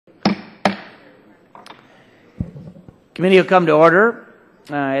Committee will come to order.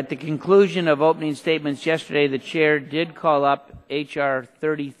 At the conclusion of opening statements yesterday, the chair did call up H.R.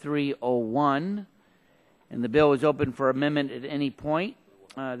 3301, and the bill was open for amendment at any point.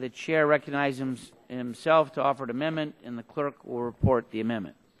 The chair recognizes himself to offer an amendment, and the clerk will report the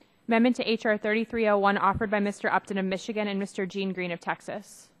amendment. Amendment to H.R. 3301 offered by Mr. Upton of Michigan and Mr. Gene Green of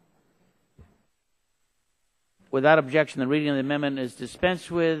Texas. Without objection, the reading of the amendment is dispensed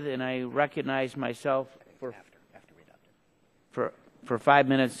with, and I recognize myself for 5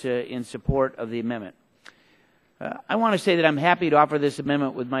 minutes in support of the amendment. I want to say that I'm happy to offer this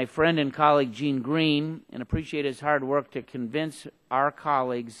amendment with my friend and colleague Gene Green and appreciate his hard work to convince our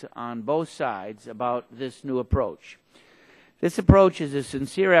colleagues on both sides about this new approach. This approach is a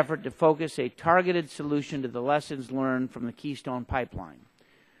sincere effort to focus a targeted solution to the lessons learned from the Keystone Pipeline.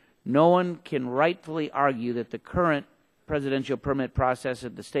 No one can rightfully argue that the current presidential permit process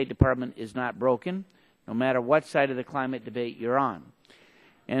at the State Department is not broken, no matter what side of the climate debate you're on.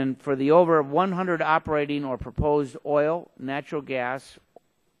 And for the over 100 operating or proposed oil, natural gas,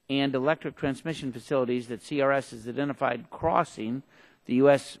 and electric transmission facilities that CRS has identified crossing the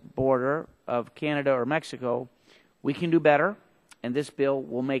U.S. border of Canada or Mexico, we can do better, and this bill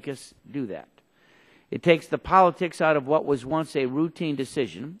will make us do that. It takes the politics out of what was once a routine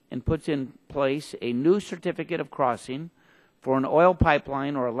decision and puts in place a new certificate of crossing for an oil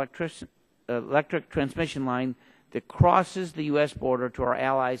pipeline or electric transmission line that crosses the U.S. border to our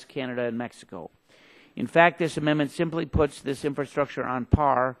allies, Canada and Mexico. In fact, this amendment simply puts this infrastructure on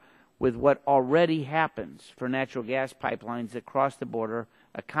par with what already happens for natural gas pipelines that cross the border,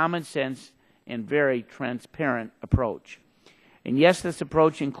 a common sense and very transparent approach. And yes, this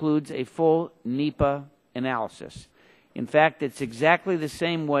approach includes a full NEPA analysis. In fact, it's exactly the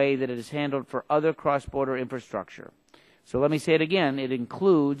same way that it is handled for other cross-border infrastructure. So let me say it again, it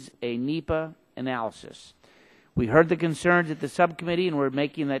includes a NEPA analysis. We heard the concerns at the subcommittee and we're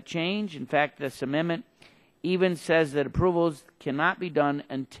making that change. In fact, this amendment even says that approvals cannot be done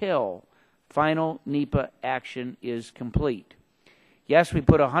until final NEPA action is complete. Yes, we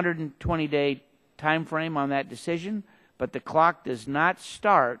put a 120-day time frame on that decision, but the clock does not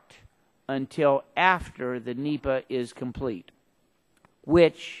start until after the NEPA is complete,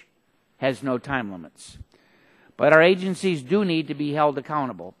 which has no time limits. But our agencies do need to be held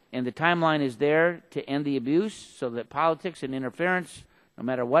accountable, and the timeline is there to end the abuse so that politics and interference, no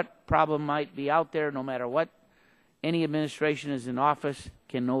matter what problem might be out there, no matter what any administration is in office,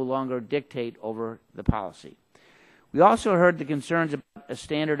 can no longer dictate over the policy. We also heard the concerns about a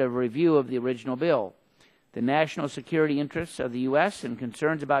standard of review of the original bill, the national security interests of the U.S., and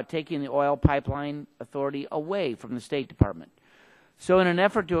concerns about taking the oil pipeline authority away from the State Department. So in an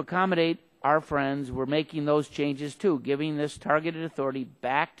effort to accommodate our friends, we're making those changes too, giving this targeted authority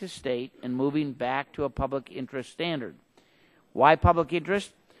back to state and moving back to a public interest standard. Why public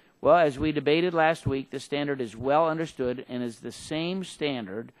interest? Well, as we debated last week, the standard is well understood and is the same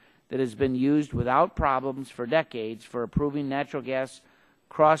standard that has been used without problems for decades for approving natural gas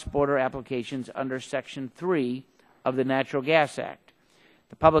cross-border applications under Section 3 of the Natural Gas Act.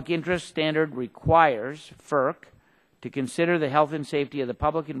 The public interest standard requires FERC to consider the health and safety of the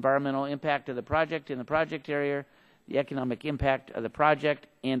public, environmental impact of the project in the project area, the economic impact of the project,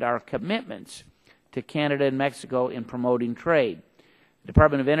 and our commitments to Canada and Mexico in promoting trade. The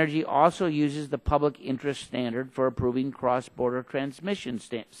Department of Energy also uses the public interest standard for approving cross-border transmission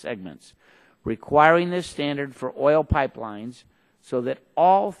segments, requiring this standard for oil pipelines so that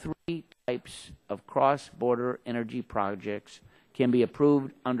all three types of cross-border energy projects can be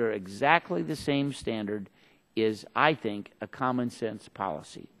approved under exactly the same standard is, I think, a common sense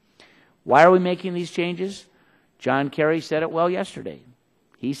policy. Why are we making these changes? John Kerry said it well yesterday.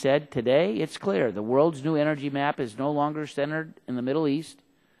 He said, today it's clear the world's new energy map is no longer centered in the Middle East,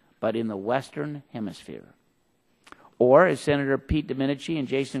 but in the Western Hemisphere. Or, as Senator Pete Domenici and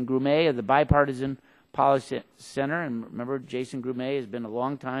Jason Grumet of the Bipartisan Policy Center, and remember Jason Grumet has been a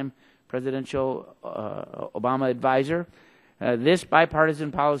long-time presidential Obama advisor, this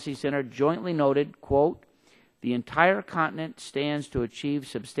Bipartisan Policy Center jointly noted, quote, the entire continent stands to achieve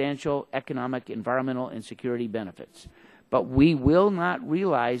substantial economic, environmental, and security benefits. But we will not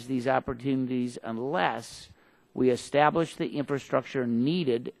realize these opportunities unless we establish the infrastructure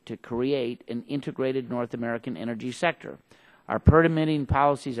needed to create an integrated North American energy sector. Our permitting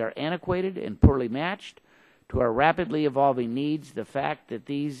policies are antiquated and poorly matched to our rapidly evolving needs. The fact that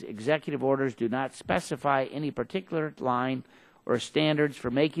these executive orders do not specify any particular line or standards for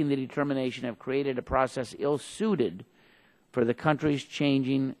making the determination have created a process ill-suited for the country's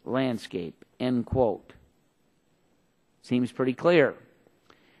changing landscape, end quote. Seems pretty clear.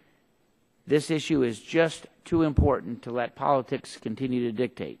 This issue is just too important to let politics continue to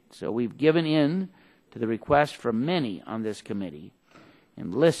dictate. So we've given in to the request from many on this committee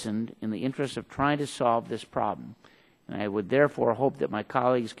and listened in the interest of trying to solve this problem. And I would therefore hope that my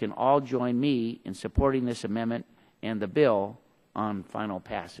colleagues can all join me in supporting this amendment and the bill on final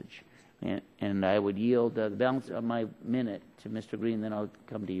passage. And I would yield the balance of my minute to Mr. Green, then I'll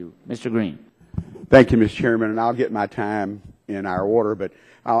come to you. Mr. Green. Thank you, Mr. Chairman, and I'll get my time in our order, but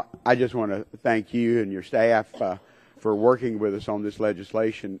I just want to thank you and your staff for working with us on this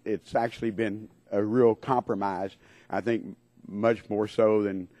legislation. It's actually been a real compromise, I think much more so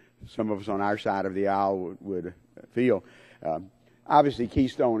than some of us on our side of the aisle would feel. Obviously,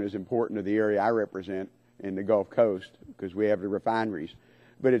 Keystone is important to the area I represent in the Gulf Coast because we have the refineries,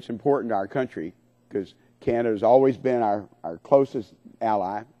 but it's important to our country because Canada has always been our closest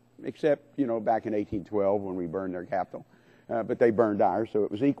ally, except, you know, back in 1812 when we burned their capital. But they burned ours, so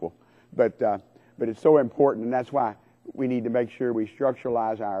it was equal. But it's so important, and that's why we need to make sure we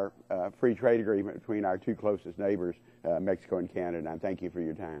structuralize our free trade agreement between our two closest neighbors, Mexico and Canada. And thank you for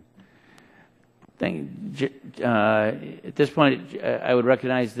your time. Thank you. At this point, I would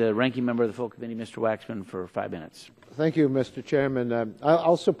recognize the ranking member of the full committee, Mr. Waxman, for 5 minutes. Thank you, Mr. Chairman.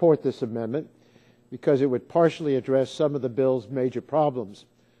 I'll support this amendment because it would partially address some of the bill's major problems.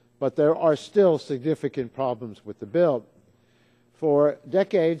 But there are still significant problems with the bill. For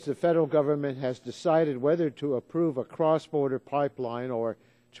decades, the federal government has decided whether to approve a cross-border pipeline or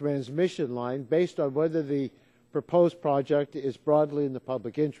transmission line based on whether the proposed project is broadly in the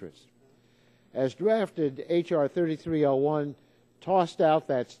public interest. As drafted, H.R. 3301 tossed out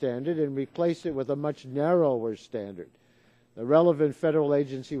that standard and replaced it with a much narrower standard. The relevant federal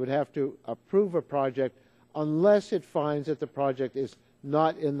agency would have to approve a project unless it finds that the project is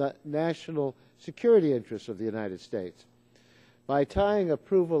not in the national security interests of the United States. By tying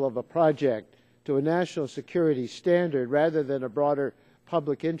approval of a project to a national security standard rather than a broader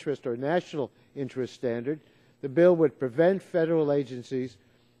public interest or national interest standard, the bill would prevent federal agencies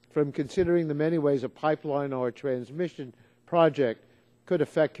from considering the many ways a pipeline or a transmission project could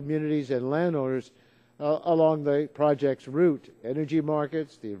affect communities and landowners along the project's route, energy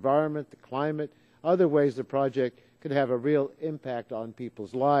markets, the environment, the climate, other ways the project could have a real impact on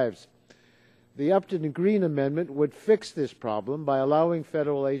people's lives. The Upton and Green Amendment would fix this problem by allowing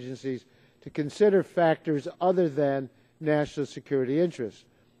federal agencies to consider factors other than national security interests.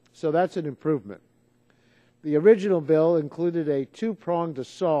 So that's an improvement. The original bill included a two-pronged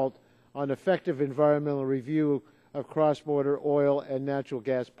assault on effective environmental review of cross-border oil and natural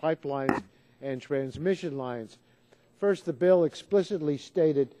gas pipelines and transmission lines. First, the bill explicitly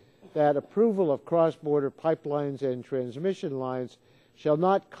stated that approval of cross-border pipelines and transmission lines shall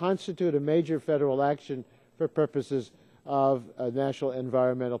not constitute a major federal action for purposes of a National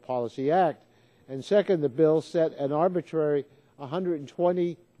Environmental Policy Act. And second, the bill set an arbitrary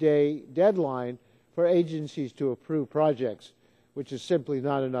 120-day deadline for agencies to approve projects, which is simply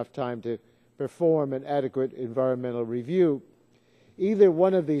not enough time to perform an adequate environmental review. Either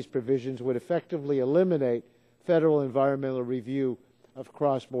one of these provisions would effectively eliminate federal environmental review of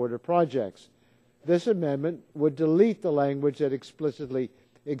cross-border projects. This amendment would delete the language that explicitly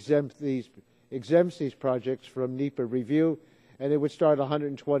exempts these projects from NEPA review, and it would start a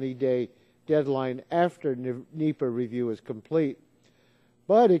 120-day deadline after NEPA review is complete.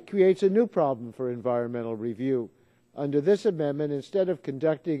 But it creates a new problem for environmental review. Under this amendment, instead of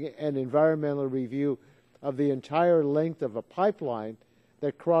conducting an environmental review of the entire length of a pipeline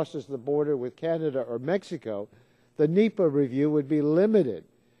that crosses the border with Canada or Mexico, the NEPA review would be limited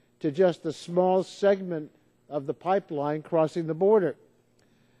to just a small segment of the pipeline crossing the border.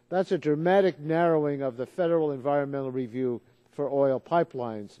 That's a dramatic narrowing of the federal environmental review for oil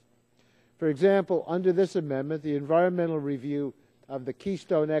pipelines. For example, under this amendment, the environmental review of the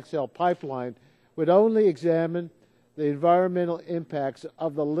Keystone XL pipeline would only examine the environmental impacts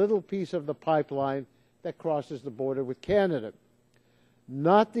of the little piece of the pipeline that crosses the border with Canada,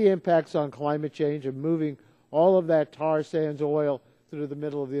 not the impacts on climate change of moving all of that tar sands oil through the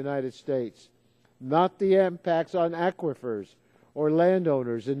middle of the United States, not the impacts on aquifers or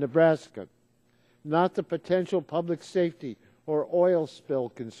landowners in Nebraska, not the potential public safety or oil spill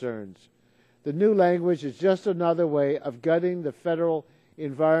concerns. The new language is just another way of gutting the federal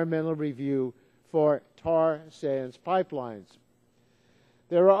environmental review for tar sands pipelines.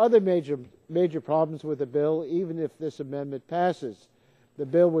 There are other major problems with the bill, even if this amendment passes. The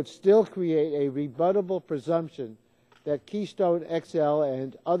bill would still create a rebuttable presumption that Keystone XL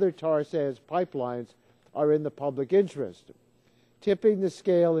and other tar sands pipelines are in the public interest, tipping the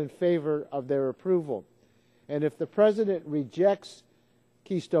scale in favor of their approval. And if the President rejects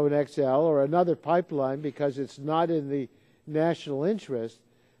Keystone XL or another pipeline because it's not in the national interest,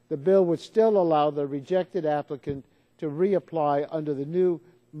 the bill would still allow the rejected applicant to reapply under the new,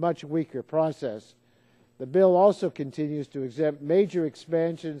 much weaker process. The bill also continues to exempt major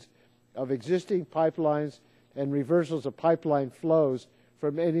expansions of existing pipelines and reversals of pipeline flows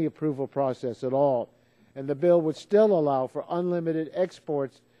from any approval process at all. And the bill would still allow for unlimited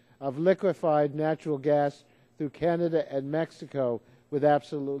exports of liquefied natural gas through Canada and Mexico with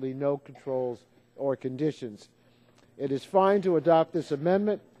absolutely no controls or conditions. It is fine to adopt this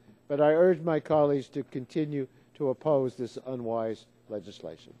amendment, but I urge my colleagues to continue to oppose this unwise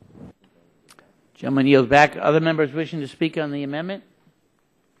legislation. Gentleman yields back. Other members wishing to speak on the amendment?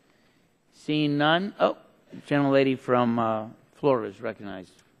 Seeing none. Oh, gentlelady from Florida is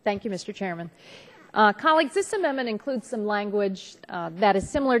recognized. Thank you, Mr. Chairman. Colleagues, this amendment includes some language that is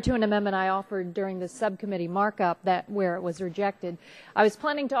similar to an amendment I offered during the subcommittee markup where it was rejected. I was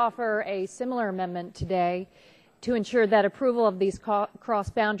planning to offer a similar amendment today to ensure that approval of these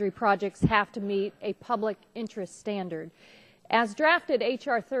cross-boundary projects have to meet a public interest standard. As drafted,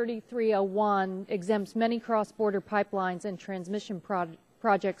 H.R. 3301 exempts many cross-border pipelines and transmission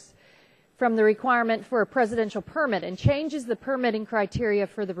projects from the requirement for a presidential permit and changes the permitting criteria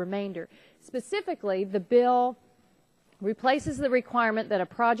for the remainder. Specifically, the bill replaces the requirement that a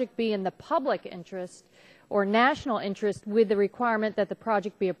project be in the public interest or national interest with the requirement that the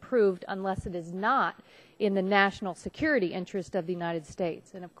project be approved unless it is not in the national security interest of the United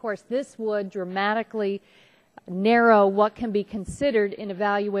States. And of course, this would dramatically narrow what can be considered in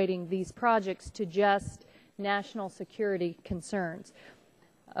evaluating these projects to just national security concerns.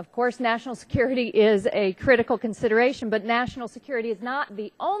 Of course, national security is a critical consideration, but national security is not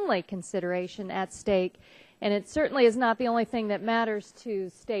the only consideration at stake, and it certainly is not the only thing that matters to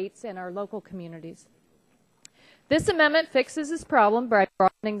states and our local communities. This amendment fixes this problem by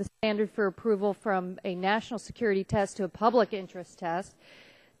broadening the standard for approval from a national security test to a public interest test.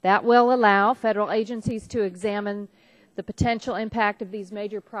 That will allow federal agencies to examine the potential impact of these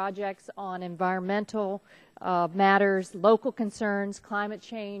major projects on environmental matters, local concerns, climate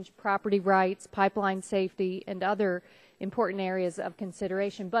change, property rights, pipeline safety, and other important areas of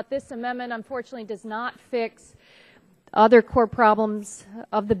consideration. But this amendment, unfortunately, does not fix other core problems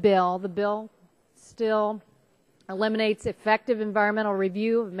of the bill. The bill still eliminates effective environmental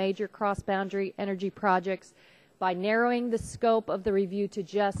review of major cross-boundary energy projects by narrowing the scope of the review to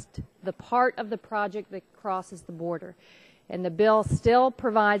just the part of the project that crosses the border. And the bill still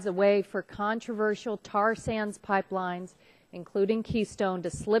provides a way for controversial tar sands pipelines, including Keystone, to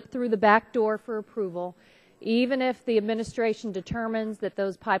slip through the back door for approval, even if the administration determines that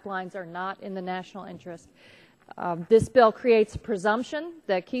those pipelines are not in the national interest. This bill creates a presumption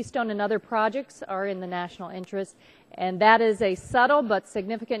that Keystone and other projects are in the national interest, and that is a subtle but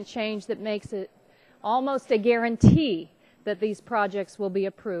significant change that makes it almost a guarantee that these projects will be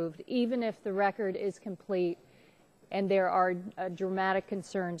approved, even if the record is complete and there are dramatic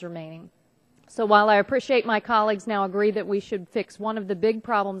concerns remaining. So while I appreciate my colleagues now agree that we should fix one of the big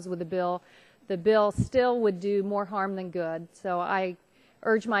problems with the bill still would do more harm than good. So I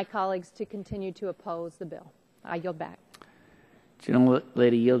urge my colleagues to continue to oppose the bill. I yield back.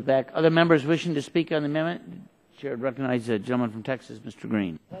 Gentlelady yields back. Other members wishing to speak on the amendment? Chair would recognize the gentleman from Texas, Mr.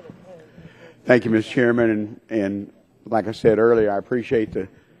 Green. Thank you, Mr. Chairman, and like I said earlier, I appreciate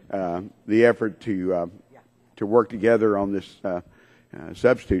the effort to work together on this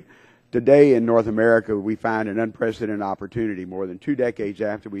substitute. Today in North America, we find an unprecedented opportunity. More than 2 decades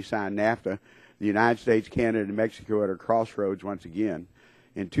after we signed NAFTA, the United States, Canada, and Mexico are at a crossroads once again.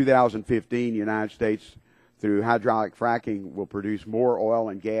 In 2015, the United States, through hydraulic fracking, will produce more oil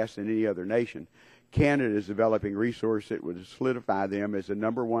and gas than any other nation. Canada is developing resources that would solidify them as the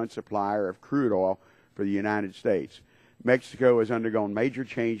 #1 supplier of crude oil for the United States. Mexico has undergone major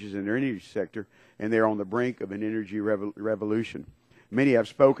changes in their energy sector, and they're on the brink of an energy revolution. Many have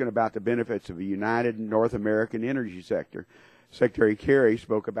spoken about the benefits of a united North American energy sector. Secretary Kerry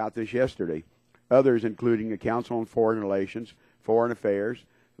spoke about this yesterday. Others, including the Council on Foreign Relations, Foreign Affairs,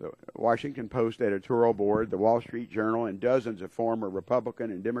 the Washington Post editorial board, the Wall Street Journal, and dozens of former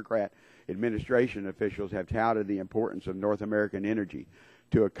Republican and Democrat administration officials have touted the importance of North American energy.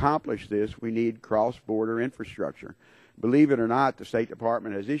 To accomplish this, we need cross-border infrastructure. Believe it or not, the State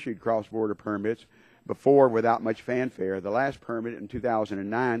Department has issued cross-border permits before without much fanfare. The last permit in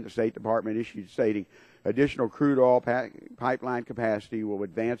 2009, the State Department issued stating additional crude oil pipeline capacity will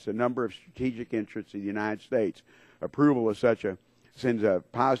advance the number of strategic interests of the United States. Approval of such sends a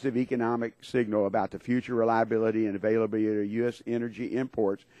positive economic signal about the future reliability and availability of U.S. energy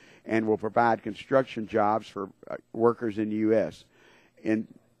imports and will provide construction jobs for workers in the U.S. In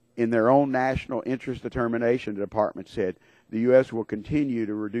their own national interest determination, the department said the U.S. will continue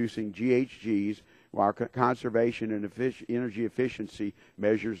to reducing GHGs while conservation and energy efficiency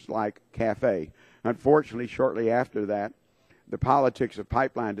measures like CAFE. Unfortunately, shortly after that, the politics of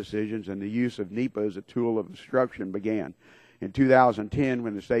pipeline decisions and the use of NEPA as a tool of obstruction began. In 2010,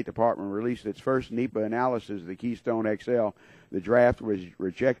 when the State Department released its first NEPA analysis of the Keystone XL, the draft was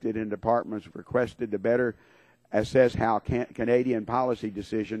rejected and departments requested to better assess how Canadian policy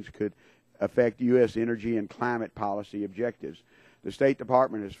decisions could affect U.S. energy and climate policy objectives. The State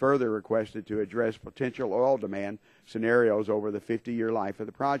Department has further requested to address potential oil demand scenarios over the 50-year life of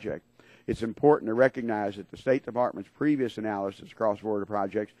the project. It's important to recognize that the State Department's previous analysis of cross-border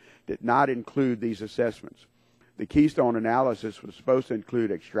projects did not include these assessments. The Keystone analysis was supposed to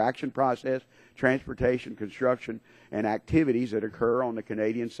include extraction process, transportation, construction, and activities that occur on the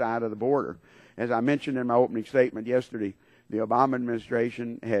Canadian side of the border. As I mentioned in my opening statement yesterday, the Obama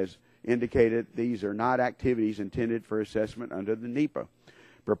administration has indicated these are not activities intended for assessment under the NEPA.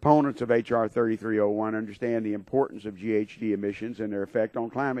 Proponents of H.R. 3301 understand the importance of GHG emissions and their effect on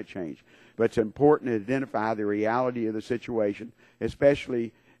climate change, but it's important to identify the reality of the situation,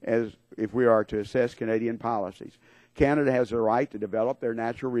 especially as if we are to assess Canadian policies. Canada has the right to develop their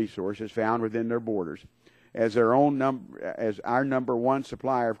natural resources found within their borders. As our number one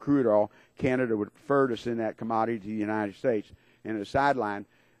supplier of crude oil, Canada would prefer to send that commodity to the United States. And as a sideline,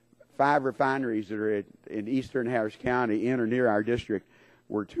 5 refineries that are in eastern Harris County, in or near our district,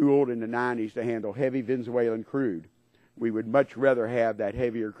 were tooled in the 90s to handle heavy Venezuelan crude. We would much rather have that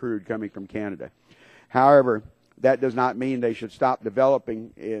heavier crude coming from Canada. However, that does not mean they should stop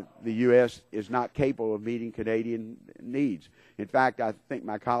developing if the U.S. is not capable of meeting Canadian needs. In fact, I think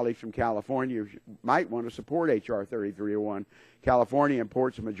my colleagues from California might want to support H.R. 3301. California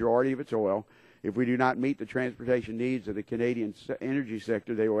imports a majority of its oil. If we do not meet the transportation needs of the Canadian energy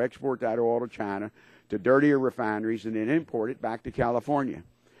sector, they will export that oil to China, to dirtier refineries, and then import it back to California.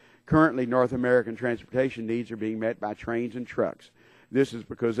 Currently, North American transportation needs are being met by trains and trucks. This is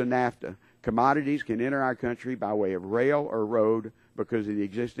because of NAFTA. Commodities can enter our country by way of rail or road because of the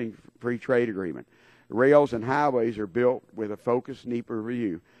existing free trade agreement. Rails and highways are built with a focused NEPA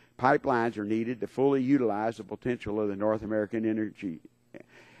review. Pipelines are needed to fully utilize the potential of the North American energy.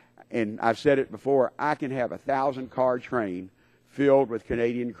 And I've said it before, I can have a 1,000-car train filled with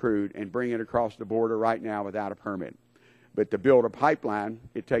Canadian crude and bring it across the border right now without a permit. But to build a pipeline,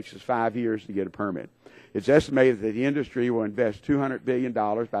 it takes us 5 years to get a permit. It's estimated that the industry will invest $200 billion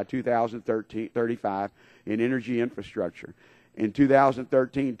by 2035 in energy infrastructure. In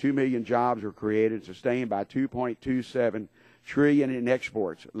 2013, 2 million jobs were created and sustained by $2.27 trillion in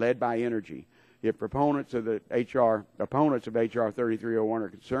exports, led by energy. If proponents of H.R. 3301 are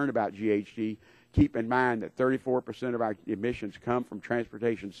concerned about GHG, keep in mind that 34% of our emissions come from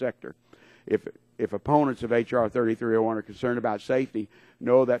transportation sector. If opponents of H.R. 3301 are concerned about safety,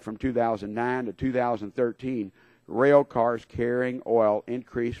 know that from 2009 to 2013, rail cars carrying oil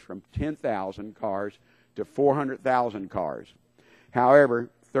increased from 10,000 cars to 400,000 cars.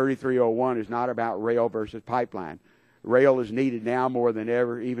 However, 3301 is not about rail versus pipeline. Rail is needed now more than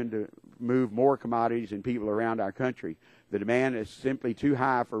ever, even to move more commodities and people around our country. The demand is simply too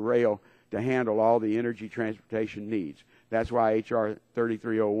high for rail to handle all the energy transportation needs. That's why H.R.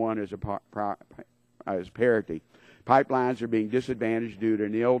 3301 is parity. Pipelines are being disadvantaged due to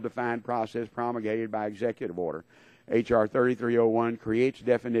an ill-defined process promulgated by executive order. H.R. 3301 creates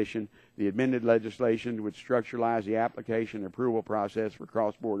definition. The amended legislation would structuralize the application and approval process for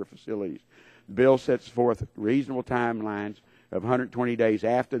cross-border facilities. The bill sets forth reasonable timelines of 120 days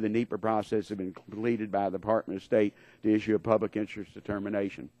after the NEPA process has been completed by the Department of State to issue a public interest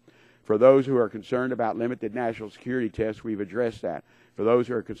determination. For those who are concerned about limited national security tests, we've addressed that. For those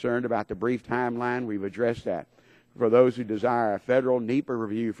who are concerned about the brief timeline, we've addressed that. For those who desire a federal NEPA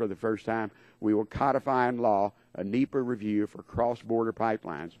review for the first time, we will codify in law a NEPA review for cross-border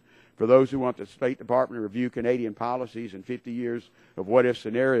pipelines. For those who want the State Department to review Canadian policies and 50 years of what-if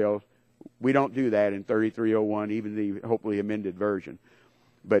scenarios, we don't do that in 3301, even the hopefully amended version.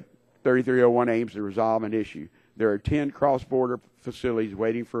 But 3301 aims to resolve an issue. There are 10 cross-border facilities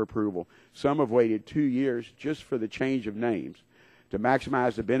waiting for approval. Some have waited 2 years just for the change of names. To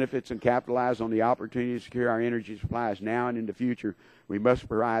maximize the benefits and capitalize on the opportunity to secure our energy supplies now and in the future, we must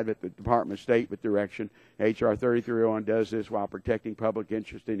provide the Department of State with direction. H.R. 3301 does this while protecting public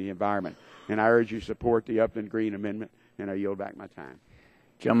interest in the environment. And I urge you to support the Upton Green Amendment, and I yield back my time.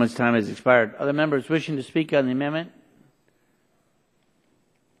 Gentleman's time has expired. Other members wishing to speak on the amendment?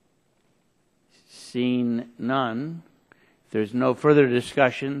 Seeing none, if there's no further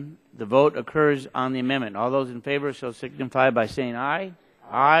discussion, The vote occurs on the amendment. All those in favor shall signify by saying aye.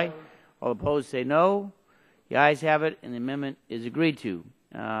 Aye. All opposed say no. The ayes have it, and the amendment is agreed to.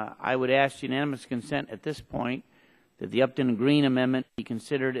 I would ask unanimous consent at this point that the Upton and Green amendment be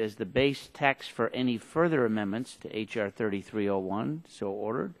considered as the base text for any further amendments to H.R. 3301, so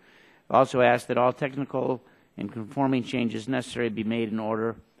ordered. I also ask that all technical and conforming changes necessary be made in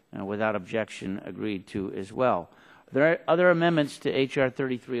order without objection agreed to as well. Are there other amendments to H.R.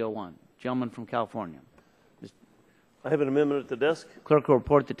 3301? Gentleman from California. I have an amendment at the desk. Clerk will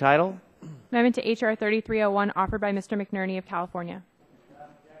report the title. Amendment to H.R. 3301 offered by Mr. McNerney of California.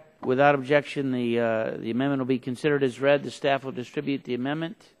 Without objection, the amendment will be considered as read. The staff will distribute the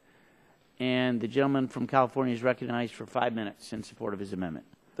amendment, and the gentleman from California is recognized for 5 minutes in support of his amendment.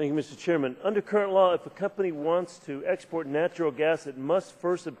 Thank you, Mr. Chairman. Under current law, if a company wants to export natural gas, it must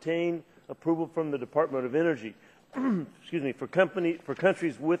first obtain approval from the Department of Energy. Excuse me. For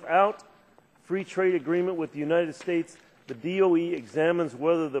countries without free trade agreement with the United States, the DOE examines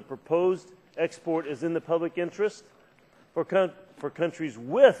whether the proposed export is in the public interest. For countries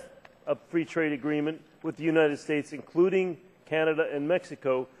with a free trade agreement with the United States, including Canada and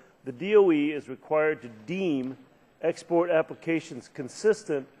Mexico, the DOE is required to deem export applications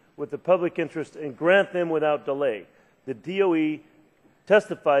consistent with the public interest and grant them without delay. The DOE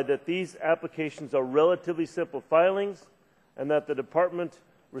testified that these applications are relatively simple filings and that the department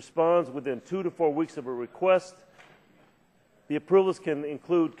responds within 2 to 4 weeks of a request. The approvals can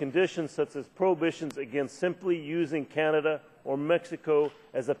include conditions such as prohibitions against simply using Canada or Mexico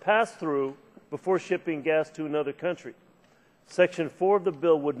as a pass-through before shipping gas to another country. Section 4 of the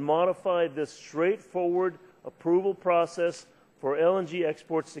bill would modify this straightforward approval process for LNG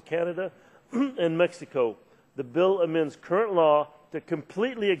exports to Canada and Mexico. The bill amends current law to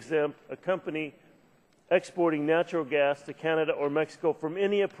completely exempt a company exporting natural gas to Canada or Mexico from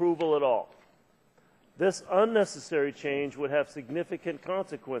any approval at all. This unnecessary change would have significant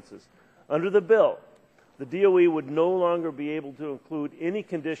consequences. Under the bill, the DOE would no longer be able to include any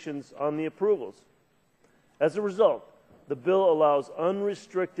conditions on the approvals. As a result, the bill allows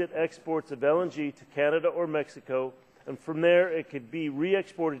unrestricted exports of LNG to Canada or Mexico, and from there it could be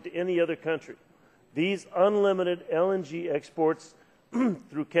re-exported to any other country. These unlimited LNG exports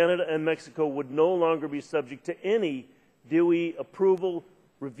through Canada and Mexico would no longer be subject to any DOE approval,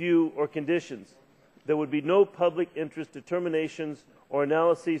 review, or conditions. There would be no public interest determinations or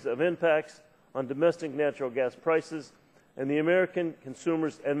analyses of impacts on domestic natural gas prices and the American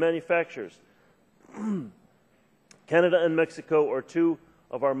consumers and manufacturers. Canada and Mexico are two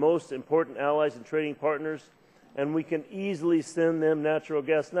of our most important allies and trading partners, and we can easily send them natural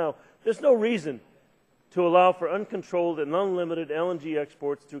gas. Now, there's no reason to allow for uncontrolled and unlimited LNG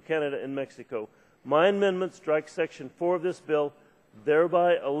exports through Canada and Mexico. My amendment strikes Section 4 of this bill,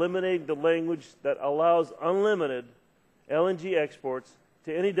 thereby eliminating the language that allows unlimited LNG exports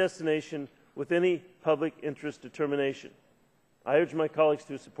to any destination with any public interest determination. I urge my colleagues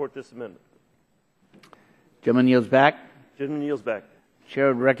to support this amendment. Gentleman yields back. Gentleman yields back. Chair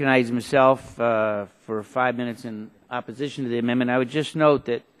would recognize himself for 5 minutes in opposition to the amendment. I would just note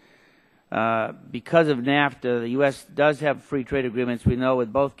that because of NAFTA, the U.S. does have free trade agreements, we know,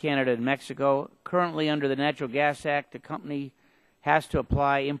 with both Canada and Mexico. Currently, under the Natural Gas Act, the company has to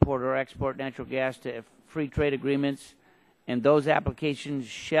apply, import, or export natural gas to free trade agreements, and those applications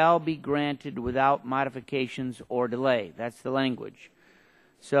shall be granted without modifications or delay. That's the language.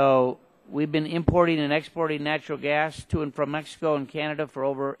 So we've been importing and exporting natural gas to and from Mexico and Canada for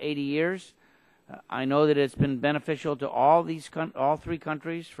over 80 years. I know that it's been beneficial to all three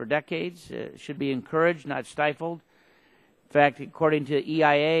countries for decades. It should be encouraged, not stifled. In fact, according to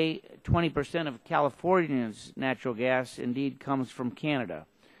EIA, 20% of California's natural gas indeed comes from Canada.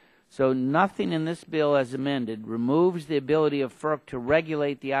 So nothing in this bill as amended removes the ability of FERC to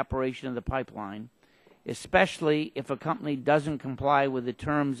regulate the operation of the pipeline, especially if a company doesn't comply with the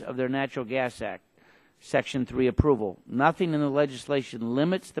terms of their Natural Gas Act, Section 3 approval. Nothing in the legislation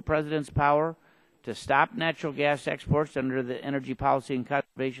limits the President's power to stop natural gas exports under the Energy Policy and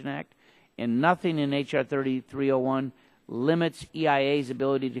Conservation Act, and nothing in H.R. 3301 limits EIA's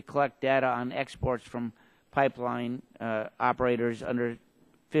ability to collect data on exports from pipeline operators under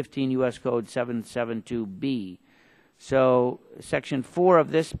 15 U.S. Code 772B. So Section 4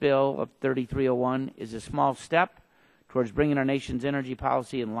 of this bill of 3301 is a small step towards bringing our nation's energy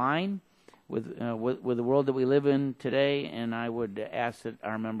policy in line with the world that we live in today, and I would ask that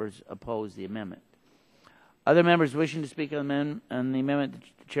our members oppose the amendment. Other members wishing to speak on the amendment,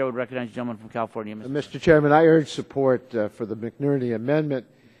 the Chair would recognize the gentleman from California. Mr. Chairman, I urge support for the McNerney amendment.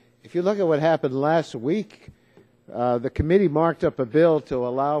 If you look at what happened last week The committee marked up a bill to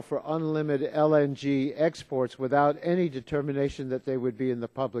allow for unlimited LNG exports without any determination that they would be in the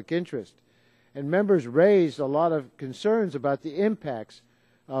public interest. And members raised a lot of concerns about the impacts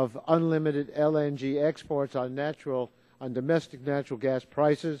of unlimited LNG exports on domestic natural gas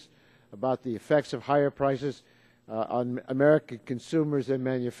prices, about the effects of higher prices on American consumers and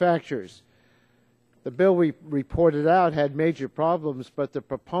manufacturers. The bill we reported out had major problems, but the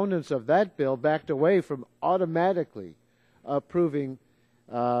proponents of that bill backed away from automatically approving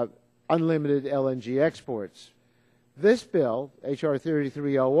unlimited LNG exports. This bill, H.R.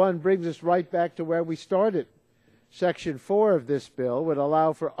 3301, brings us right back to where we started. Section 4 of this bill would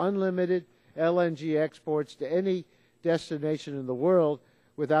allow for unlimited LNG exports to any destination in the world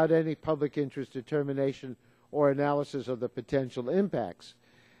without any public interest determination or analysis of the potential impacts.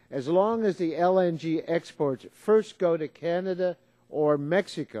 As long as the LNG exports first go to Canada or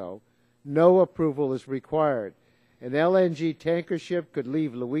Mexico, no approval is required. An LNG tanker ship could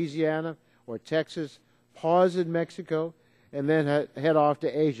leave Louisiana or Texas, pause in Mexico, and then head off to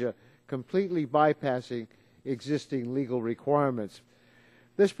Asia, completely bypassing existing legal requirements.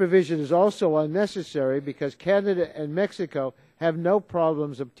 This provision is also unnecessary because Canada and Mexico have no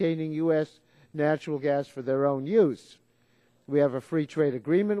problems obtaining U.S. natural gas for their own use. We have a free trade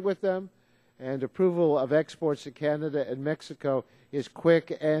agreement with them, and approval of exports to Canada and Mexico is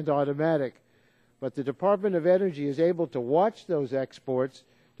quick and automatic. But the Department of Energy is able to watch those exports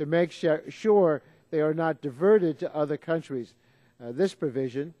to make sure they are not diverted to other countries. This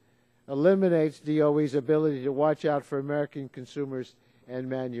provision eliminates DOE's ability to watch out for American consumers and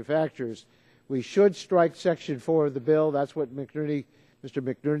manufacturers. We should strike Section 4 of the bill. That's what Mr.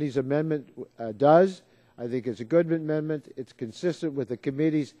 McNerney's amendment does. I think it's a good amendment. It's consistent with the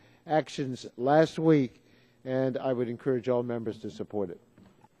committee's actions last week, and I would encourage all members to support it.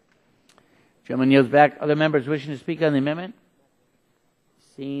 Gentleman yields back. Other members wishing to speak on the amendment?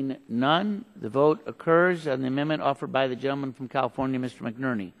 Seeing none, the vote occurs on the amendment offered by the gentleman from California, Mr.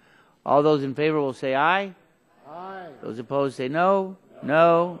 McNerney. All those in favor will say aye. Aye. Those opposed say no.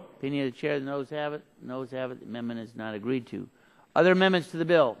 No. Opinion of the chair, the noes have it. Noes have it. The amendment is not agreed to. Other amendments to the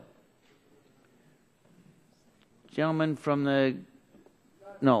bill? Gentleman from the...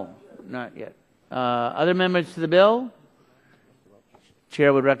 No, not yet. Other amendments to the bill?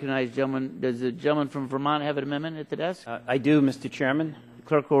 Chair would recognize gentleman. Does the gentleman from Vermont have an amendment at the desk? I do, Mr. Chairman. The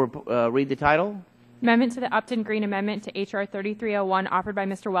clerk will read the title. Amendment to the Upton-Green Amendment to H.R. 3301, offered by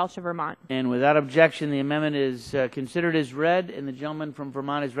Mr. Welch of Vermont. And without objection, the amendment is considered as read, and the gentleman from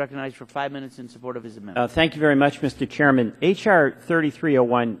Vermont is recognized for 5 minutes in support of his amendment. Thank you very much, Mr. Chairman. H.R.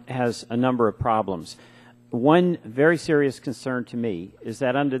 3301 has a number of problems. One very serious concern to me is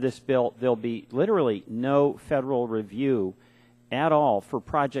that under this bill, there'll be literally no federal review at all for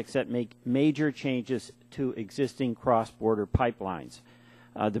projects that make major changes to existing cross-border pipelines.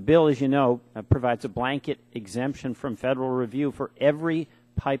 The bill, as you know, provides a blanket exemption from federal review for every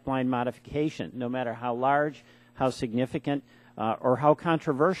pipeline modification, no matter how large, how significant, or how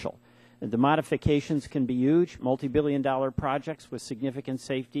controversial. The modifications can be huge, multi-billion-dollar projects with significant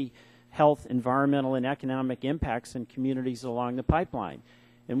safety, health, environmental, and economic impacts in communities along the pipeline.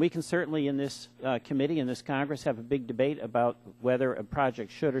 And we can certainly in this committee, in this Congress, have a big debate about whether a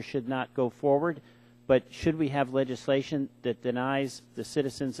project should or should not go forward. But should we have legislation that denies the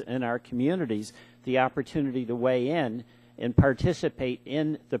citizens in our communities the opportunity to weigh in and participate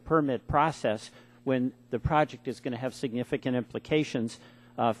in the permit process when the project is going to have significant implications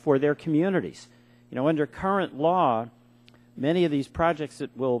for their communities? You know, under current law, many of these projects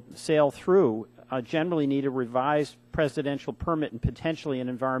that will sail through generally need a revised presidential permit and potentially an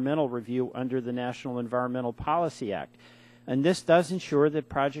environmental review under the National Environmental Policy Act. And this does ensure that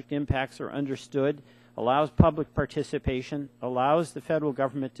project impacts are understood, allows public participation, allows the federal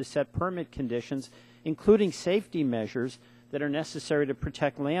government to set permit conditions, including safety measures that are necessary to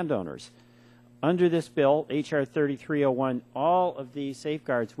protect landowners. Under this bill, H.R. 3301, all of these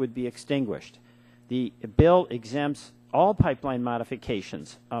safeguards would be extinguished. The bill exempts all pipeline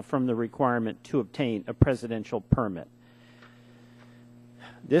modifications from the requirement to obtain a presidential permit.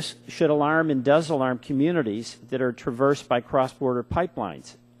 This should alarm and does alarm communities that are traversed by cross-border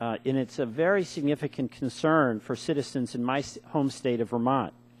pipelines. And it's a very significant concern for citizens in my home state of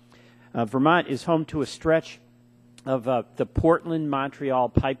Vermont. Vermont is home to a stretch of the Portland-Montreal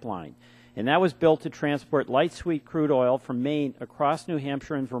pipeline. And that was built to transport light sweet crude oil from Maine across New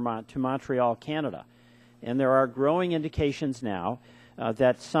Hampshire and Vermont to Montreal, Canada. And there are growing indications now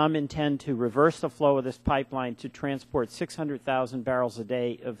that some intend to reverse the flow of this pipeline to transport 600,000 barrels a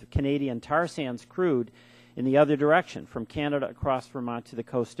day of Canadian tar sands crude in the other direction, from Canada across Vermont to the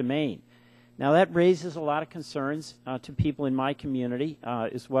coast of Maine. Now, that raises a lot of concerns to people in my community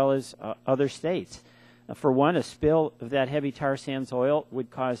as well as other states. For one, a spill of that heavy tar sands oil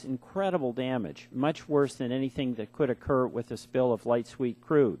would cause incredible damage, much worse than anything that could occur with a spill of light sweet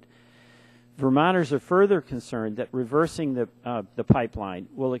crude. Vermonters are further concerned that reversing the pipeline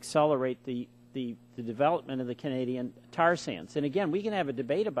will accelerate the development of the Canadian tar sands. And again, we can have a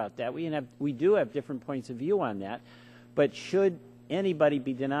debate about that. We do have different points of view on that. But should anybody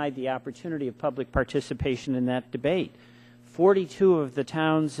be denied the opportunity of public participation in that debate? 42 of the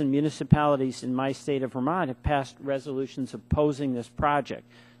towns and municipalities in my state of Vermont have passed resolutions opposing this project.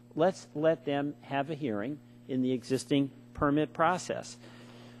 Let's let them have a hearing in the existing permit process.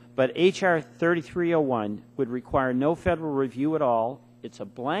 But H.R. 3301 would require no federal review at all. It's a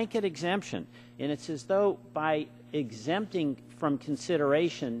blanket exemption, and it's as though by exempting from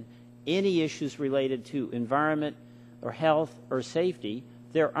consideration any issues related to environment or health or safety,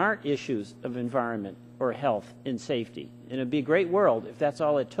 there aren't issues of environment or health and safety. And it would be a great world if that's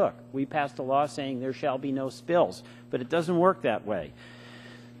all it took. We passed a law saying there shall be no spills, but it doesn't work that way.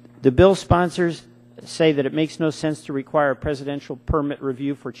 The bill sponsors say that it makes no sense to require a presidential permit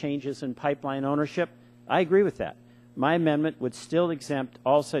review for changes in pipeline ownership. I agree with that. My amendment would still exempt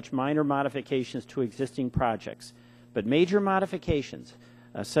all such minor modifications to existing projects. But major modifications,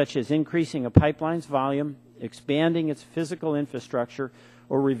 such as increasing a pipeline's volume, expanding its physical infrastructure,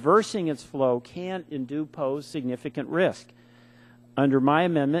 or reversing its flow can and do pose significant risk. Under my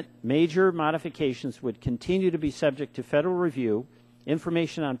amendment, major modifications would continue to be subject to federal review.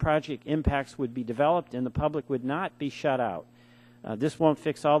 Information on project impacts would be developed and the public would not be shut out. This won't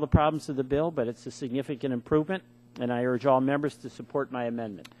fix all the problems of the bill, but it's a significant improvement, and I urge all members to support my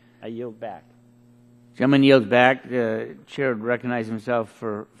amendment. I yield back. Gentleman yields back. The chair would recognize himself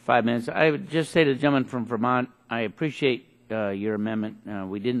for 5 minutes. I would just say to the gentleman from Vermont, I appreciate your amendment.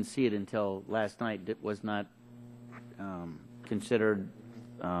 We didn't see it until last night. It was not considered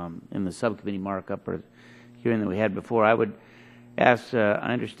in the subcommittee markup or hearing that we had before. I would ask, I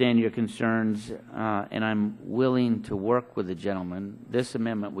understand your concerns, and I'm willing to work with the gentleman. This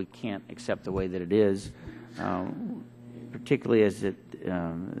amendment we can't accept the way that it is, particularly as it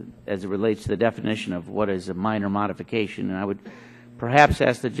relates to the definition of what is a minor modification. And I would perhaps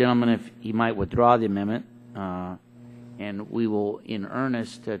ask the gentleman if he might withdraw the amendment, and we will, in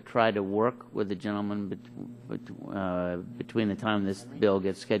earnest, try to work with the gentleman between the time this bill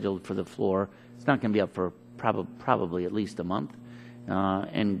gets scheduled for the floor. It's not going to be up for probably at least a month,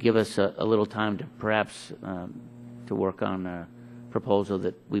 and give us a little time to perhaps to work on a proposal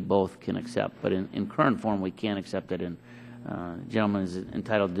that we both can accept. But in current form, we can't accept it, and the gentleman is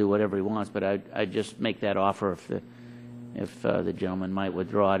entitled to do whatever he wants. But I'd just make that offer if the gentleman might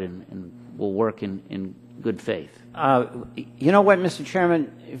withdraw it, and we'll work in good faith. You know what, Mr.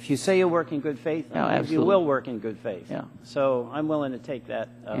 Chairman? If you say you'll work in good faith, you will work in good faith. Yeah. So I'm willing to take that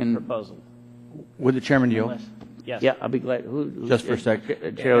proposal. Would the chairman yield? Yes. Yeah, I'll be glad. Just for a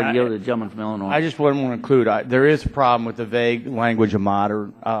second. Chair would yield to the gentleman from Illinois. I just want to include, there is a problem with the vague language of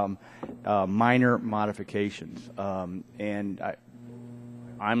minor modifications. And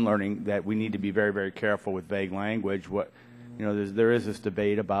I'm learning that we need to be very, very careful with vague language. There is this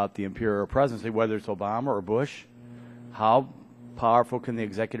debate about the imperial presidency, whether it's Obama or Bush. How powerful can the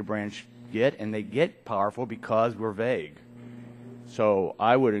executive branch get? And they get powerful because we're vague. So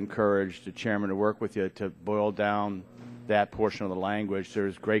I would encourage the chairman to work with you to boil down that portion of the language.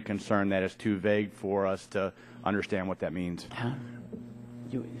 There's great concern that it's too vague for us to understand what that means.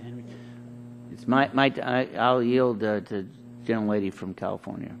 It's I'll yield to the gentlelady from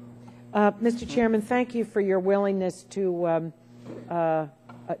California. Mr. Chairman, thank you for your willingness to work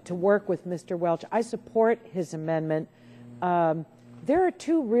with Mr. Welch. I support his amendment. There are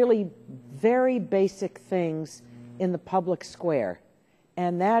two really very basic things in the public square,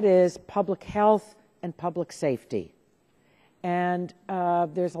 and that is public health and public safety. And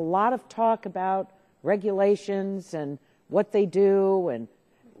there's a lot of talk about regulations and what they do and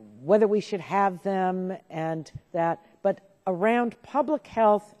whether we should have them and that. But around public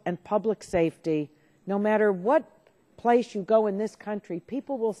health and public safety, no matter what place you go in this country,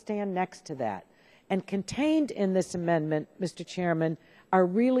 people will stand next to that. And contained in this amendment, Mr. Chairman, are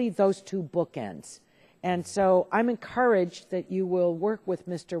really those two bookends. And so I'm encouraged that you will work with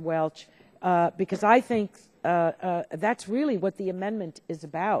Mr. Welch because I think that's really what the amendment is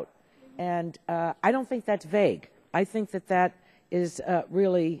about. And I don't think that's vague. I think that is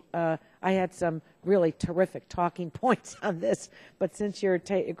really, I had some really terrific talking points on this, but since you're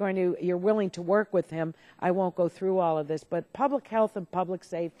willing to work with him, I won't go through all of this. But public health and public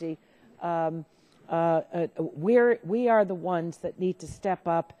safety, we are the ones that need to step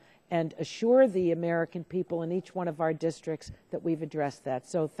up and assure the American people in each one of our districts that we've addressed that.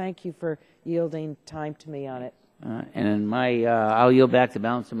 So thank you for yielding time to me on it. And in my, I'll yield back the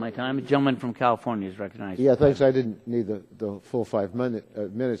balance of my time. The gentleman from California is recognized. Yeah, thanks. I didn't need the full 5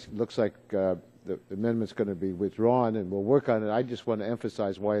 minutes. It looks like the amendment's going to be withdrawn, and we'll work on it. I just want to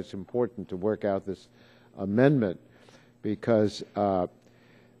emphasize why it's important to work out this amendment, because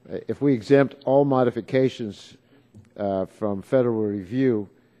if we exempt all modifications from federal review,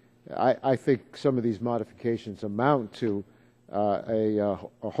 I think some of these modifications amount to a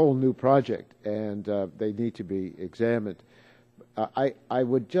whole new project, and they need to be examined. I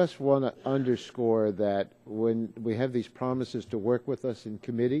would just want to underscore that when we have these promises to work with us in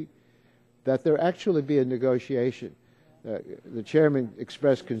committee, that there actually be a negotiation. The chairman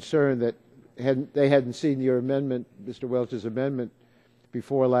expressed concern that they hadn't seen your amendment, Mr. Welch's amendment,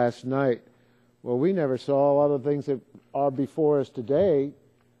 before last night. Well, we never saw a lot of things that are before us today,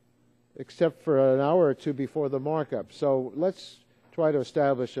 except for an hour or two before the markup. So let's try to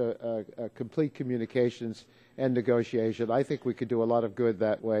establish a complete communications and negotiation. I think we could do a lot of good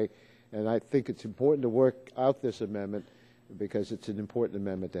that way, and I think it's important to work out this amendment because it's an important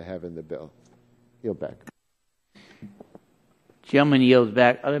amendment to have in the bill. Yield back. Gentleman yields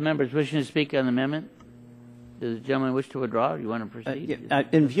back. Other members wishing to speak on the amendment? Does the gentleman wish to withdraw? Or do you want to proceed?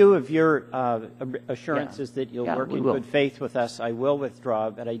 In view of your assurances that you'll work we in will. good faith with us, I will withdraw.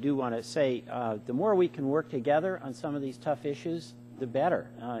 But I do want to say the more we can work together on some of these tough issues, the better.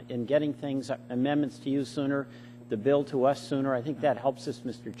 In getting things, amendments to you sooner, the bill to us sooner, I think that helps us,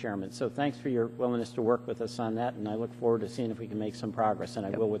 Mr. Chairman. So thanks for your willingness to work with us on that, and I look forward to seeing if we can make some progress, and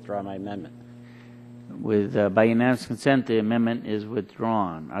I will withdraw my amendment. By unanimous consent, the amendment is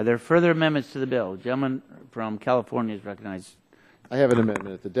withdrawn. Are there further amendments to the bill? The gentleman from California is recognized. I have an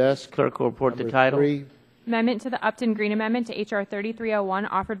amendment at the desk. Clerk will report the Number title. 3. Amendment to the Upton Green Amendment to H.R. 3301,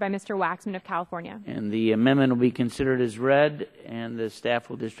 offered by Mr. Waxman of California. And the amendment will be considered as read, and the staff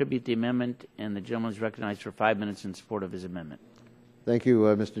will distribute the amendment, and the gentleman is recognized for 5 minutes in support of his amendment. Thank you,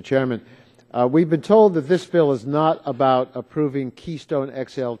 Mr. Chairman. We've been told that this bill is not about approving Keystone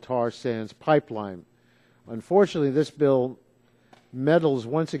XL tar sands pipeline. Unfortunately, this bill meddles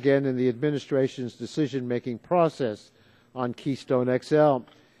once again in the administration's decision-making process on Keystone XL.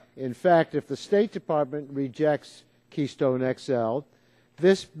 In fact, if the State Department rejects Keystone XL,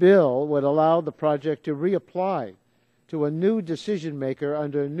 this bill would allow the project to reapply to a new decision-maker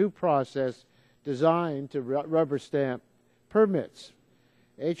under a new process designed to rubber stamp permits.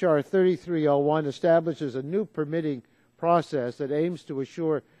 H.R. 3301 establishes a new permitting process that aims to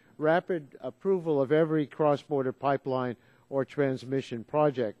assure rapid approval of every cross-border pipeline or transmission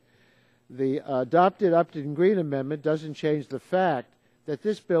project. The adopted Upton Green Amendment doesn't change the fact that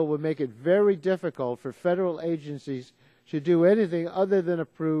this bill would make it very difficult for federal agencies to do anything other than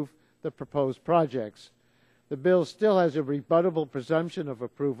approve the proposed projects. The bill still has a rebuttable presumption of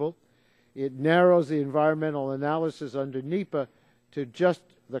approval. It narrows the environmental analysis under NEPA to just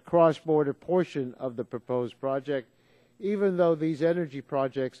the cross-border portion of the proposed project, even though these energy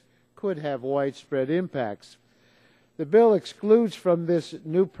projects could have widespread impacts. The bill excludes from this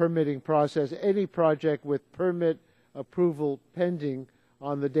new permitting process any project with permit approval pending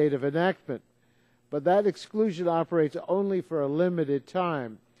on the date of enactment, but that exclusion operates only for a limited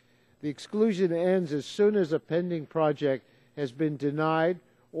time. The exclusion ends as soon as a pending project has been denied,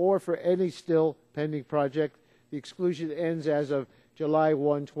 or for any still pending project, the exclusion ends as of July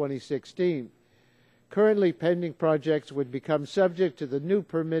 1, 2016. Currently pending projects would become subject to the new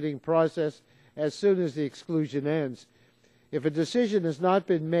permitting process as soon as the exclusion ends. If a decision has not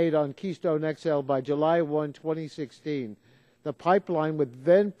been made on Keystone XL by July 1, 2016, the pipeline would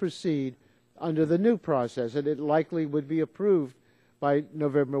then proceed under the new process, and it likely would be approved by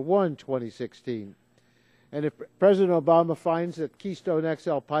November 1, 2016. And if President Obama finds that Keystone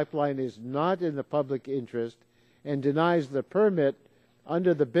XL pipeline is not in the public interest and denies the permit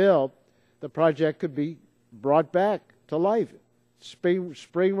under the bill, the project could be brought back to life,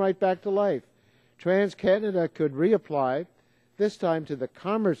 spring right back to life. TransCanada could reapply, this time to the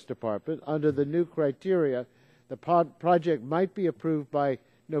Commerce Department under the new criteria. The project might be approved by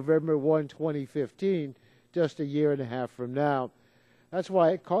November 1, 2015, just a year and a half from now. That's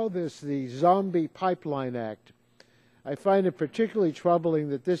why I call this the Zombie Pipeline Act. I find it particularly troubling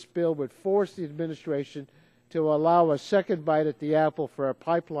that this bill would force the administration to allow a second bite at the apple for a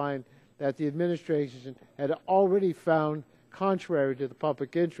pipeline that the administration had already found contrary to the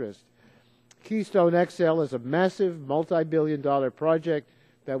public interest. Keystone XL is a massive multi-billion-dollar project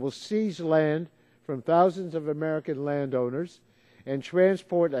that will seize land from thousands of American landowners and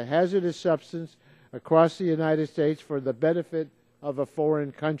transport a hazardous substance across the United States for the benefit of a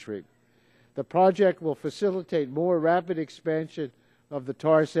foreign country. The project will facilitate more rapid expansion of the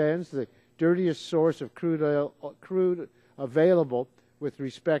tar sands, the dirtiest source of crude available with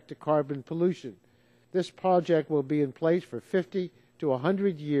respect to carbon pollution. This project will be in place for 50 to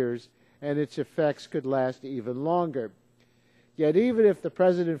 100 years, and its effects could last even longer. Yet even if the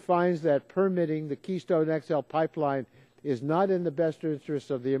President finds that permitting the Keystone XL pipeline is not in the best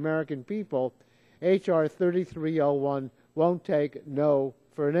interest of the American people, H.R. 3301 won't take no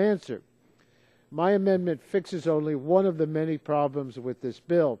for an answer. My amendment fixes only one of the many problems with this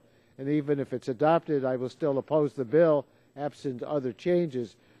bill, and even if it's adopted, I will still oppose the bill, absent other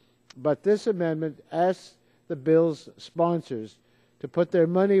changes. But this amendment asks the bill's sponsors to put their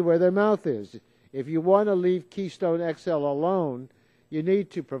money where their mouth is. If you want to leave Keystone XL alone, you need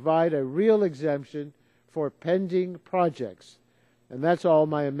to provide a real exemption for pending projects. And that's all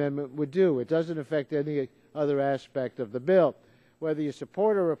my amendment would do. It doesn't affect any other aspect of the bill. Whether you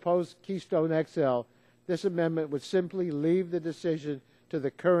support or oppose Keystone XL, this amendment would simply leave the decision to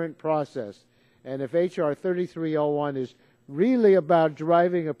the current process. And if H.R. 3301 is really about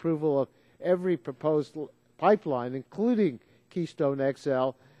driving approval of every proposed pipeline, including Keystone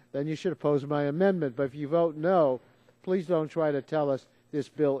XL, then you should oppose my amendment. But if you vote no, please don't try to tell us this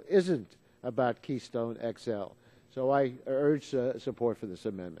bill isn't about Keystone XL. So I urge support for this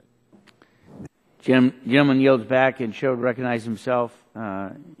amendment. Gentleman yields back, and Chair would recognize himself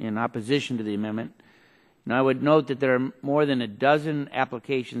in opposition to the amendment. Now, I would note that there are more than a dozen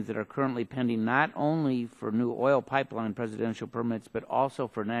applications that are currently pending, not only for new oil pipeline presidential permits, but also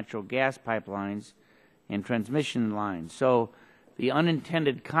for natural gas pipelines and transmission lines. So the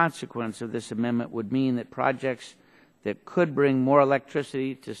unintended consequence of this amendment would mean that projects that could bring more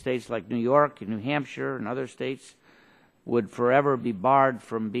electricity to states like New York and New Hampshire and other states would forever be barred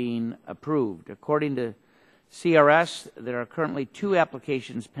from being approved. According to CRS, there are currently 2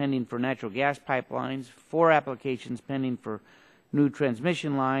 applications pending for natural gas pipelines, 4 applications pending for new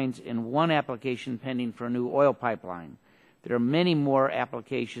transmission lines, and 1 application pending for a new oil pipeline. There are many more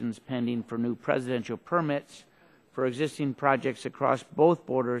applications pending for new presidential permits for existing projects across both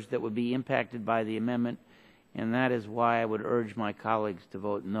borders that would be impacted by the amendment, and that is why I would urge my colleagues to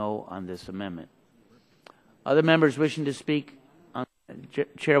vote no on this amendment. Other members wishing to speak?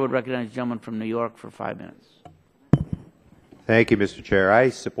 Chair would recognize the gentleman from New York for 5 minutes. Thank you, Mr. Chair. I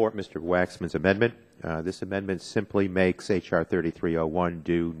support Mr. Waxman's amendment. This amendment simply makes H.R. 3301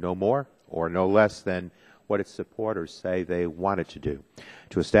 do no more or no less than what its supporters say they want it to do,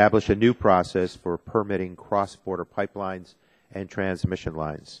 to establish a new process for permitting cross-border pipelines and transmission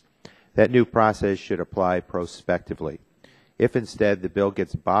lines. That new process should apply prospectively. If instead the bill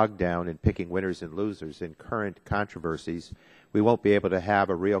gets bogged down in picking winners and losers in current controversies, we won't be able to have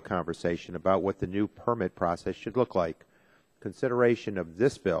a real conversation about what the new permit process should look like. Consideration of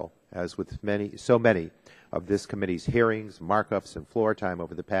this bill, as with so many of this committee's hearings, markups, and floor time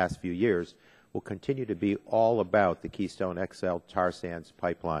over the past few years, will continue to be all about the Keystone XL tar sands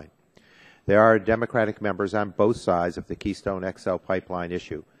pipeline. There are Democratic members on both sides of the Keystone XL pipeline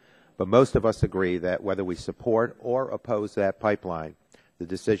issue, but most of us agree that whether we support or oppose that pipeline, the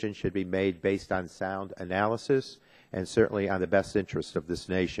decision should be made based on sound analysis and certainly on the best interest of this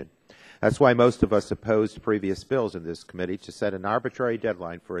nation. That's why most of us opposed previous bills in this committee to set an arbitrary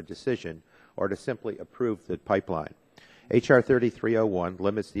deadline for a decision or to simply approve the pipeline. H.R. 3301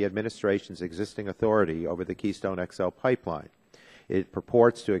 limits the administration's existing authority over the Keystone XL pipeline. It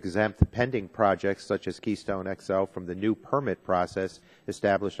purports to exempt pending projects such as Keystone XL from the new permit process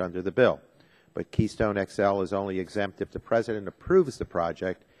established under the bill. But Keystone XL is only exempt if the President approves the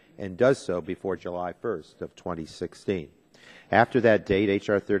project and does so before July 1st of 2016. After that date,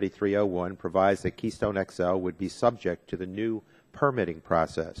 H.R. 3301 provides that Keystone XL would be subject to the new permitting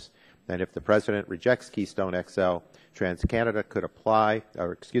process. And if the President rejects Keystone XL, TransCanada could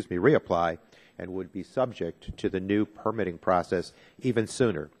reapply and would be subject to the new permitting process even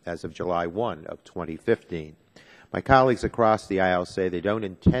sooner, as of July 1 of 2015. My colleagues across the aisle say they don't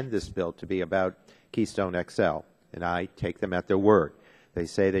intend this bill to be about Keystone XL, and I take them at their word. They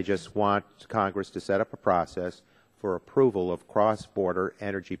say they just want Congress to set up a process for approval of cross-border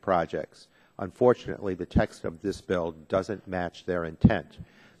energy projects. Unfortunately, the text of this bill doesn't match their intent.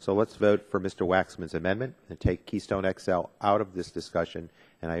 So let's vote for Mr. Waxman's amendment and take Keystone XL out of this discussion,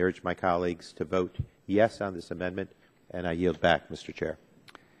 and I urge my colleagues to vote yes on this amendment, and I yield back, Mr. Chair.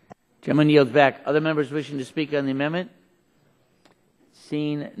 Gentleman yields back. Other members wishing to speak on the amendment?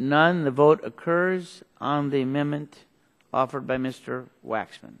 Seeing none, the vote occurs on the amendment offered by Mr.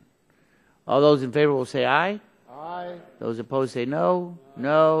 Waxman. All those in favor will say aye. Aye. Those opposed say no.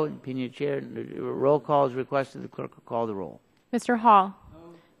 No. Opinion of the chair. Roll call is requested. The clerk will call the roll. Mr. Hall.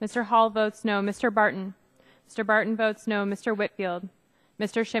 Mr. Hall votes no. Mr. Barton. Mr. Barton votes no. Mr. Whitfield.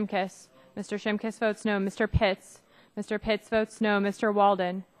 Mr. Shimkus. Mr. Shimkus votes no. Mr. Pitts. Mr. Pitts votes no. Mr.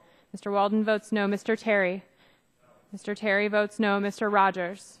 Walden. Mr. Walden votes no. Mr. Terry. Mr. Terry votes no. Mr.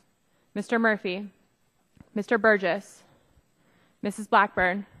 Rogers. Mr. Murphy. Mr. Burgess. Mrs.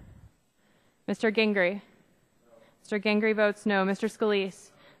 Blackburn. Mr. Gingrey. Mr. Gingrey votes no. Mr.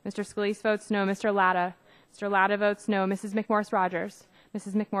 Scalise. Mr. Scalise votes no. Mr. Latta. Mr. Latta votes no. Mrs. McMorris-Rogers.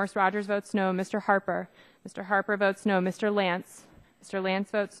 Mrs. McMorris-Rogers votes no. Mr. Harper. Mr. Harper votes no. Mr. Lance. Mr.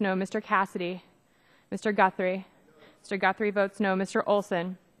 Lance votes no. Mr. Cassidy. Mr. Guthrie. Mr. Guthrie votes no. Mr.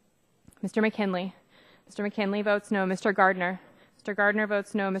 Olson. Mr. McKinley. Mr. McKinley votes no. Mr. Gardner. Mr. Gardner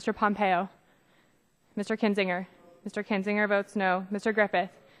votes no. Mr. Pompeo. Mr. Kinzinger. Mr. Kinzinger votes no. Mr.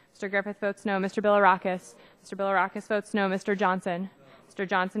 Griffith. Mr. Griffith votes no. Mr. Bilirakis. Mr. Bilirakis votes no. Mr. Johnson. Mr.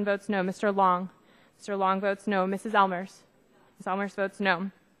 Johnson votes no. Mr. Long. Mr. Long votes no. Mrs. Elmers. Ms. Elmers votes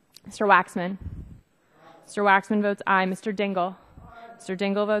no. Mr. Waxman. Mr. Waxman votes aye. Mr. Dingle. Mr.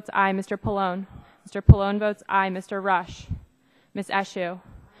 Dingle votes aye. Mr. Pallone. Mr. Pallone votes aye. Mr. Rush. Ms. Eshoo.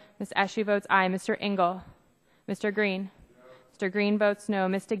 Ms. Eshoo votes aye. Mr. Engel. Mr. Green. Mr. Green votes no.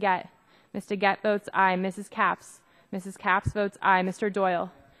 Ms. DeGette. Ms. DeGette votes aye. Mrs. Capps. Mrs. Capps votes aye. Mr.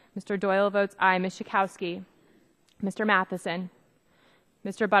 Doyle. Mr. Doyle votes aye. Ms. Schakowsky. Mr. Matheson.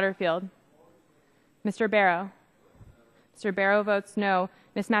 Mr. Butterfield. Mr. Barrow. Mr. Barrow votes no.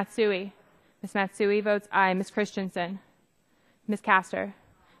 Ms. Matsui. Ms. Matsui votes aye. Ms. Christensen. Ms. Castor.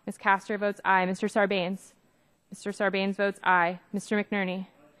 Ms. Castor votes aye. Mr. Sarbanes. Mr. Sarbanes votes aye. Mr. McNerney.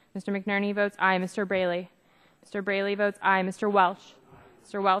 Mr. McNerney votes aye. Mr. Braley. Mr. Braley votes aye. Mr. Welch.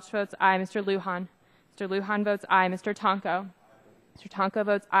 Mr. Welch votes aye. Mr. Lujan. Mr. Lujan votes aye. Mr. Tonko. Mr. Tonko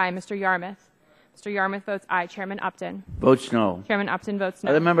votes aye. Mr. Yarmouth. Mr. Yarmouth votes aye. Chairman Upton. Votes no. Chairman Upton votes no.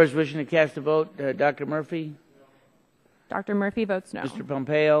 Other members wishing to cast a vote? Dr. Murphy? Dr. Murphy votes no. Mr.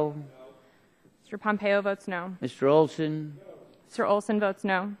 Pompeo? Mr. Pompeo votes no. Mr. Olson? Mr. Olson votes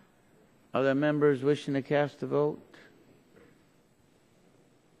no. Other members wishing to cast a vote?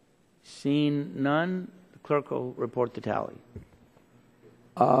 Seeing none, the clerk will report the tally.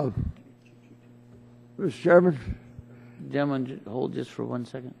 Mr. Chairman? Gentlemen, hold just for 1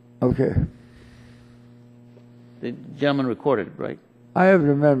 second. Okay. The gentleman recorded, right? I have an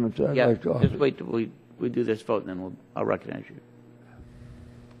amendment that I'd Yeah, like to offer. just wait till we do this vote, and then I'll recognize you.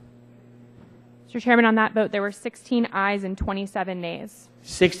 Mr. Chairman, on that vote, there were 16 ayes and 27 nays.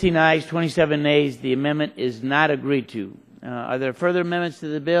 16 ayes, 27 nays. The amendment is not agreed to. Are there further amendments to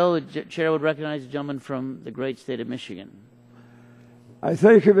the bill? The chair would recognize the gentleman from the great state of Michigan. I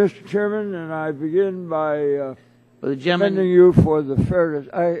thank you, Mr. Chairman, and I begin by commending you for the fairness,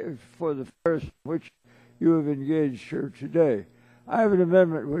 which you have engaged here today. I have an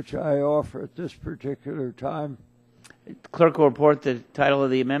amendment which I offer at this particular time. The clerk will report the title of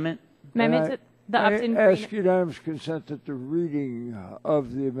the amendment. Amendment to the Upton. I ask unanimous consent that the reading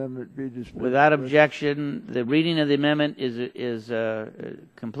of the amendment be dispensed. Without objection, the reading of the amendment is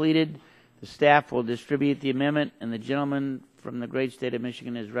completed. The staff will distribute the amendment, and the gentleman from the great state of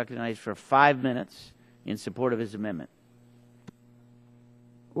Michigan is recognized for 5 minutes in support of his amendment.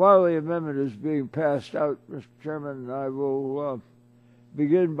 While the amendment is being passed out, Mr. Chairman, I will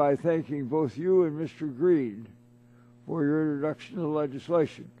begin by thanking both you and Mr. Green for your introduction of the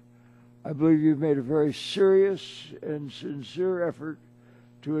legislation. I believe you've made a very serious and sincere effort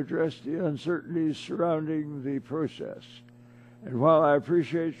to address the uncertainties surrounding the process. And while I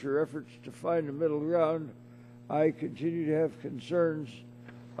appreciate your efforts to find a middle ground, I continue to have concerns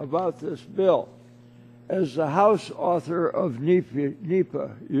about this bill. As the House author of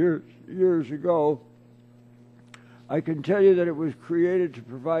NEPA years ago, I can tell you that it was created to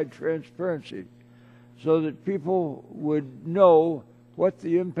provide transparency so that people would know what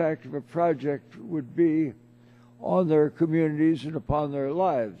the impact of a project would be on their communities and upon their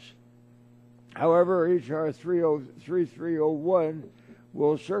lives. However, H.R. 3301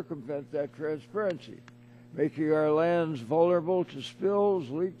 will circumvent that transparency, making our lands vulnerable to spills,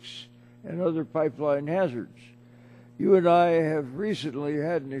 leaks, and other pipeline hazards. You and I have recently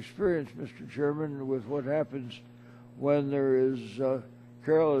had an experience, Mr. Chairman, with what happens when there is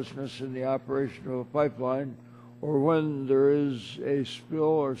carelessness in the operation of a pipeline, or when there is a spill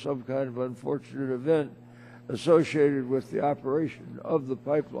or some kind of unfortunate event associated with the operation of the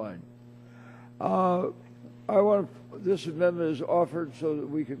pipeline. This amendment is offered so that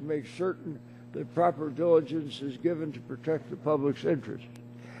we can make certain that proper diligence is given to protect the public's interest.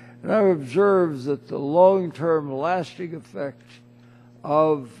 And I've observed that the long-term lasting effect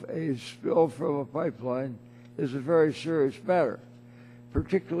of a spill from a pipeline is a very serious matter,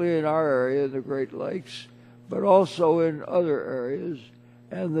 particularly in our area, the Great Lakes. but also in other areas,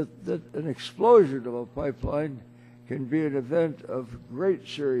 and that an explosion of a pipeline can be an event of great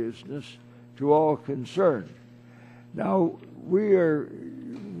seriousness to all concerned. Now, we are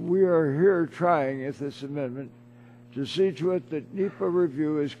here trying, at this amendment, to see to it that NEPA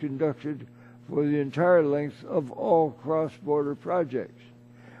review is conducted for the entire length of all cross-border projects.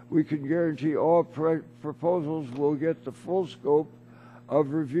 We can guarantee all proposals will get the full scope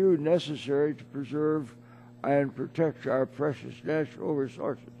of review necessary to preserve and protect our precious natural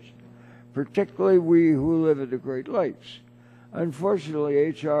resources, particularly we who live in the Great Lakes. Unfortunately,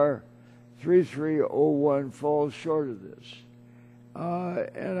 H.R. 3301 falls short of this.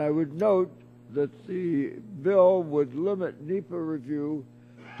 And I would note that the bill would limit NEPA review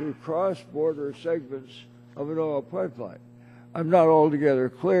to cross-border segments of an oil pipeline. I'm not altogether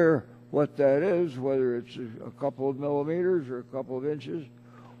clear what that is, whether it's a couple of millimeters or a couple of inches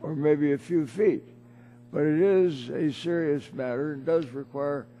or maybe a few feet. But it is a serious matter and does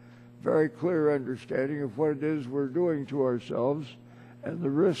require very clear understanding of what it is we're doing to ourselves and the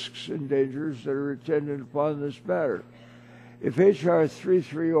risks and dangers that are attendant upon this matter. If H.R.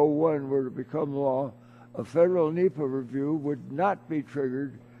 3301 were to become law, a federal NEPA review would not be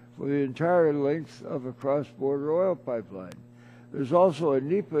triggered for the entire length of a cross-border oil pipeline. There's also a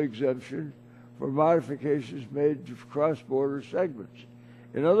NEPA exemption for modifications made to cross-border segments.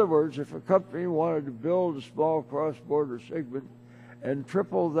 In other words, if a company wanted to build a small cross-border segment and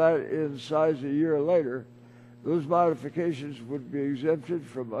triple that in size a year later, those modifications would be exempted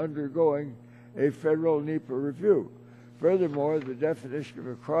from undergoing a federal NEPA review. Furthermore, the definition of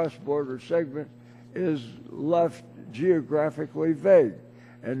a cross-border segment is left geographically vague,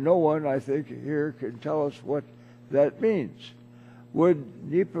 and no one, I think, here can tell us what that means. Would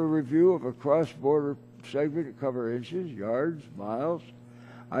NEPA review of a cross-border segment cover inches, yards, miles?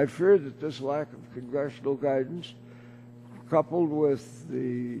 I fear that this lack of congressional guidance, coupled with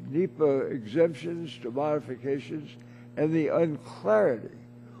the NEPA exemptions to modifications and the unclarity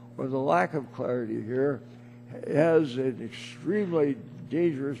or the lack of clarity here, has an extremely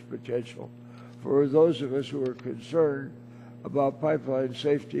dangerous potential for those of us who are concerned about pipeline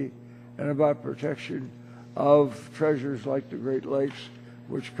safety and about protection of treasures like the Great Lakes,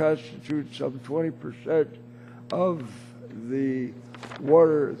 which constitute some 20% of the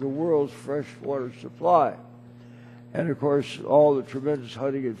world's fresh water supply. And of course, all the tremendous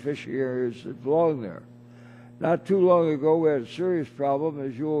hunting and fishing areas that belong there. Not too long ago, we had a serious problem,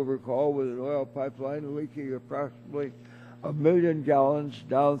 as you will recall, with an oil pipeline leaking approximately 1 million gallons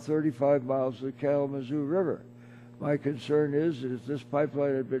down 35 miles of the Kalamazoo River. My concern is that if this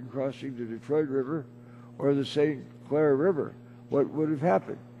pipeline had been crossing the Detroit River or the St. Clair River, what would have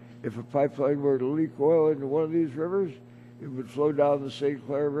happened? If a pipeline were to leak oil into one of these rivers, it would flow down the St.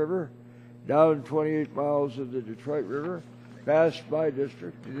 Clair River, down 28 miles of the Detroit River, past my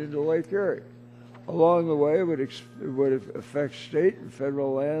district, and into Lake Erie. Along the way, it would affect state and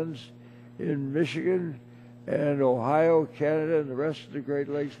federal lands in Michigan and Ohio, Canada, and the rest of the Great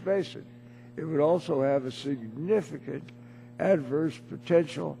Lakes Basin. It would also have a significant adverse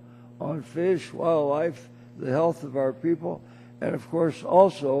potential on fish, wildlife, the health of our people, and of course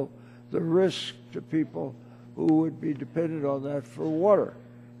also the risk to people who would be dependent on that for water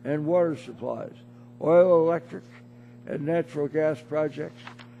and water supplies. Oil, electric, and natural gas projects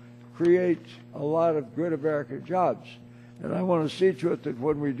create a lot of good American jobs. And I want to see to it that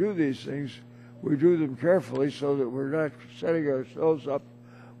when we do these things, we do them carefully so that we're not setting ourselves up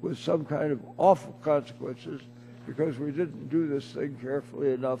with some kind of awful consequences because we didn't do this thing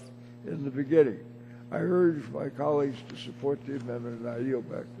carefully enough in the beginning. I urge my colleagues to support the amendment, and I yield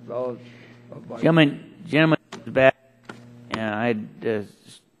back the balance of my Gentlemen, back. I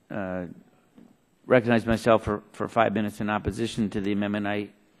recognize myself for 5 minutes in opposition to the amendment. I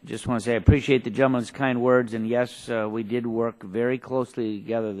just want to say I appreciate the gentleman's kind words, and yes, we did work very closely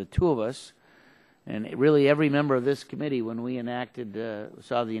together, the two of us, and really every member of this committee when we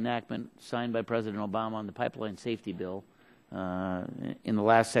saw the enactment signed by President Obama on the pipeline safety bill in the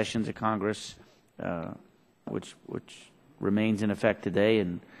last sessions of Congress, which remains in effect today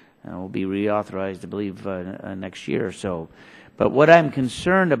and will be reauthorized, I believe, next year or so. But what I'm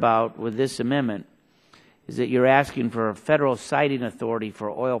concerned about with this amendment is that you're asking for a federal siting authority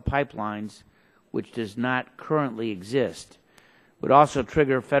for oil pipelines, which does not currently exist. It would also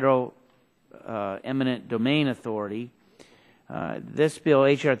trigger federal eminent domain authority. This bill,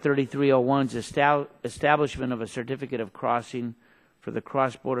 H.R. 3301's establishment of a certificate of crossing for the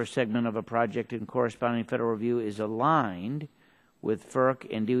cross-border segment of a project in corresponding federal review is aligned with FERC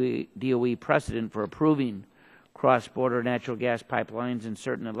and DOE precedent for approving cross-border natural gas pipelines and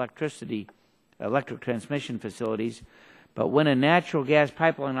certain electricity electric transmission facilities. But when a natural gas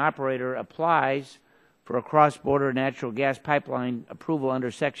pipeline operator applies for a cross-border natural gas pipeline approval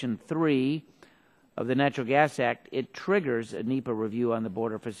under Section 3 of the Natural Gas Act, it triggers a NEPA review on the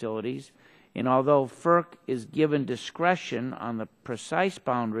border facilities. And although FERC is given discretion on the precise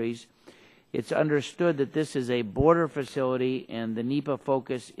boundaries, it's understood that this is a border facility and the NEPA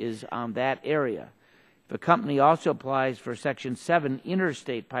focus is on that area. If a company also applies for Section 7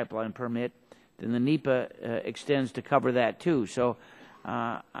 interstate pipeline permit, then the NEPA extends to cover that too. So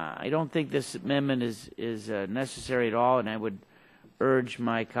I don't think this amendment is necessary at all, and I would urge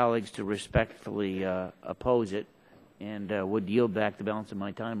my colleagues to respectfully oppose it, and would yield back the balance of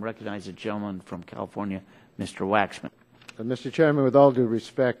my time. Recognize the gentleman from California, Mr. Waxman. Mr. Chairman, with all due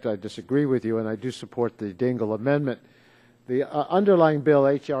respect, I disagree with you, and I do support the Dingell amendment. The underlying bill,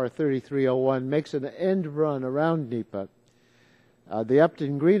 H.R. 3301, makes an end run around NEPA. The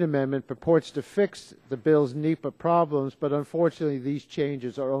Upton Green amendment purports to fix the bill's NEPA problems, but unfortunately these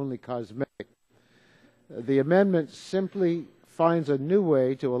changes are only cosmetic. The amendment simply finds a new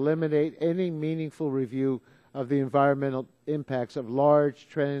way to eliminate any meaningful review of the environmental impacts of large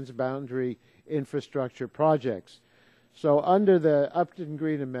transboundary infrastructure projects. So under the Upton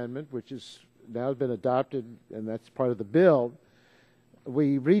Green amendment, which has now been adopted and that's part of the bill,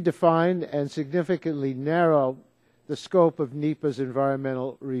 we redefine and significantly narrow the scope of NEPA's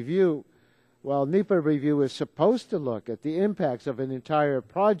environmental review. While NEPA review is supposed to look at the impacts of an entire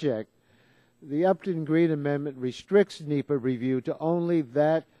project, the Upton Green amendment restricts NEPA review to only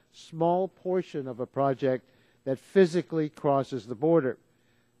that small portion of a project that physically crosses the border.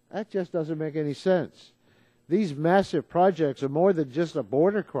 That just doesn't make any sense. These massive projects are more than just a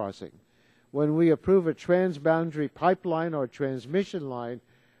border crossing. When we approve a transboundary pipeline or transmission line,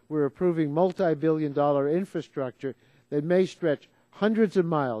 we're approving multi-billion-dollar infrastructure that may stretch hundreds of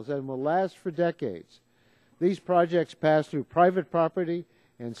miles and will last for decades. These projects pass through private property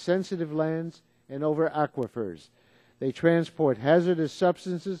and sensitive lands and over aquifers. They transport hazardous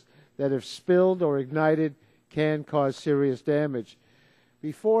substances that, if spilled or ignited, can cause serious damage.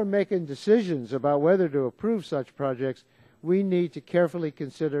 Before making decisions about whether to approve such projects, we need to carefully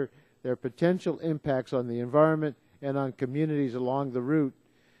consider their potential impacts on the environment and on communities along the route.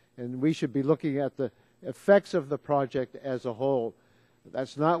 And we should be looking at the effects of the project as a whole.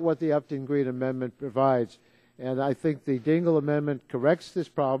 That's not what the Upton Green Amendment provides. And I think the Dingell Amendment corrects this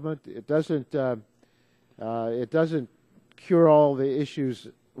problem. It doesn't cure all the issues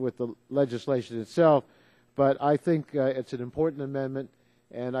with the legislation itself, but I think it's an important amendment,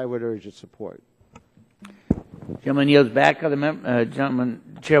 and I would urge its support. Gentleman yields back.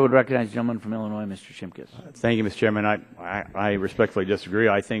 Chair would recognize the gentleman from Illinois, Mr. Shimkus. Thank you, Mr. Chairman. I respectfully disagree.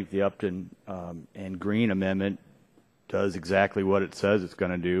 I think the Upton and Green amendment does exactly what it says it's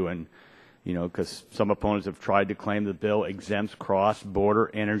going to do, and because some opponents have tried to claim the bill exempts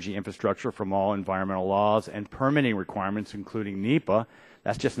cross-border energy infrastructure from all environmental laws and permitting requirements, including NEPA.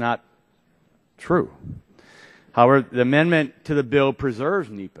 That's just not true. However, the amendment to the bill preserves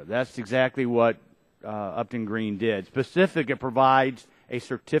NEPA. That's exactly what Upton Green did. Specifically, it provides a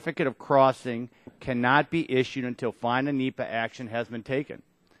certificate of crossing cannot be issued until final NEPA action has been taken.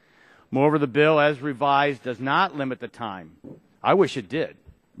 Moreover, the bill as revised does not limit the time. I wish it did.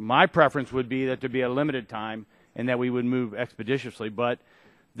 My preference would be that there be a limited time and that we would move expeditiously, but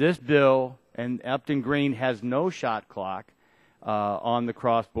this bill and Upton Green has no shot clock on the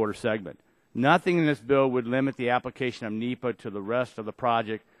cross-border segment. Nothing in this bill would limit the application of NEPA to the rest of the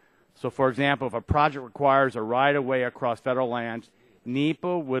project. So, for example, if a project requires a right-of-way across federal lands,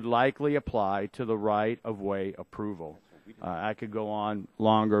 NEPA would likely apply to the right-of-way approval. I could go on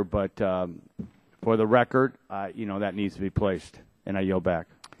longer, but for the record, that needs to be placed, and I yield back.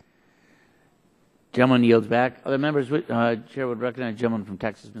 Gentleman yields back. Other members, Chair would recognize the gentleman from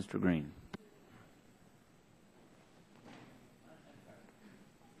Texas, Mr. Green.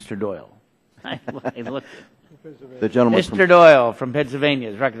 Mr. Doyle. The gentleman Mr. Doyle from Pennsylvania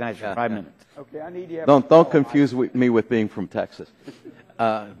is recognized for 5 minutes. Okay, I need you. Don't confuse me with being from Texas.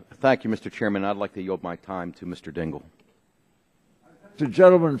 Thank you, Mr. Chairman. I'd like to yield my time to Mr. Dingell. The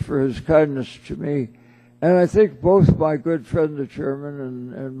gentleman for his kindness to me, and I think both my good friend the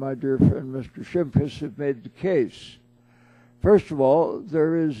chairman and my dear friend Mr. Shimkus have made the case. First of all,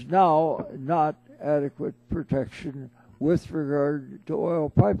 there is now not adequate protection with regard to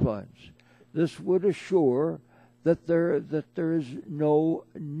oil pipelines. This would assure that there is no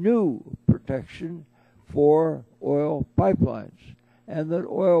new protection for oil pipelines, and that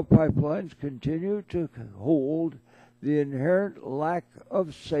oil pipelines continue to hold the inherent lack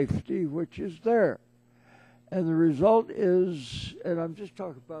of safety which is there. And the result is, and I'm just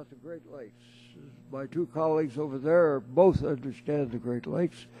talking about the Great Lakes. My two colleagues over there both understand the Great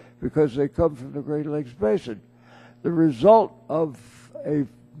Lakes because they come from the Great Lakes Basin. The result of a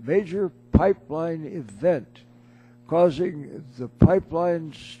major pipeline event causing the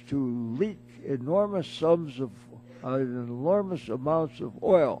pipelines to leak enormous amounts of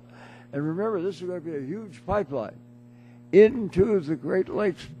oil. And remember, this is going to be a huge pipeline into the Great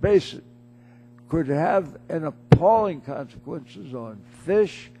Lakes Basin, could have an appalling consequences on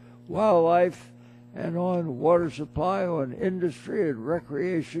fish, wildlife, and on water supply, on industry and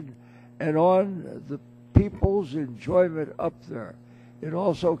recreation, and on the people's enjoyment up there. It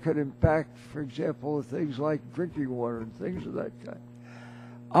also can impact, for example, things like drinking water and things of that kind.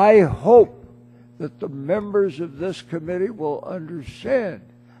 I hope that the members of this committee will understand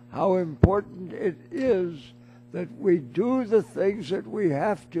how important it is that we do the things that we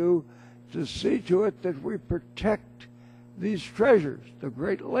have to see to it that we protect these treasures. The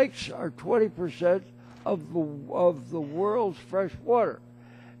Great Lakes are 20% of the world's fresh water.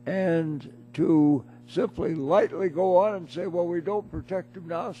 And to simply lightly go on and say, well, we don't protect them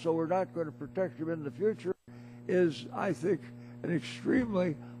now, so we're not going to protect them in the future, is, I think, an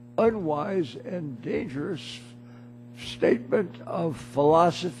extremely unwise and dangerous statement of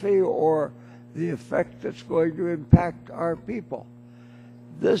philosophy or the effect that's going to impact our people.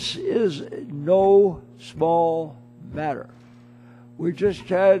 This is no small matter. We just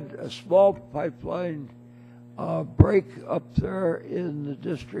had a small pipeline break up there in the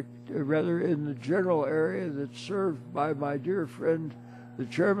district, rather in the general area that's served by my dear friend, the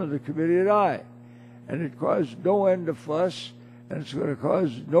chairman of the committee, and I. And it caused no end of fuss, and it's going to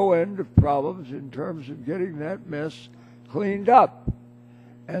cause no end of problems in terms of getting that mess cleaned up.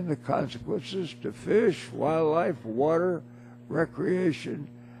 And the consequences to fish, wildlife, water, recreation,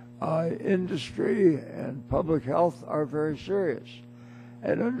 industry, and public health are very serious.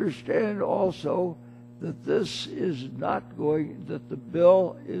 And understand also that this is not going, that the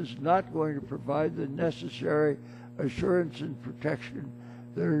bill is not going to provide the necessary assurance and protection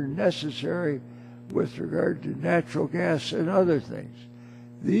that are necessary with regard to natural gas and other things.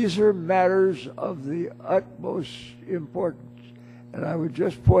 These are matters of the utmost importance. And I would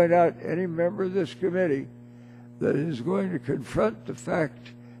just point out any member of this committee that is going to confront the fact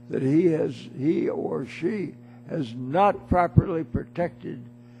that he or she has not properly protected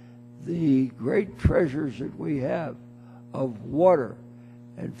the great treasures that we have of water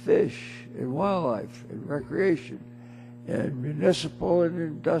and fish and wildlife and recreation and municipal and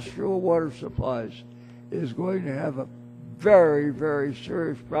industrial water supplies is going to have a very, very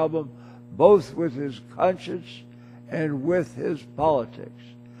serious problem, both with his conscience and with his politics.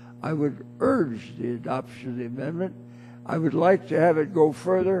 I would urge the adoption of the amendment. I would like to have it go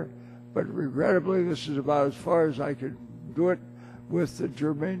further, but regrettably this is about as far as I can do it with the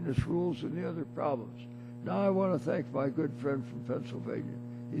germaneness rules and the other problems. Now I want to thank my good friend from Pennsylvania.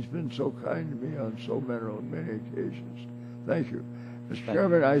 He's been so kind to me on so many occasions. Thank you. Mr.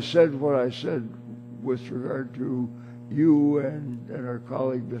 Chairman, I said what I said with regard to you and our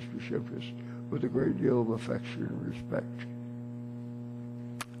colleague, Mr. Shimkus, with a great deal of affection and respect.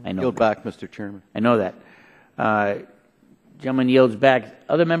 I know. Yield back, Mr. Chairman. I know that. Gentleman yields back.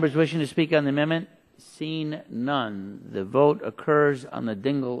 Other members wishing to speak on the amendment? Seen none. The vote occurs on the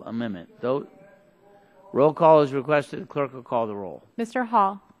Dingell amendment. Roll call is requested. The clerk will call the roll. Mr.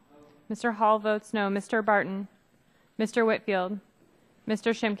 Hall. Mr. Hall votes no. Mr. Barton. Mr. Whitfield.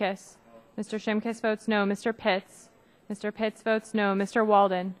 Mr. Shimkus. Mr. Shimkus votes no. Mr. Pitts. Mr. Pitts votes no. Mr.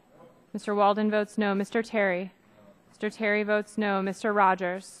 Walden. Mr. Walden votes no. Mr. Terry. Mr. Terry votes no. Mr.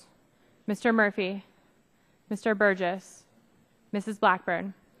 Rogers. Mr. Murphy. Mr. Burgess. Mrs.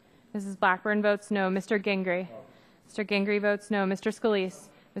 Blackburn. Mrs. Blackburn votes no. Mr. Gingrey. Mr. Gingrey votes no. Mr. Scalise.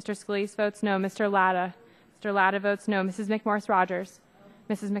 Mr. Scalise votes no. Mr. Latta. Mr. Latta votes no. Mrs. McMorris-Rogers.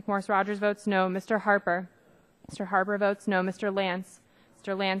 Mrs. McMorris-Rogers votes no. Mr. Harper. Mr. Harper votes no. Mr. Lance.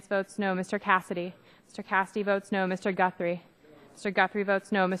 Mr. Lance votes no. Mr. Cassidy. Mr. Cassidy votes no. Mr. Guthrie. Mr. Guthrie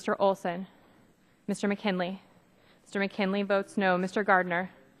votes no. Mr. Olson. Mr. McKinley. Mr. McKinley votes no. Mr.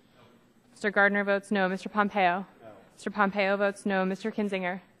 Gardner. Mr. Gardner votes no. Mr. Pompeo. Mr. Pompeo votes no. Mr.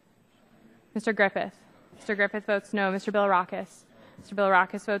 Kinzinger. Mr. Griffith. Mr. Griffith votes no. Mr. Billrakis. Mr.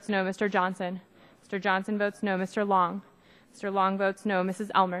 Billrakis votes no. Mr. Johnson. Mr. Johnson votes no. Mr. Long. Mr. Long votes no.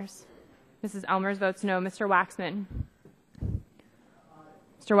 Mrs. Elmers. Mrs. Elmers votes no. Mr. Waxman.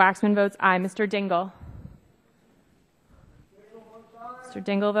 Mr. Waxman votes aye. Mr. Dingell. Mr.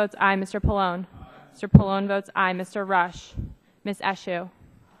 Dingell votes aye. Mr. Pallone. Mr. Pallone votes aye. Mr. Rush. Ms. Eshoo.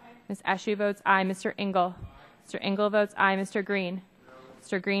 Ms. Eshoo votes aye. Mr. Engel. Mr. Engel votes aye. Mr. Green.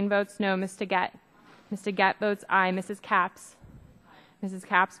 Mr. Green votes no. Ms. Daggett. Mr. Gett votes aye. Mrs. Capps. Mrs.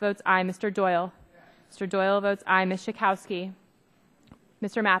 Capps votes aye. Mr. Doyle. Mr. Doyle votes aye. Ms. Schakowsky.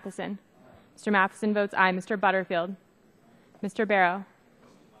 Mr. Matheson. Mr. Matheson votes aye. Mr. Butterfield. Mr. Barrow.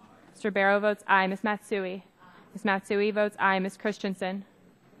 Mr. Barrow votes aye. Ms. Matsui. Ms. Matsui votes aye. Ms. Christensen.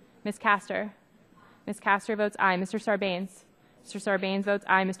 Ms. Castor. Ms. Castor votes aye. Mr. Sarbanes. Mr. Sarbanes votes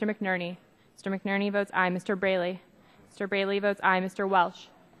aye. Mr. McNerney. Mr. McNerney votes aye. Mr. Braley. Mr. Braley votes aye. Mr. Welsh.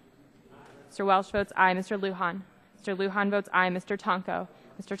 Mr. Welsh votes aye. Mr. Lujan. Mr. Lujan votes aye. Mr. Tonko.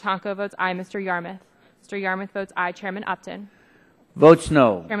 Mr. Tonko votes aye. Mr. Yarmouth. Mr. Yarmouth votes aye. Chairman Upton. Votes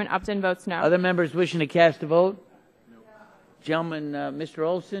no. Chairman Upton votes no. Other members wishing to cast a vote? Gentleman, Mr.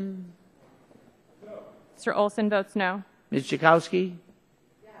 Olson? Mr. Olson votes no. Ms. Schakowsky?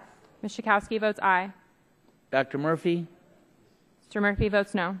 Ms. Schakowsky votes aye. Dr. Murphy? Mr. Murphy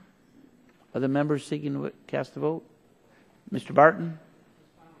votes no. Other members seeking to cast a vote? Mr. Barton?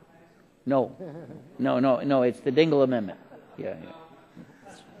 No. No, it's the Dingell Amendment. Yeah.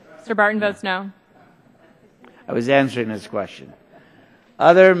 Mr. Barton votes no. I was answering this question.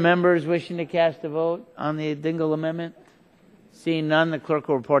 Other members wishing to cast a vote on the Dingell Amendment? Seeing none, the clerk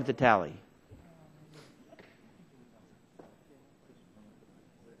will report the tally.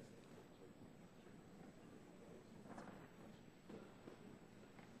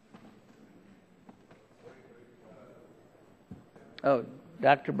 Oh,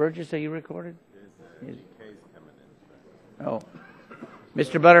 Dr. Burgess, are you recorded? Oh.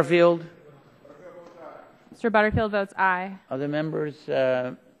 Mr. Butterfield? Mr. Butterfield votes aye. Other members?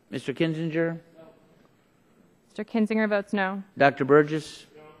 Mr. Kinzinger? Mr. Kinzinger votes no. Dr. Burgess?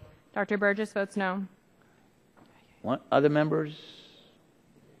 Dr. Burgess votes no. Other members?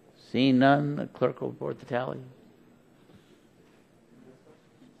 Seeing none, the clerk will report the tally.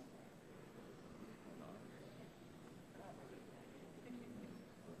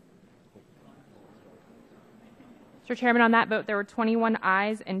 Mr. Chairman, on that vote, there were 21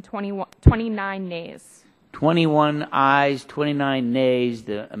 ayes and 29 nays. 21 ayes, 29 nays.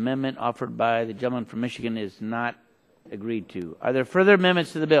 The amendment offered by the gentleman from Michigan is not agreed to. Are there further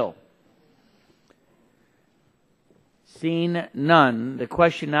amendments to the bill? Seeing none, the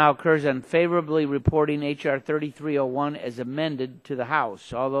question now occurs on favorably reporting H.R. 3301 as amended to the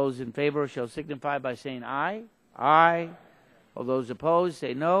House. All those in favor shall signify by saying aye. Aye. All those opposed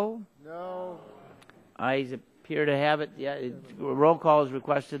say no. No. Ayes appear to have it. Yeah, roll call is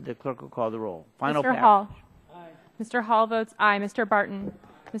requested. The clerk will call the roll. Final Mr. passage. Hall. Aye. Mr. Hall votes aye. Mr. Barton.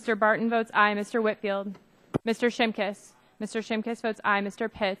 Mr. Barton votes aye. Mr. Whitfield. Mr. Shimkus. Mr. Shimkus votes aye.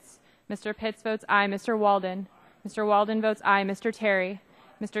 Mr. Pitts. Mr. Pitts votes aye. Mr. Walden. Mr. Walden votes aye. Mr. Terry.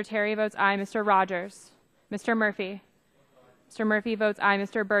 Mr. Terry votes aye. Mr. Rogers. Mr. Murphy. Mr. Murphy votes aye.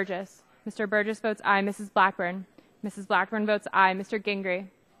 Mr. Burgess. Mr. Burgess votes aye. Mrs. Blackburn. Mrs. Blackburn votes aye. Mr. Gingrey.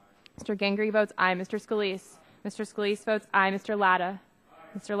 Mr. Gingrey votes aye. Mr. Scalise. Mr. Scalise votes aye. Mr. Latta.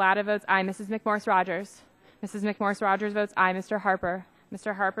 Mr. Latta votes aye. Mrs. McMorse-Rogers. Mrs. McMorse-Rogers votes aye. Mr. Harper.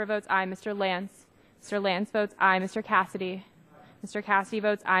 Mr. Harper votes aye. Mr. Lance. Mr. Lance votes aye. Mr. Cassidy. Mr. Cassidy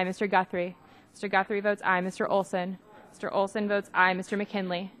votes aye. Mr. Guthrie. Mr. Guthrie votes aye. Mr. Olson. Mr. Olson votes aye. Mr.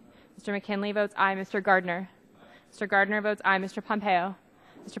 McKinley. Mr. McKinley votes aye. Mr. Gardner. Mr. Gardner votes aye. Mr. Pompeo.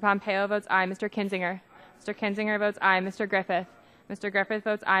 Mr. Pompeo votes aye. Mr. Kinzinger. Mr. Kinzinger votes aye. Mr. Griffith. Mr. Griffith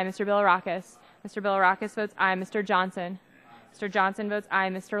votes aye. Mr. Billrakis. Mr. Billrakis votes aye. Mr. Johnson. Mr. Johnson votes aye.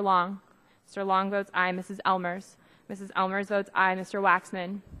 Mr. Long. Mr. Long votes aye. Mrs. Elmers. Mrs. Elmers votes aye. Mr.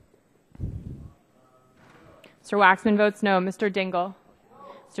 Waxman. Mr. Waxman votes no. Mr. Dingell.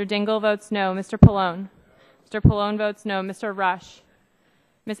 Mr. Dingell votes no. Mr. Pallone. Mr. Pallone votes no. Mr. Rush.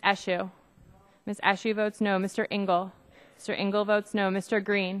 Ms. Eshoo. Ms. Eshoo votes no. Mr. Engel. Mr. Engel votes no. Mr.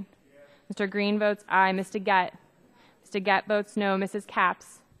 Green. Mr. Green votes aye. Mr. Gett. Mr. Gett votes no. Mrs.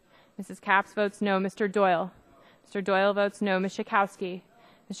 Capps. Mrs. Capps votes no. Mr. Doyle. Mr. Doyle votes no. Ms. Schakowsky.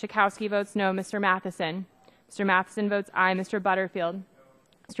 Ms. Schakowsky votes no. Mr. Matheson. Mr. Matheson votes aye. Mr. Butterfield.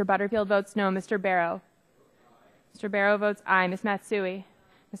 Mr. Butterfield votes no. Mr. Barrow. Mr. Barrow votes aye. Ms. Matsui.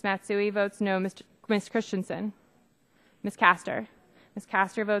 Ms. Matsui votes no. Ms. Christensen. Ms. Castor. Ms.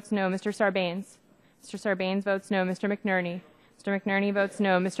 Castor votes no. Mr. Sarbanes. Mr. Sarbanes votes no. Mr. McNerney. Mr. McNerney votes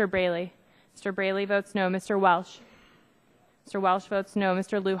no. Mr. Braley. Mr. Braley votes no. Mr. Welsh. Mr. Welsh votes no.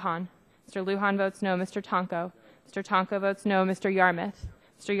 Mr. Lujan. Mr. Lujan votes no. Mr. Tonko. Mr. Tonko votes no. Mr. Yarmouth.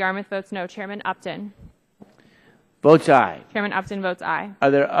 Mr. Yarmouth votes no. Chairman Upton. Votes aye. Chairman Upton votes aye.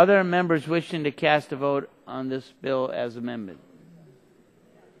 Are there other members wishing to cast a vote on this bill as amended?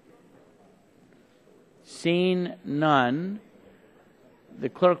 Seeing none, the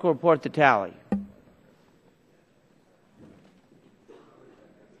clerk will report the tally.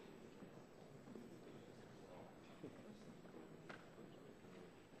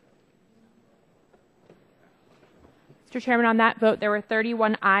 Mr. Chairman, on that vote, there were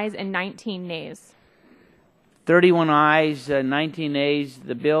 31 ayes and 19 nays. 31 ayes, 19 nays.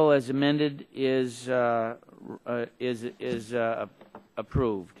 The bill as amended is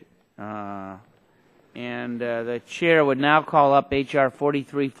approved. And the chair would now call up H.R.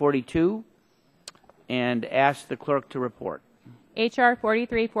 4342 and ask the clerk to report. H.R.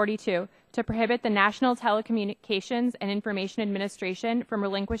 4342, to prohibit the National Telecommunications and Information Administration from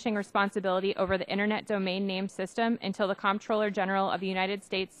relinquishing responsibility over the Internet domain name system until the Comptroller General of the United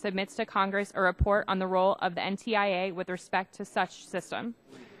States submits to Congress a report on the role of the NTIA with respect to such system.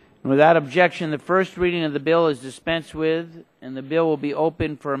 Without objection, the first reading of the bill is dispensed with, and the bill will be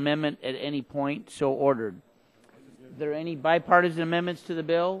open for amendment at any point so ordered. Are there any bipartisan amendments to the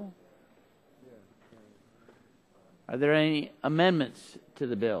bill? Are there any amendments to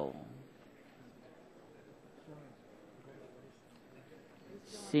the bill?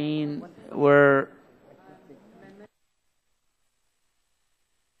 Seen where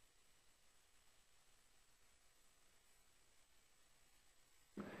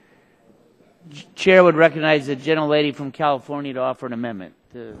Chair would recognize the gentlelady from California to offer an amendment.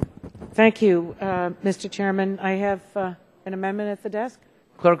 Thank you, Mr. Chairman. I have an amendment at the desk.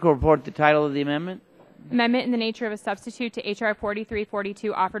 Clerk will report the title of the amendment. Amendment in the nature of a substitute to H.R.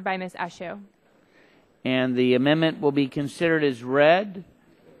 4342 offered by Ms. Eshoo. And the amendment will be considered as read.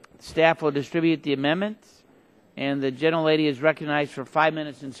 Staff will distribute the amendment, and the gentlelady is recognized for 5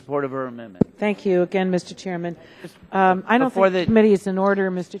 minutes in support of her amendment. Thank you again, Mr. Chairman. I don't think the committee is in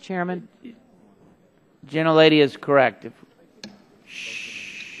order, Mr. Chairman. Gentlelady is correct.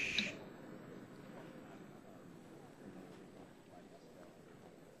 Shh.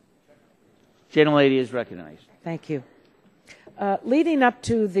 Gentlelady is recognized. Thank you. Leading up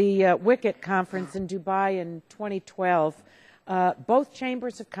to the WICET conference in Dubai in 2012, both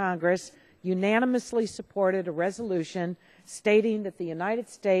chambers of Congress unanimously supported a resolution stating that the United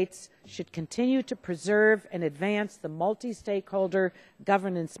States should continue to preserve and advance the multi-stakeholder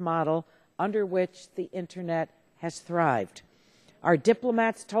governance model under which the Internet has thrived. Our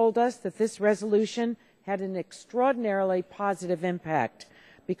diplomats told us that this resolution had an extraordinarily positive impact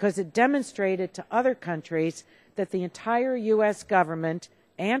because it demonstrated to other countries that the entire U.S. government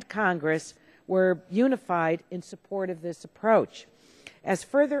and Congress were unified in support of this approach. As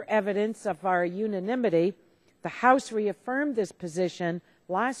further evidence of our unanimity, the House reaffirmed this position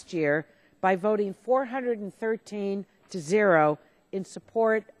last year by voting 413 to 0 in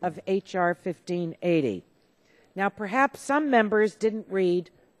support of H.R. 1580. Now, perhaps some members didn't read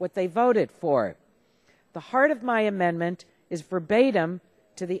what they voted for. The heart of my amendment is verbatim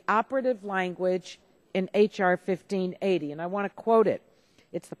to the operative language in H.R. 1580, and I want to quote it.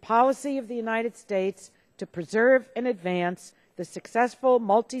 It's the policy of the United States to preserve and advance the successful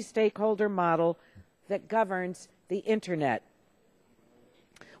multi-stakeholder model that governs the Internet.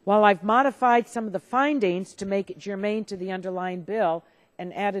 While I've modified some of the findings to make it germane to the underlying bill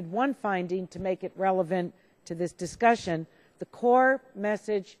and added one finding to make it relevant to this discussion, the core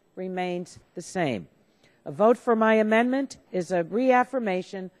message remains the same. A vote for my amendment is a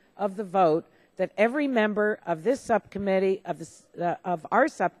reaffirmation of the vote that every member of this subcommittee, of our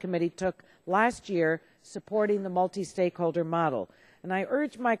subcommittee, took last year supporting the multi-stakeholder model. And I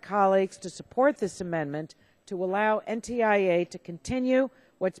urge my colleagues to support this amendment to allow NTIA to continue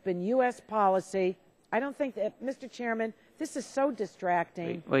what's been U.S. policy. I don't think that, Mr. Chairman, this is so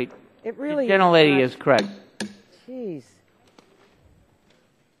distracting. Wait. It really the gentlelady is correct. Jeez.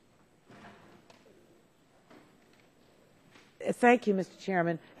 Thank you, Mr.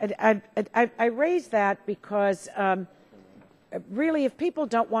 Chairman. I raise that because really, if people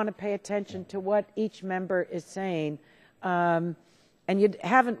don't want to pay attention to what each member is saying, and you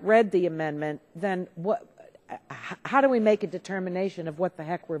haven't read the amendment, then how do we make a determination of what the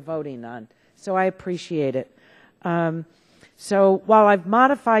heck we're voting on? So I appreciate it. So while I've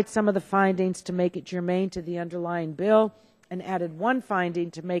modified some of the findings to make it germane to the underlying bill and added one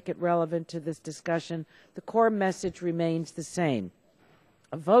finding to make it relevant to this discussion, the core message remains the same.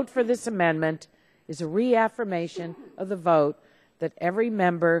 A vote for this amendment is a reaffirmation of the vote that every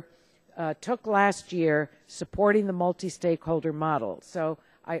member took last year supporting the multi-stakeholder model. So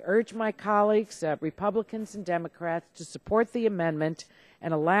I urge my colleagues, Republicans and Democrats, to support the amendment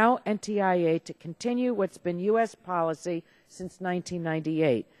and allow NTIA to continue what's been U.S. policy since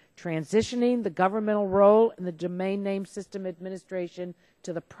 1998, transitioning the governmental role in the domain name system administration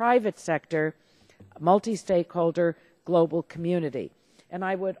to the private sector, multi-stakeholder global community. And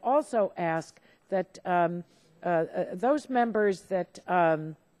I would also ask that those members that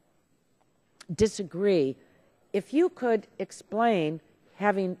disagree, if you could explain,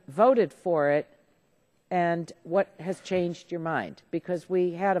 having voted for it, and what has changed your mind? Because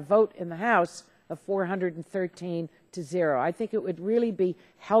we had a vote in the House of 413 to 0. I think it would really be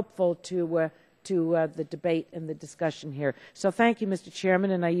helpful to the debate and the discussion here. So thank you, Mr.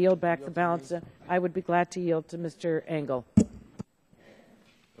 Chairman, and I yield back the balance. I would be glad to yield to Mr. Engel.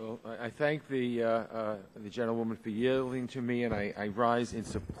 Well, I thank the gentlewoman for yielding to me, and I rise in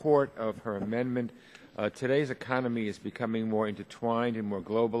support of her amendment. Today's economy is becoming more intertwined and more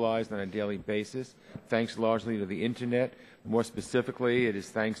globalized on a daily basis, thanks largely to the Internet. More specifically, it is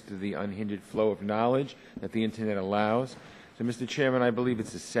thanks to the unhindered flow of knowledge that the Internet allows. So, Mr. Chairman, I believe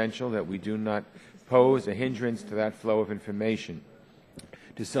it's essential that we do not pose a hindrance to that flow of information.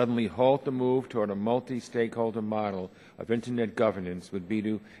 To suddenly halt the move toward a multi-stakeholder model of Internet governance would be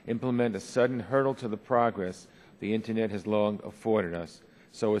to implement a sudden hurdle to the progress the Internet has long afforded us.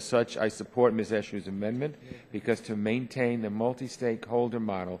 So as such, I support Ms. Eshu's amendment, because to maintain the multi-stakeholder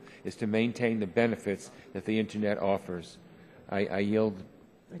model is to maintain the benefits that the Internet offers. I yield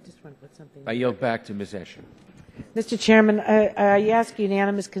back to Ms. Eshu. Mr. Chairman, I ask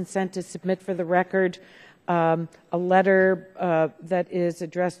unanimous consent to submit for the record a letter that is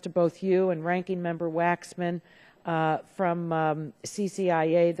addressed to both you and Ranking Member Waxman from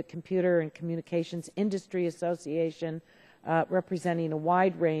CCIA, the Computer and Communications Industry Association, representing a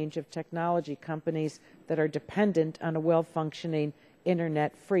wide range of technology companies that are dependent on a well-functioning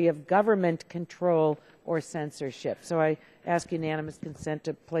Internet free of government control or censorship. So I ask unanimous consent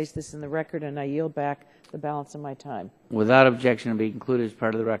to place this in the record, and I yield back the balance of my time. Without objection, to be included as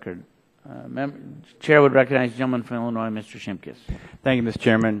part of the record. Chair would recognize the gentleman from Illinois, Mr. Shimkus. Thank you, Mr.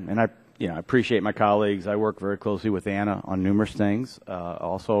 Chairman, and I appreciate my colleagues. I work very closely with Anna on numerous things.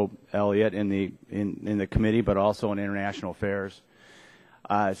 Also, Elliot in the committee, but also in international affairs.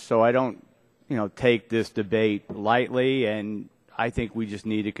 So I don't, take this debate lightly, and I think we just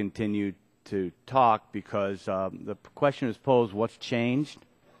need to continue to talk, because the question is posed: what's changed?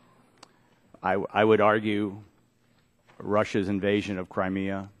 I would argue Russia's invasion of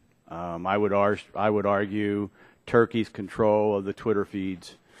Crimea. I would argue Turkey's control of the Twitter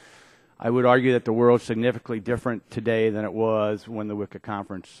feeds. I would argue that the world's significantly different today than it was when the WICA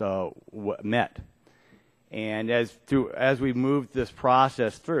conference met. And as we moved this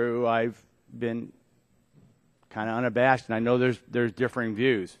process through, I've been kind of unabashed, and I know there's differing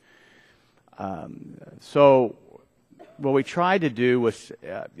views. So what we tried to do was,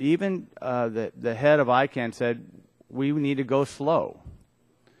 even the head of ICANN said, we need to go slow.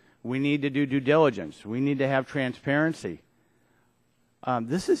 We need to do due diligence. We need to have transparency.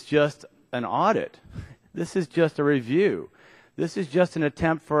 This is just an audit. This is just a review. This is just an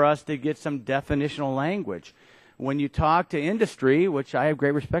attempt for us to get some definitional language. When you talk to industry, which I have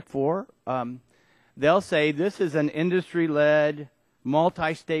great respect for, they'll say this is an industry-led,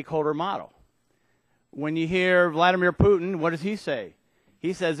 multi-stakeholder model. When you hear Vladimir Putin, what does he say?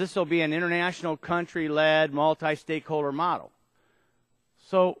 He says this will be an international country-led, multi-stakeholder model.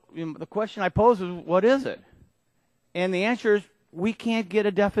 So the question I pose is, what is it? And the answer is, we can't get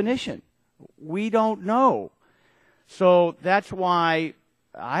a definition. We don't know. So that's why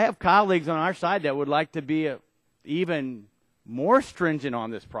I have colleagues on our side that would like to be even more stringent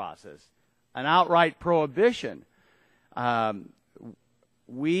on this process, an outright prohibition.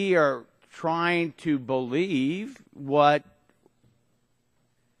 We are trying to believe what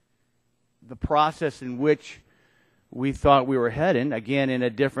the process in which we thought we were heading, again, in a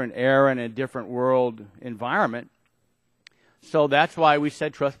different era and a different world environment. So that's why we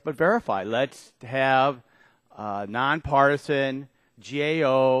said trust but verify. Let's have nonpartisan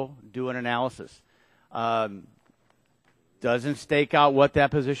GAO do an analysis. Doesn't stake out what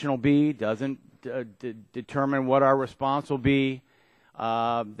that position will be, doesn't determine what our response will be.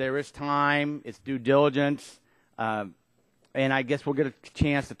 There is time, it's due diligence, and I guess we'll get a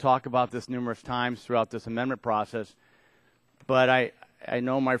chance to talk about this numerous times throughout this amendment process. But I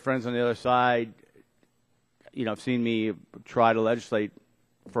know my friends on the other side, have seen me try to legislate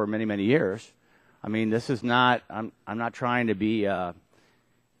for many, many years. I mean, this is not, I'm not trying to be, to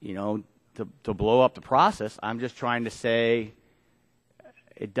blow up the process. I'm just trying to say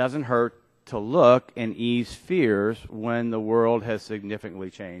it doesn't hurt to look and ease fears when the world has significantly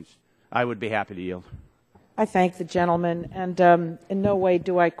changed. I would be happy to yield. I thank the gentleman, and in no way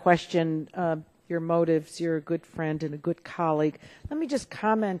do I question your motives. You're a good friend and a good colleague. Let me just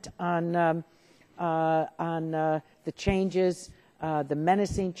comment on the changes, the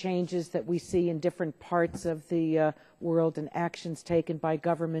menacing changes that we see in different parts of the world, and actions taken by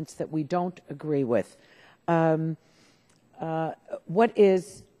governments that we don't agree with. What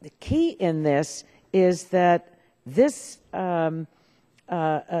is the key in this is that this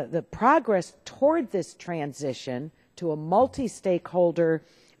the progress toward this transition to a multi-stakeholder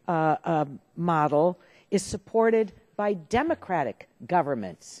model is supported by democratic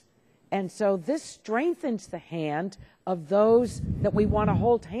governments. And so this strengthens the hand of those that we want to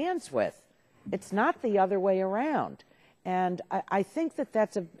hold hands with. It's not the other way around. And I think that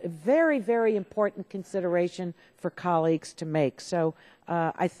that's a very, very important consideration for colleagues to make. So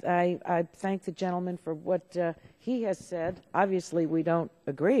I thank the gentleman for what he has said. Obviously, we don't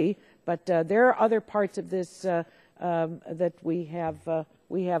agree, but there are other parts of this that we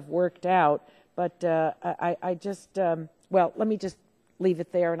have worked out. But I just well, let me just leave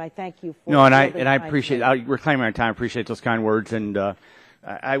it there, and I thank you for. No, and I appreciate. I'll reclaim my time. I appreciate those kind words, and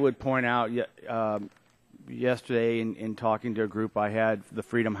I would point out. Yesterday, in talking to a group, I had the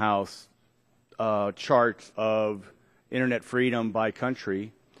Freedom House charts of internet freedom by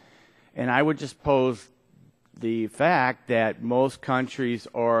country, and I would just pose the fact that most countries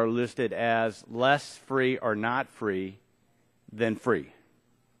are listed as less free or not free than free.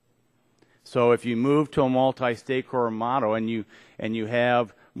 So if you move to a multi-stakeholder model and you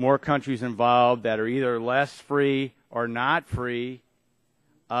have more countries involved that are either less free or not free,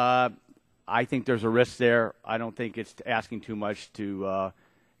 I think there's a risk there. I don't think it's asking too much to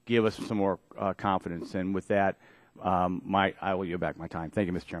give us some more confidence. And with that, I will yield back my time. Thank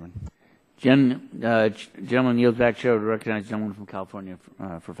you, Mr. Chairman. Gentleman yields back. Chair to recognize the gentleman from California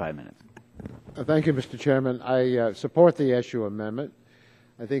for 5 minutes. Thank you, Mr. Chairman. I support the issue amendment.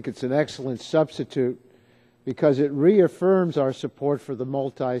 I think it's an excellent substitute because it reaffirms our support for the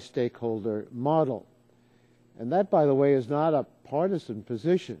multi-stakeholder model. And that, by the way, is not a partisan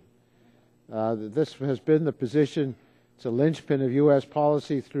position. This has been the position, it's a linchpin of U.S.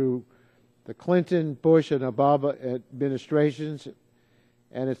 policy through the Clinton, Bush, and Obama administrations,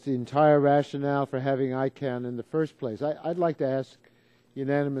 and it's the entire rationale for having ICANN in the first place. I'd like to ask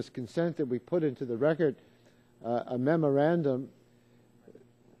unanimous consent that we put into the record a memorandum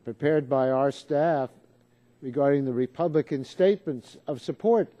prepared by our staff regarding the Republican statements of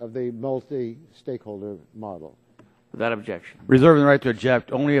support of the multi-stakeholder model. Without objection. Reserving the right to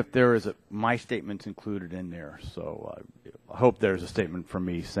object only if there is my statements included in there. So I hope there's a statement from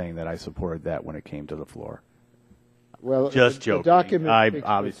me saying that I supported that when it came to the floor. Well, just joking. The document speaks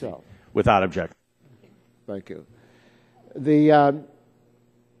for obviously, itself. without objection. Thank you. The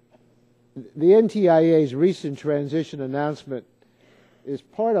NTIA's recent transition announcement is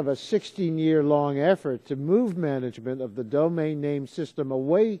part of a 16-year-long effort to move management of the domain name system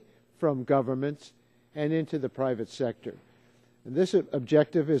away from governments and into the private sector. And this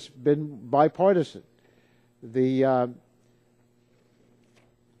objective has been bipartisan. The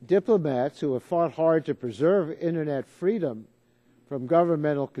diplomats who have fought hard to preserve internet freedom from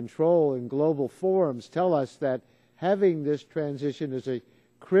governmental control in global forums tell us that having this transition is a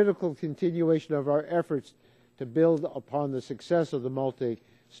critical continuation of our efforts to build upon the success of the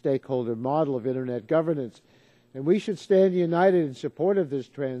multi-stakeholder model of internet governance. And we should stand united in support of this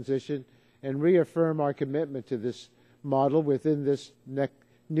transition and reaffirm our commitment to this model within this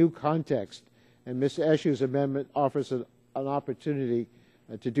new context. And Ms. Eshu's amendment offers an opportunity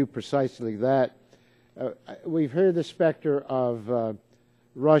to do precisely that. We've heard the specter of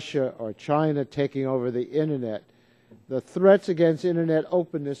Russia or China taking over the internet. The threats against internet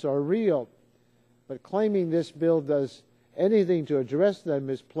openness are real, but claiming this bill does anything to address them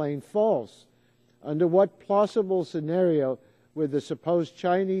is plain false. Under what plausible scenario would the supposed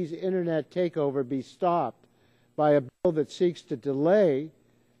Chinese internet takeover be stopped by a bill that seeks to delay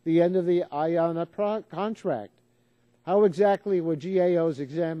the end of the IANA contract? How exactly would GAO's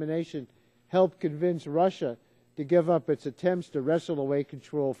examination help convince Russia to give up its attempts to wrestle away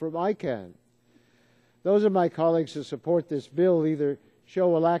control from ICANN? Those of my colleagues who support this bill either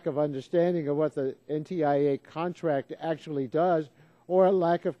show a lack of understanding of what the NTIA contract actually does or a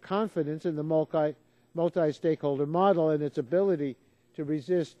lack of confidence in the multi-stakeholder model and its ability to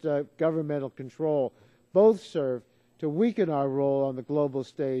resist governmental control. Both serve to weaken our role on the global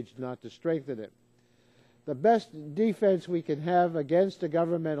stage, not to strengthen it. The best defense we can have against a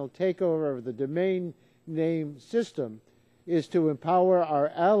governmental takeover of the domain name system is to empower our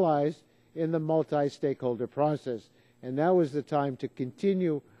allies in the multi-stakeholder process. And now is the time to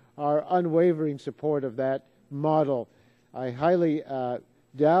continue our unwavering support of that model. I highly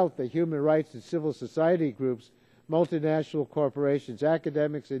doubt the human rights and civil society groups, multinational corporations,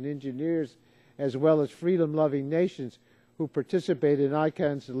 academics and engineers, as well as freedom-loving nations who participate in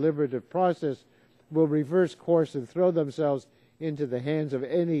ICANN's deliberative process will reverse course and throw themselves into the hands of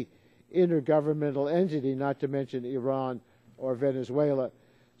any intergovernmental entity, not to mention Iran or Venezuela.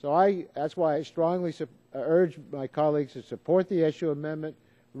 So that's why I strongly urge my colleagues to support the issue amendment,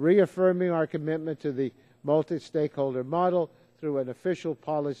 reaffirming our commitment to the multi-stakeholder model through an official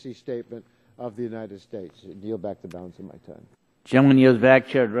policy statement of the United States. I yield back the balance of my time. Gentleman yields back.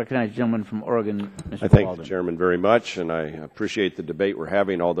 Chair to recognize the gentleman from Oregon, Mr. I thank Walden. the chairman very much, and I appreciate the debate we're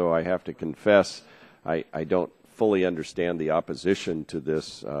having, although I have to confess I don't fully understand the opposition to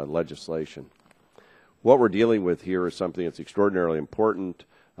this legislation. What we're dealing with here is something that's extraordinarily important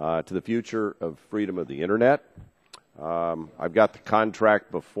to the future of freedom of the Internet. I've got the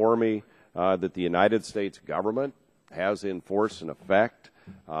contract before me that the United States government has in force and effect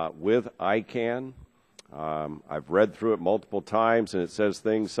with ICANN. I've read through it multiple times, and it says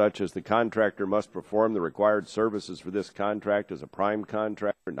things such as the contractor must perform the required services for this contract as a prime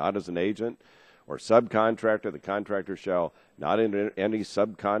contractor, not as an agent or subcontractor. The contractor shall not enter any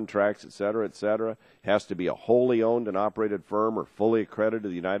subcontracts, et cetera, et cetera. Has to be a wholly owned and operated firm or fully accredited to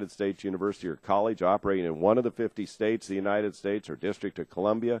the United States University or college operating in one of the 50 states of the United States or District of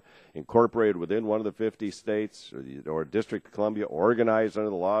Columbia, incorporated within one of the 50 states or District of Columbia, organized under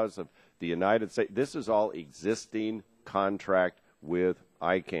the laws of the United States. This is all existing contract with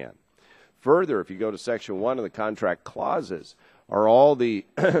ICANN. Further, if you go to Section 1 of the contract clauses, are all the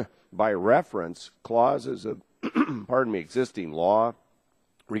by reference clauses of pardon me, existing law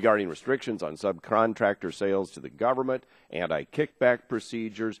regarding restrictions on subcontractor sales to the government, anti-kickback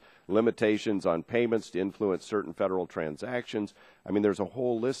procedures, limitations on payments to influence certain federal transactions. I mean, there's a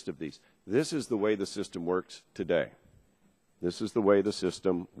whole list of these. This is the way the system works today. This is the way the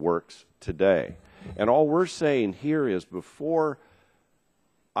system works today. And all we're saying here is before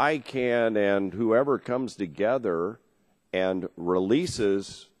ICANN and whoever comes together and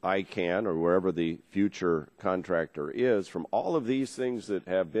releases ICANN or wherever the future contractor is from all of these things that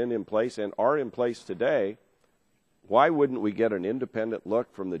have been in place and are in place today, why wouldn't we get an independent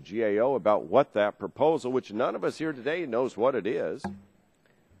look from the GAO about what that proposal, which none of us here today knows what it is,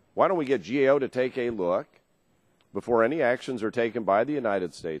 why don't we get GAO to take a look before any actions are taken by the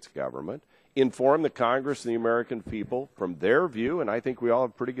United States government, inform the Congress and the American people from their view, and I think we all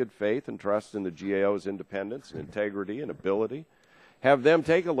have pretty good faith and trust in the GAO's independence and integrity and ability, have them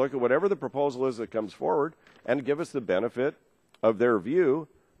take a look at whatever the proposal is that comes forward and give us the benefit of their view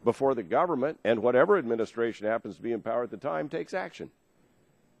before the government and whatever administration happens to be in power at the time takes action.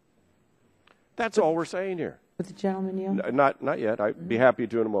 That's all we're saying here. Would the gentleman yield? Not yet. I'd be happy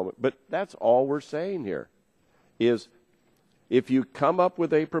to in a moment. But that's all we're saying here is if you come up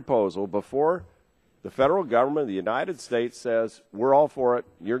with a proposal before the federal government of the United States says, we're all for it,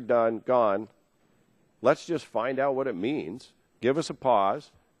 you're done, gone, let's just find out what it means. Give us a pause.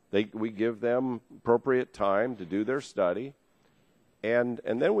 We give them appropriate time to do their study, and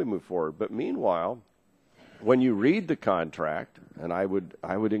then we move forward. But meanwhile, when you read the contract, and I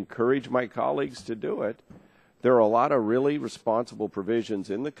would encourage my colleagues to do it, there are a lot of really responsible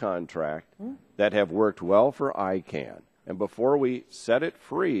provisions in the contract that have worked well for ICANN. And before we set it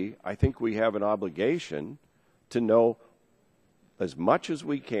free, I think we have an obligation to know as much as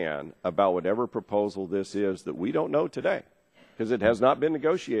we can about whatever proposal this is that we don't know today, because it has not been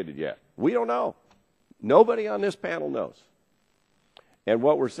negotiated yet. We don't know. Nobody on this panel knows. And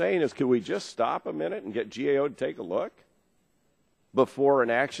what we're saying is, can we just stop a minute and get GAO to take a look before an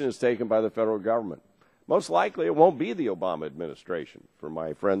action is taken by the federal government? Most likely it won't be the Obama administration. For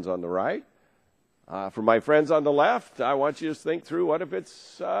my friends on the right, for my friends on the left, I want you to think through what if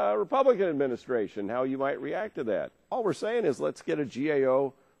it's a Republican administration, how you might react to that. All we're saying is let's get a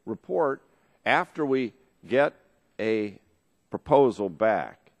GAO report after we get a proposal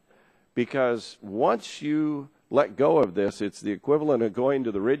back. Because once you let go of this, it's the equivalent of going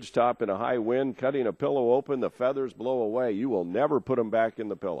to the ridgetop in a high wind, cutting a pillow open, the feathers blow away. You will never put them back in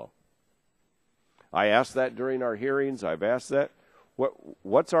the pillow. I asked that during our hearings. I've asked that.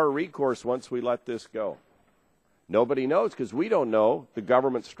 What's our recourse once we let this go? Nobody knows, because we don't know the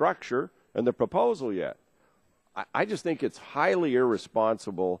government structure and the proposal yet. I just think it's highly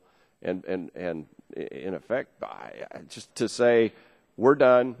irresponsible and in effect, just to say, we're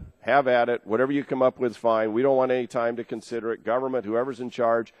done, have at it, whatever you come up with is fine, we don't want any time to consider it, government, whoever's in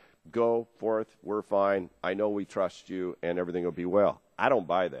charge, go forth, we're fine, I know we trust you, and everything will be well. I don't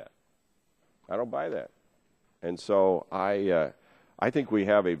buy that. I don't buy that. And so I think we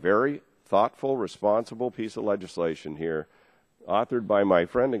have a very thoughtful, responsible piece of legislation here, authored by my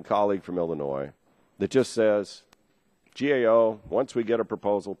friend and colleague from Illinois, that just says, GAO, once we get a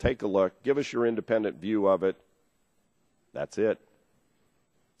proposal, take a look, give us your independent view of it. That's it.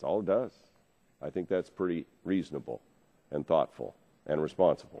 That's all it does. I think that's pretty reasonable and thoughtful and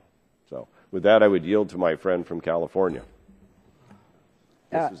responsible. So with that, I would yield to my friend from California.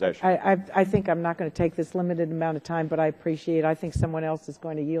 Mrs. Escher. I think I'm not going to take this limited amount of time, but I appreciate it. I think someone else is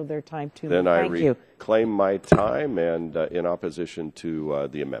going to yield their time to Then me. I Thank you. reclaim my time and in opposition to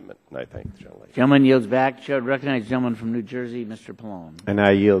the amendment. And I thank the gentleman. Gentleman yields back. Chair would recognize the gentleman from New Jersey, Mr. Pallone. And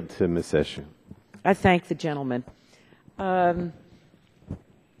I yield to Ms. Escher. I thank the gentleman. For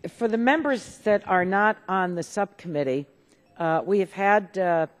the members that are not on the subcommittee, we have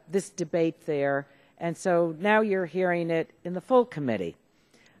had this debate there, and so now you're hearing it in the full committee.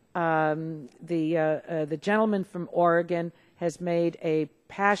 The gentleman from Oregon has made a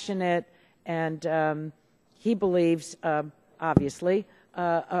passionate and he believes, obviously,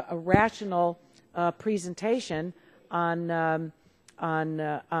 a rational presentation on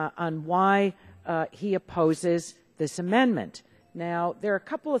why he opposes this amendment. Now, there are a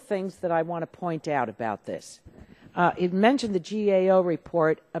couple of things that I want to point out about this. It mentioned the GAO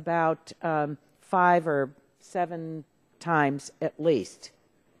report about 5 or 7 times at least.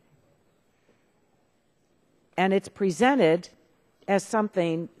 And it's presented as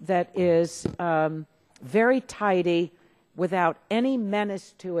something that is very tidy without any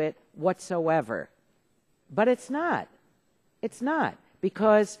menace to it whatsoever. But it's not. It's not.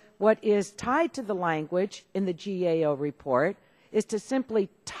 Because what is tied to the language in the GAO report is to simply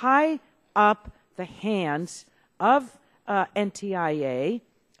tie up the hands of NTIA,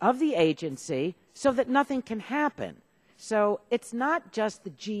 of the agency, so that nothing can happen. So it's not just the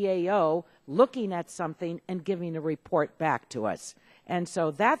GAO looking at something and giving a report back to us. And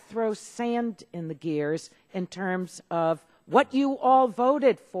so that throws sand in the gears in terms of what you all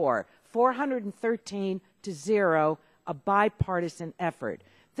voted for, 413 to 0, a bipartisan effort.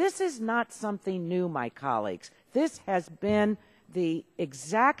 This is not something new, my colleagues. This has been the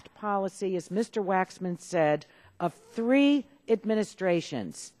exact policy, as Mr. Waxman said, of 3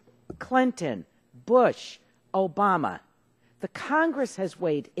 administrations, Clinton, Bush, Obama. The Congress has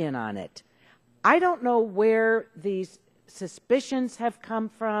weighed in on it. I don't know where these suspicions have come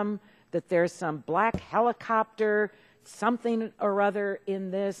from, that there's some black helicopter, something or other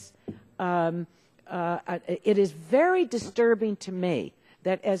in this. It is very disturbing to me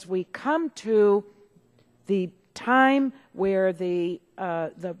that as we come to the time where the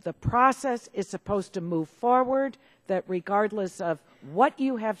process is supposed to move forward, that regardless of what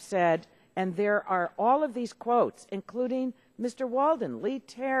you have said, and there are all of these quotes, including Mr. Walden, Lee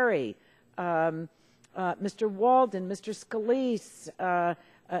Terry, Mr. Walden, Mr. Scalise,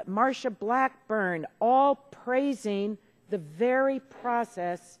 Marcia Blackburn, all praising the very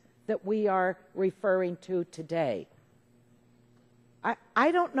process that we are referring to today.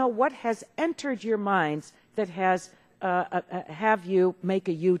 I don't know what has entered your minds that has have you make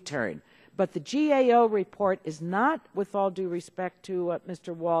a U-turn. But the GAO report is not, with all due respect to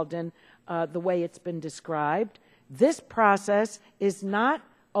Mr. Walden, the way it's been described. This process is not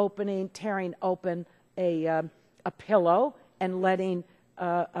tearing open a pillow and letting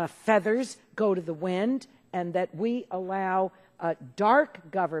feathers go to the wind, and that we allow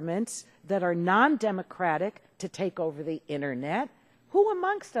dark governments that are non-democratic to take over the internet. Who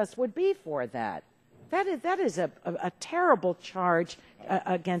amongst us would be for that? That is a terrible charge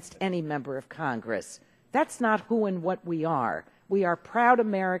against any member of Congress. That's not who and what we are. We are proud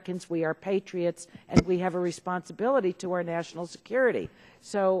Americans, we are patriots, and we have a responsibility to our national security.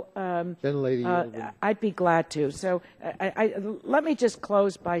 So I'd be glad to. So let me just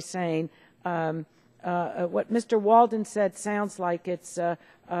close by saying what Mr. Walden said sounds like it's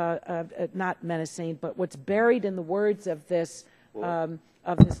not menacing, but what's buried in the words of this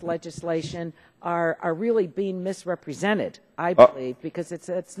legislation are really being misrepresented, I believe, because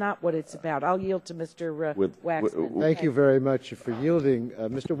it's not what it's about. I'll yield to Mr. Waxman. Thank you very much for yielding.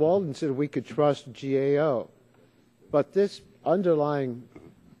 Mr. Walden said we could trust GAO, but this underlying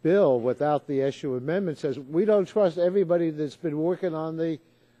bill without the issue amendment says we don't trust everybody that's been working on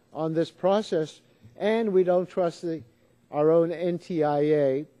this process, and we don't trust our own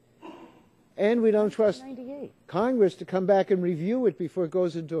NTIA, and we don't trust Congress to come back and review it before it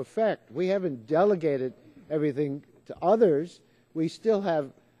goes into effect. We haven't delegated everything to others. We still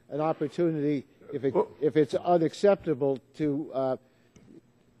have an opportunity, if it's unacceptable, to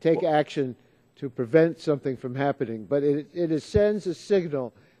take action to prevent something from happening. But it sends a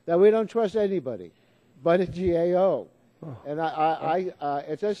signal that we don't trust anybody but a GAO. And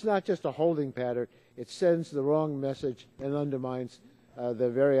it's not just a holding pattern. It sends the wrong message and undermines the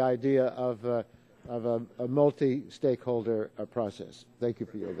very idea of a multi-stakeholder process. Thank you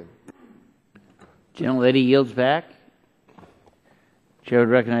for yielding. Gentlelady yields back. Chair would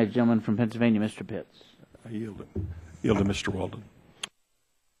recognize the gentleman from Pennsylvania, Mr. Pitts. I yield to Mr. Walden.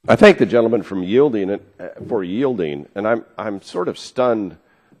 I thank the gentleman from for yielding, and I'm sort of stunned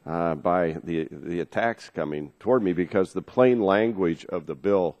by the attacks coming toward me because the plain language of the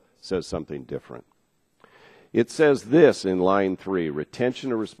bill says something different. It says this in line 3,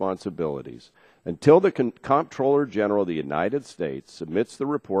 retention of responsibilities. Until the Comptroller General of the United States submits the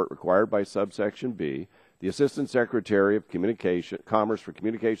report required by subsection B, the Assistant Secretary of Commerce for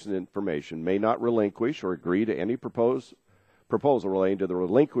Communications and Information may not relinquish or agree to any proposal relating to the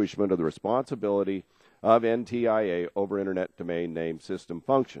relinquishment of the responsibility of NTIA over Internet Domain Name System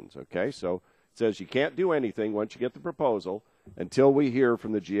functions. Okay, so it says you can't do anything once you get the proposal until we hear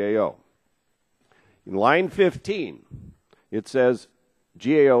from the GAO. In line 15, it says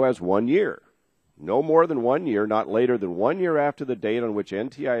GAO has 1 year. No more than 1 year, not later than 1 year after the date on which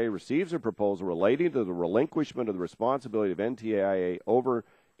NTIA receives a proposal relating to the relinquishment of the responsibility of NTIA over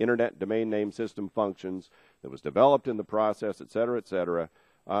Internet Domain Name System functions that was developed in the process, et cetera,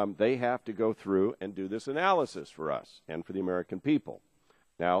 they have to go through and do this analysis for us and for the American people.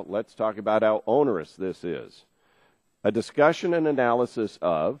 Now, let's talk about how onerous this is. A discussion and analysis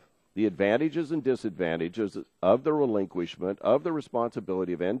of the advantages and disadvantages of the relinquishment of the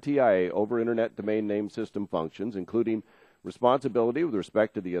responsibility of NTIA over Internet Domain Name System functions, including responsibility with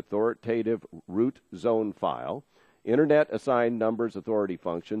respect to the authoritative root zone file, Internet Assigned Numbers Authority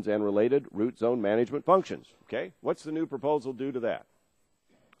functions, and related root zone management functions. Okay? What's the new proposal do to that?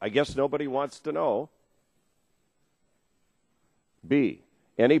 I guess nobody wants to know. B,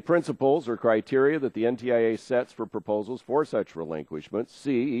 any principles or criteria that the NTIA sets for proposals for such relinquishment.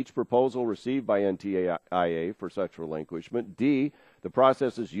 C, each proposal received by NTIA for such relinquishment. D, the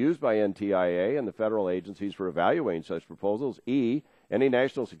processes used by NTIA and the federal agencies for evaluating such proposals. E, any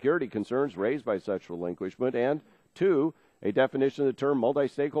national security concerns raised by such relinquishment. And 2, a definition of the term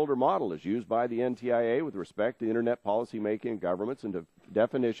multi-stakeholder model is used by the NTIA with respect to Internet policymaking and governments, and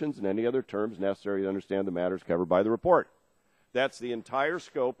definitions and any other terms necessary to understand the matters covered by the report. That's the entire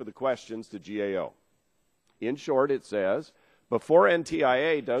scope of the questions to GAO. In short, it says, before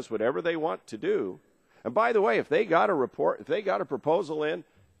NTIA does whatever they want to do, and by the way, if they got a proposal in,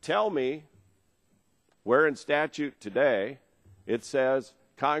 tell me where in statute today it says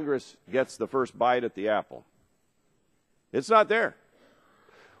Congress gets the first bite at the apple. It's not there.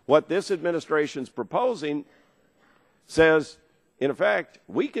 What this administration's proposing says, in effect,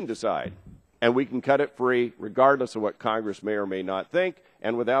 we can decide. And we can cut it free regardless of what Congress may or may not think,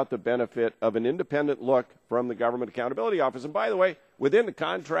 and without the benefit of an independent look from the Government Accountability Office. And by the way, within the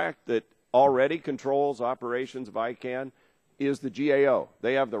contract that already controls operations of ICANN is the GAO.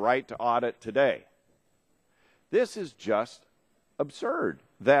 They have the right to audit today. This is just absurd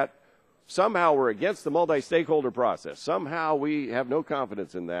that somehow we're against the multi-stakeholder process. Somehow we have no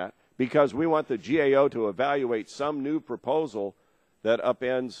confidence in that because we want the GAO to evaluate some new proposal that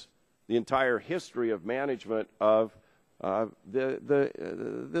upends the entire history of management of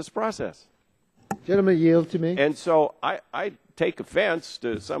this process. Gentlemen, yield to me. And so I take offense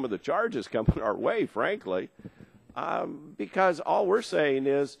to some of the charges coming our way, frankly, because all we're saying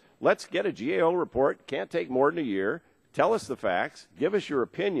is let's get a GAO report. Can't take more than a year. Tell us the facts. Give us your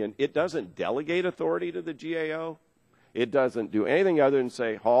opinion. It doesn't delegate authority to the GAO. It doesn't do anything other than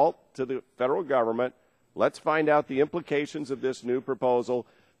say, halt to the federal government. Let's find out the implications of this new proposal.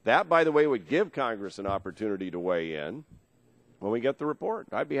 That, by the way, would give Congress an opportunity to weigh in when we get the report.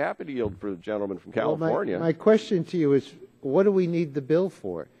 I'd be happy to yield for the gentleman from California. Well, my question to you is, what do we need the bill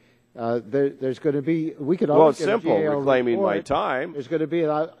for? There's going to be, we could always get a GAO report. Reclaiming my time. There's going to be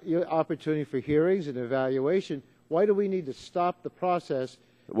an opportunity for hearings and evaluation. Why do we need to stop the process?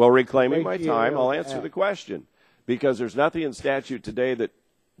 Well, reclaiming my time, I'll answer the question. Because there's nothing in statute today that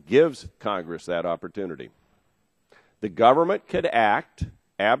gives Congress that opportunity. The government could act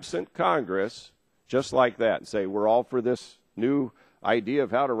absent Congress just like that and say, we're all for this new idea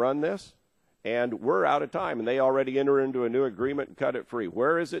of how to run this, and we're out of time. And they already enter into a new agreement and cut it free.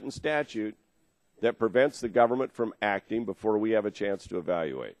 Where is it in statute that prevents the government from acting before we have a chance to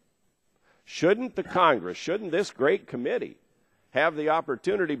evaluate? Shouldn't the Congress, shouldn't this great committee have the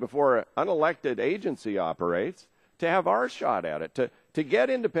opportunity before an unelected agency operates to have our shot at it, to get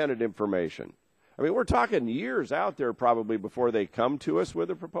independent information? I mean, we're talking years out there probably before they come to us with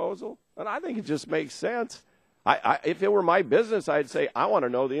a proposal, and I think it just makes sense. If it were my business, I'd say, I want to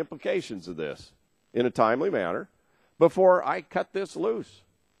know the implications of this in a timely manner before I cut this loose.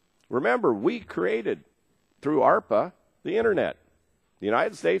 Remember, we created, through ARPA, the Internet. The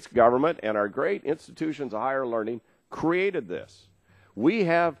United States government and our great institutions of higher learning created this. We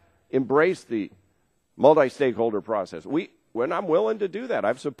have embraced the multi-stakeholder process. When I'm willing to do that,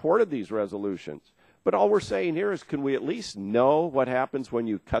 I've supported these resolutions. But all we're saying here is, can we at least know what happens when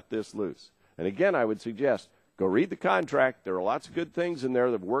you cut this loose? And again, I would suggest, go read the contract. There are lots of good things in there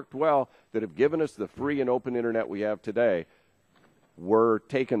that have worked well, that have given us the free and open internet we have today. We're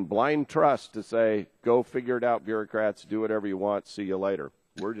taking blind trust to say, go figure it out, bureaucrats, do whatever you want, see you later.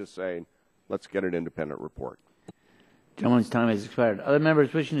 We're just saying, let's get an independent report. Gentleman's time has expired. Other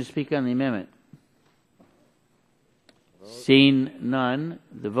members wishing to speak on the amendment? Seeing none,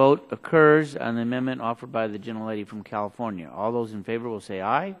 the vote occurs on the amendment offered by the gentlelady from California. All those in favor will say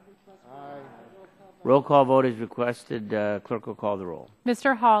aye. Aye. Roll call vote is requested. Clerk will call the roll.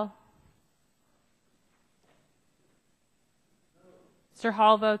 Mr. Hall. Mr.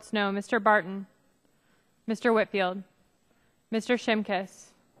 Hall votes no. Mr. Barton. Mr. Whitfield. Mr. Shimkus.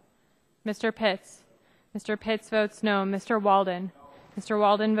 Mr. Pitts. Mr. Pitts votes no. Mr. Walden. Mr.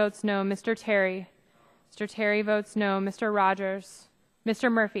 Walden votes no. Mr. Terry. Mr. Terry votes no. Mr. Rogers.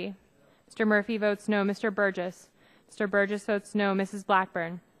 Mr. Murphy. Mr. Murphy votes no. Mr. Burgess. Mr. Burgess votes no. Mrs.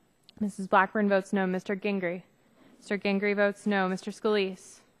 Blackburn. Mrs. Blackburn votes no. Mr. Gingrey. Mr. Gingrey votes no. Mr.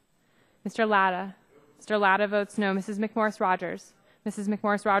 Scalise. Mr. Latta. Mr. Latta votes no. Mrs. McMorris-Rogers. Mrs.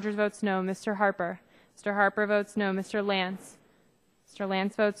 McMorris-Rogers votes no. Mr. Harper. Mr. Harper votes no. Mr. Lance. Mr.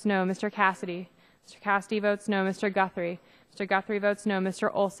 Lance votes no. Mr. Cassidy. Mr. Cassidy votes no. Mr. Guthrie. Mr. Guthrie votes no. Mr.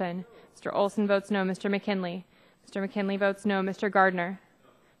 Olson. Mr. Olson votes no. Mr. McKinley. Mr. McKinley votes no. Mr. Gardner.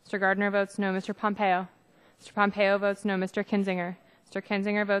 Mr. Gardner votes no. Mr. Pompeo. Mr. Pompeo votes no. Mr. Kinzinger. Mr.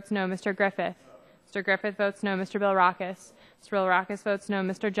 Kinzinger votes no. Mr. Griffith. Mr. Griffith votes no. Mr. Bilrakis. Mr. Bilrakis votes no.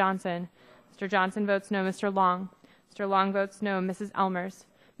 Mr. Johnson. Mr. Johnson votes no. Mr. Long. Mr. Long votes no. Mrs. Elmers.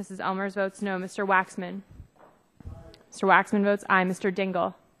 Mrs. Elmers votes no. Mr. Waxman. Mr. Waxman votes aye. Mr.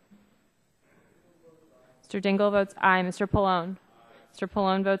 Dingle. Mr. Dingle votes aye. Mr. Pallone. Mr.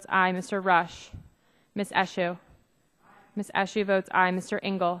 Pallone votes aye. Mr. Rush. Ms. Eshoo. Ms. Eshoo votes aye. Mr.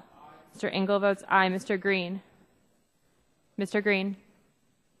 Engel. Mr. Engel votes aye. Mr. Green. Mr. Green.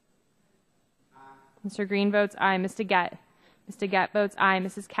 Mr. Green votes aye. Ms. DeGette. Ms. DeGette votes aye.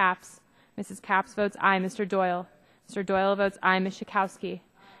 Mrs. Capps. Mrs. Capps votes aye. Mr. Doyle. Mr. Doyle votes aye. Ms. Schakowsky.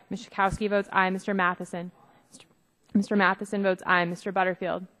 Ms. Schakowsky votes aye. Mr. Matheson. Mr. Matheson votes aye. Mr.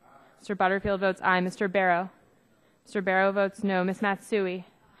 Butterfield. Mr. Butterfield votes aye. Mr. Barrow. Mr. Barrow votes no. Ms. Matsui.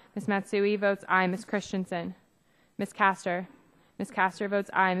 Ms. Matsui votes aye. Ms. Christensen. Ms. Castor. Ms. Castor votes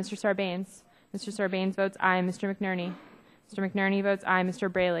aye. Mr. Sarbanes. Mr. Sarbanes votes aye. Mr. McNerney. Mr. McNerney votes aye.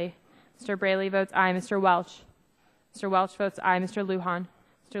 Mr. Braley. Mr. Braley votes aye. Mr. Welch. Mr. Welch votes aye. Mr. Lujan.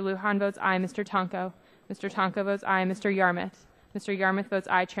 Mr. Lujan votes aye. Mr. Tonko. Mr. Tonko votes aye. Mr. Yarmouth. Mr. Yarmouth votes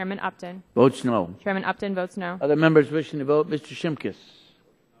aye. Chairman Upton. Votes no. Chairman Upton votes no. Other members wishing to vote? Mr. Shimkus.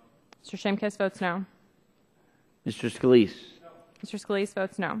 Mr. Shimkus votes no. Mr. Scalise. Mr. Scalise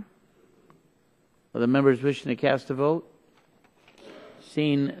votes no. Other members wishing to cast a vote?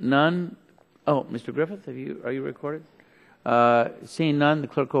 Seeing none. Oh, Mr. Griffith, are you recorded? Seeing none, the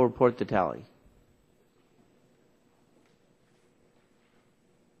clerk will report the tally.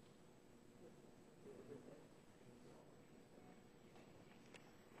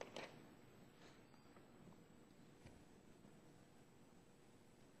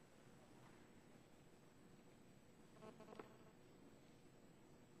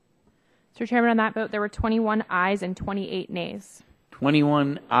 Mr. Chairman, on that vote, there were 21 ayes and 28 nays.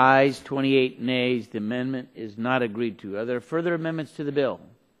 21 ayes, 28 nays. The amendment is not agreed to. Are there further amendments to the bill?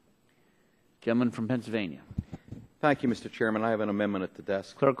 Gentleman from Pennsylvania. Thank you, Mr. Chairman. I have an amendment at the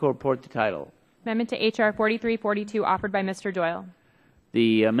desk. Clerk will report the title. Amendment to H.R. 4342 offered by Mr. Doyle.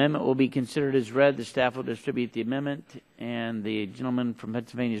 The amendment will be considered as read. The staff will distribute the amendment, and the gentleman from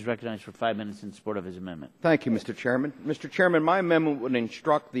Pennsylvania is recognized for 5 minutes in support of his amendment. Thank you, Mr. Chairman. Mr. Chairman, my amendment would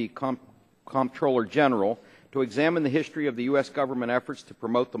instruct the Comptroller General to examine the history of the U.S. government efforts to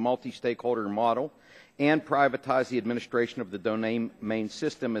promote the multi-stakeholder model and privatize the administration of the domain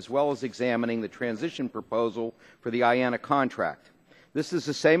system, as well as examining the transition proposal for the IANA contract. This is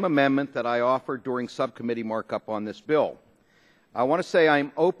the same amendment that I offered during subcommittee markup on this bill. I want to say I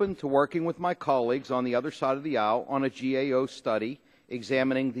am open to working with my colleagues on the other side of the aisle on a GAO study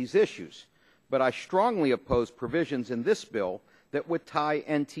examining these issues, but I strongly oppose provisions in this bill that would tie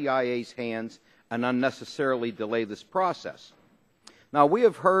NTIA's hands and unnecessarily delay this process. Now, we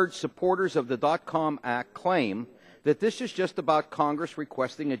have heard supporters of the .com Act claim that this is just about Congress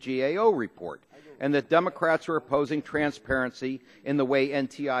requesting a GAO report and that Democrats are opposing transparency in the way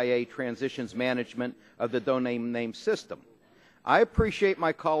NTIA transitions management of the domain name system. I appreciate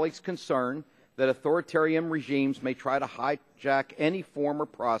my colleagues' concern that authoritarian regimes may try to hijack any form or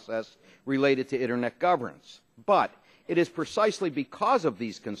process related to Internet governance. But it is precisely because of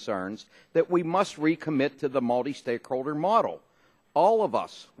these concerns that we must recommit to the multi-stakeholder model. All of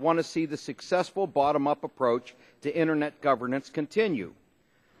us want to see the successful bottom-up approach to Internet governance continue.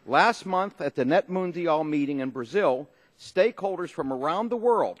 Last month at the Net Mundial meeting in Brazil, stakeholders from around the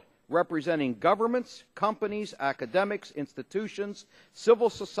world representing governments, companies, academics, institutions, civil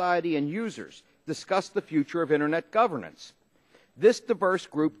society, and users discussed the future of Internet governance. This diverse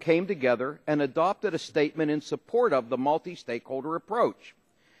group came together and adopted a statement in support of the multi-stakeholder approach.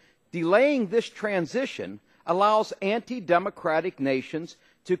 Delaying this transition allows anti-democratic nations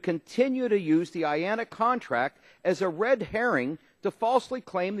to continue to use the IANA contract as a red herring to falsely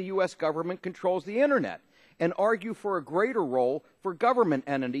claim the U.S. government controls the Internet and argue for a greater role for government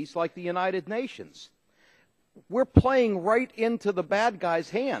entities like the United Nations. We're playing right into the bad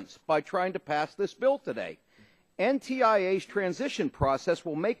guys' hands by trying to pass this bill today. NTIA's transition process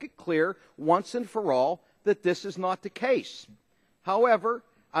will make it clear once and for all that this is not the case. However,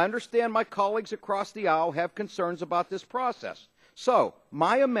 I understand my colleagues across the aisle have concerns about this process. So,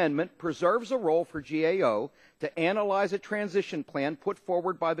 my amendment preserves a role for GAO to analyze a transition plan put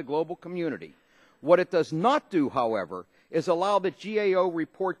forward by the global community. What it does not do, however, is allow the GAO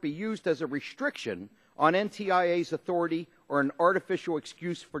report be used as a restriction on NTIA's authority or an artificial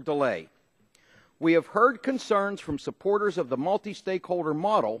excuse for delay. We have heard concerns from supporters of the multi-stakeholder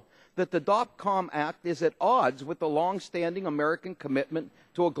model that the .com Act is at odds with the long-standing American commitment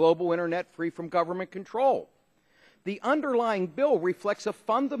to a global Internet free from government control. The underlying bill reflects a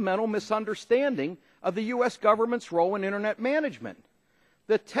fundamental misunderstanding of the U.S. government's role in Internet management.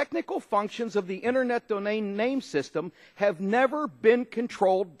 The technical functions of the Internet domain name system have never been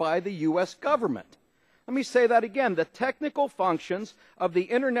controlled by the U.S. government. Let me say that again. The technical functions of the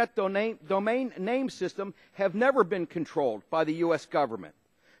Internet domain name system have never been controlled by the U.S. government.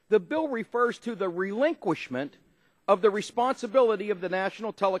 The bill refers to the relinquishment of the responsibility of the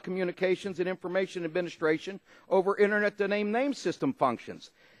National Telecommunications and Information Administration over Internet domain name system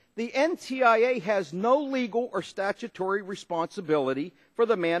functions. The NTIA has no legal or statutory responsibility for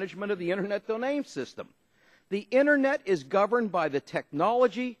the management of the Internet domain system. The Internet is governed by the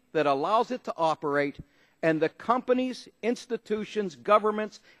technology that allows it to operate and the companies, institutions,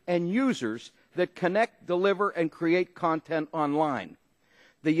 governments, and users that connect, deliver, and create content online.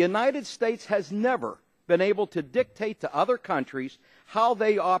 The United States has never been able to dictate to other countries how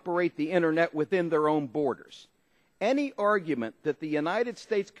they operate the Internet within their own borders. Any argument that the United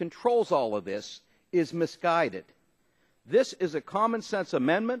States controls all of this is misguided. This is a common sense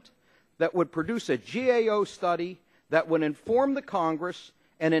amendment that would produce a GAO study that would inform the Congress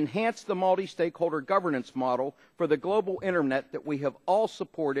and enhance the multi-stakeholder governance model for the global Internet that we have all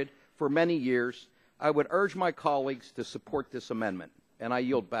supported for many years. I would urge my colleagues to support this amendment, and I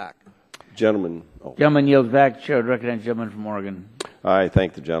yield back. Gentleman. Gentleman yields back. Chair would recognize the gentleman from Oregon. I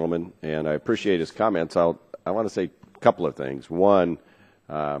thank the gentleman, and I appreciate his comments. I want to say a couple of things. One,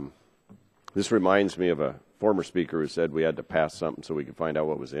 this reminds me of a former speaker who said we had to pass something so we could find out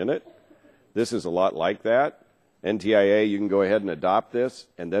what was in it. This is a lot like that. NTIA, you can go ahead and adopt this,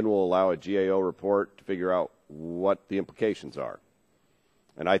 and then we'll allow a GAO report to figure out what the implications are.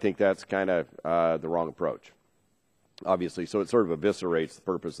 And I think that's kind of the wrong approach, obviously. So it sort of eviscerates the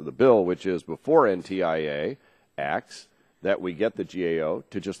purpose of the bill, which is before NTIA acts, that we get the GAO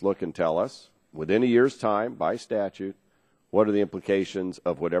to just look and tell us, within a year's time, by statute, what are the implications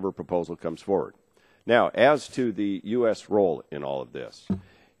of whatever proposal comes forward. Now, as to the U.S. role in all of this,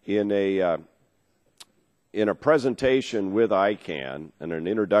 in a presentation with ICANN and an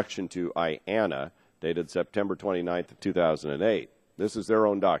introduction to IANA dated September 29th of 2008, this is their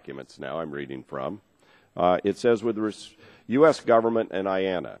own documents now I'm reading from, it says, with the U.S. government and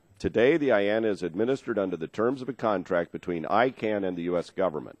IANA, today the IANA is administered under the terms of a contract between ICANN and the U.S.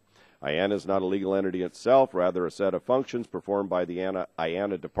 government. IANA is not a legal entity itself, rather a set of functions performed by the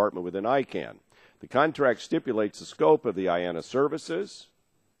IANA department within ICANN. The contract stipulates the scope of the IANA services,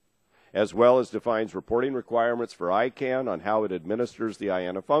 as well as defines reporting requirements for ICANN on how it administers the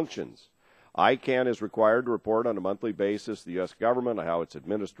IANA functions. ICANN is required to report on a monthly basis to the U.S. government on how it's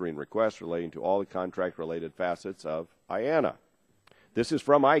administering requests relating to all the contract-related facets of IANA. This is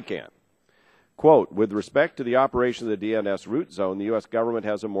from ICANN. Quote, with respect to the operation of the DNS root zone, the U.S. government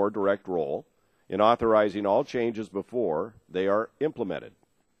has a more direct role in authorizing all changes before they are implemented.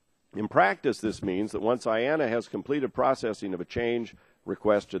 In practice, this means that once IANA has completed processing of a change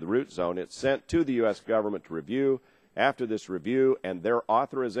request to the root zone, it's sent to the U.S. government to review. After this review and their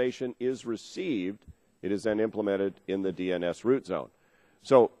authorization is received, it is then implemented in the DNS root zone.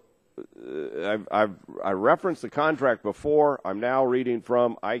 So I referenced the contract before. I'm now reading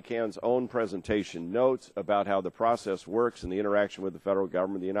from ICANN's own presentation notes about how the process works and the interaction with the federal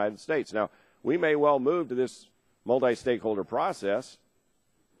government of the United States. Now, we may well move to this multi-stakeholder process,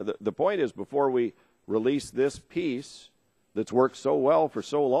 the point is, before we release this piece that's worked so well for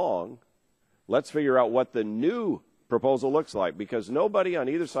so long, let's figure out what the new proposal looks like, because nobody on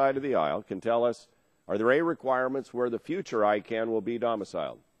either side of the aisle can tell us, are there any requirements where the future ICANN will be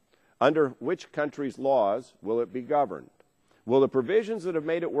domiciled? Under which country's laws will it be governed? Will the provisions that have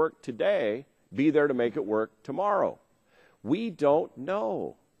made it work today be there to make it work tomorrow? We don't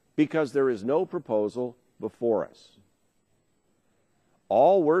know, because there is no proposal before us.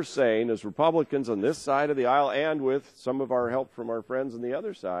 All we're saying as Republicans on this side of the aisle, and with some of our help from our friends on the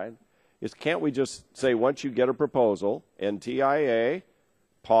other side, is can't we just say, once you get a proposal, NTIA,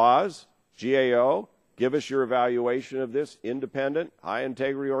 pause, GAO, give us your evaluation of this independent,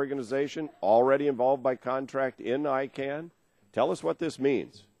 high-integrity organization already involved by contract in ICANN. Tell us what this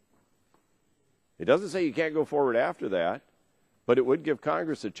means. It doesn't say you can't go forward after that, but it would give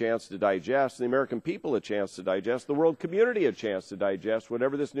Congress a chance to digest, the American people a chance to digest, the world community a chance to digest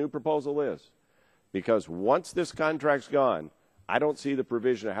whatever this new proposal is. Because once this contract's gone, I don't see the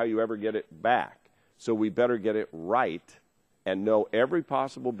provision of how you ever get it back. So we better get it right and know every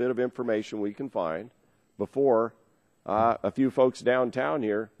possible bit of information we can find before a few folks downtown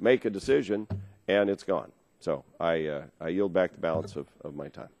here make a decision and it's gone. So I yield back the balance of my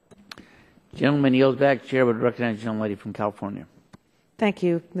time. Gentleman yields back. Chair would recognize the gentlelady from California. Thank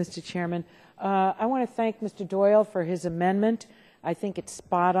you, Mr. Chairman. I want to thank Mr. Doyle for his amendment. I think it's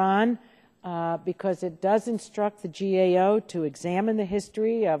spot on because it does instruct the GAO to examine the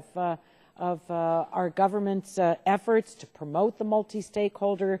history of our government's efforts to promote the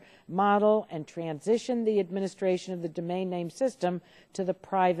multi-stakeholder model and transition the administration of the domain name system to the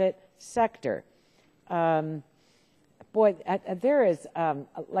private sector. Boy, there is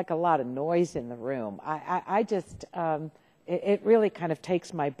like a lot of noise in the room. I just, it really kind of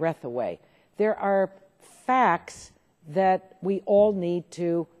takes my breath away. There are facts that we all need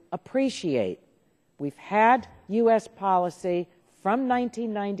to appreciate. We've had U.S. policy from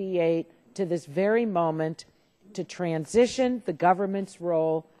 1998 to this very moment to transition the government's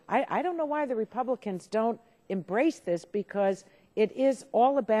role. I don't know why the Republicans don't embrace this, because it is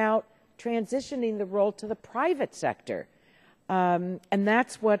all about transitioning the role to the private sector. And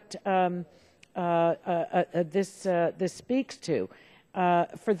that's what this speaks to.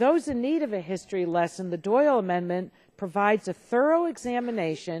 For those in need of a history lesson, the Doyle Amendment provides a thorough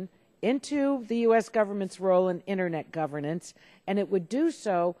examination into the U.S. government's role in Internet governance, and it would do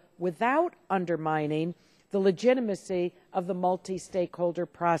so without undermining the legitimacy of the multi-stakeholder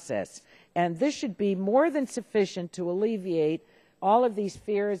process. And this should be more than sufficient to alleviate all of these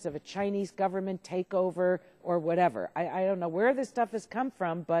fears of a Chinese government takeover or whatever. I don't know where this stuff has come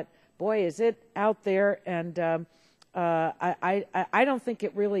from, but boy, is it out there, and I don't think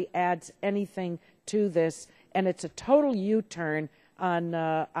it really adds anything to this, and it's a total U-turn on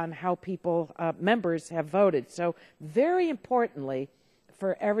how people, members have voted. So very importantly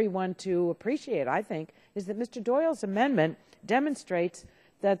for everyone to appreciate, I think, is that Mr. Doyle's amendment demonstrates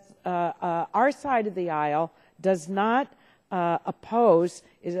that our side of the aisle does not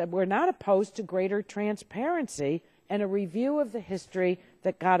we're not opposed to greater transparency and a review of the history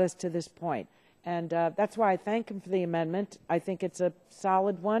that got us to this point. And that's why I thank him for the amendment. I think it's a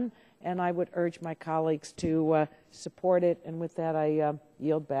solid one, and I would urge my colleagues to support it. And with that, I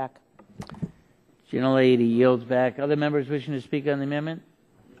yield back. Gentlelady yields back. Other members wishing to speak on the amendment?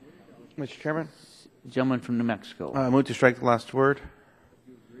 Mr. Chairman? Gentleman from New Mexico. I move to strike the last word.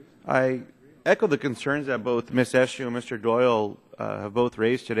 I echo the concerns that both Ms. Eshoo and Mr. Doyle have both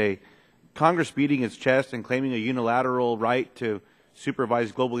raised today. Congress beating its chest and claiming a unilateral right to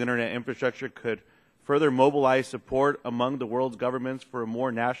supervise global Internet infrastructure could further mobilize support among the world's governments for a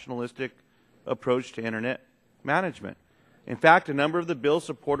more nationalistic approach to Internet management. In fact, a number of the bill's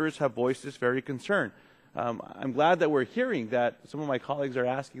supporters have voiced this very concern. I'm glad that we're hearing that some of my colleagues are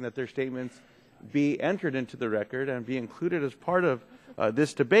asking that their statements be entered into the record and be included as part of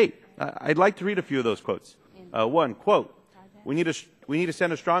this debate. I'd like to read a few of those quotes. One, quote, we need to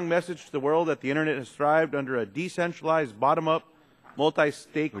send a strong message to the world that the Internet has thrived under a decentralized, bottom-up,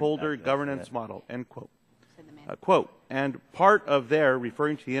 multi-stakeholder governance model, end quote. Quote, and part of their,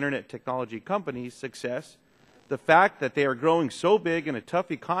 referring to the Internet technology companies' success, the fact that they are growing so big in a tough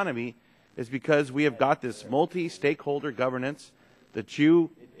economy is because we have got this multi-stakeholder governance that you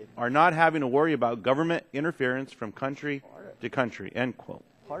are not having to worry about government interference from country to country, end quote.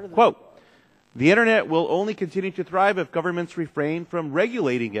 Quote, the Internet will only continue to thrive if governments refrain from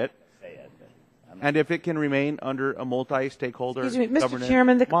regulating it and if it can remain under a multi-stakeholder governance Mr.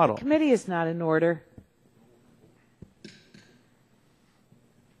 Chairman, the model. committee is not in order.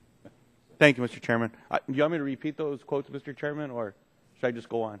 Thank you, Mr. Chairman. Do you want me to repeat those quotes, Mr. Chairman, or should I just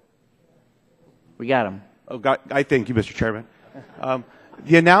go on? We got them. Oh, I thank you, Mr. Chairman.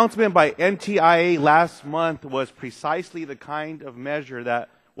 The announcement by NTIA last month was precisely the kind of measure that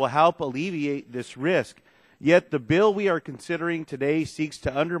will help alleviate this risk. Yet the bill we are considering today seeks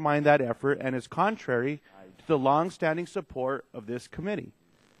to undermine that effort and is contrary to the long-standing support of this committee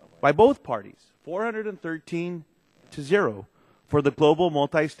by both parties, 413 to 0, for the global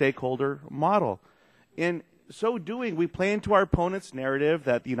multi-stakeholder model. In so doing, we play into our opponent's narrative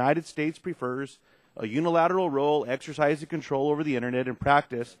that the United States prefers a unilateral role exercising control over the internet in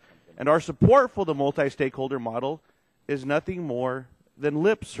practice, and our support for the multi-stakeholder model is nothing more than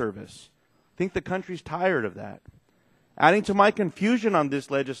lip service. I think the country's tired of that. Adding to my confusion on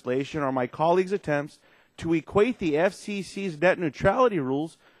this legislation are my colleagues' attempts to equate the FCC's net neutrality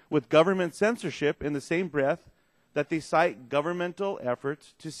rules with government censorship in the same breath that they cite governmental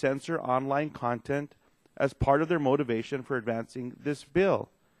efforts to censor online content as part of their motivation for advancing this bill.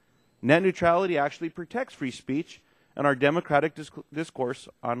 Net neutrality actually protects free speech and our democratic discourse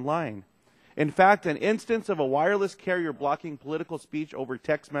online. In fact, an instance of a wireless carrier blocking political speech over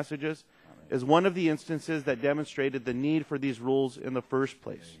text messages is one of the instances that demonstrated the need for these rules in the first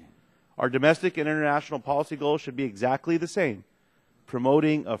place. Our domestic and international policy goals should be exactly the same,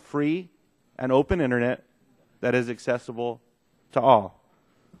 promoting a free and open internet that is accessible to all.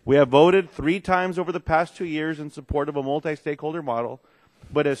 We have voted 3 times over the past 2 years in support of a multi-stakeholder model,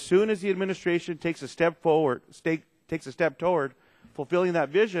 but as soon as the administration takes a step toward fulfilling that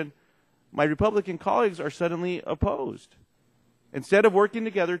vision, my Republican colleagues are suddenly opposed. Instead of working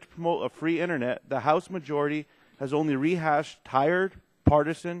together to promote a free internet, the House majority has only rehashed tired,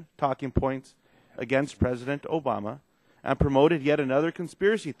 partisan talking points against President Obama and promoted yet another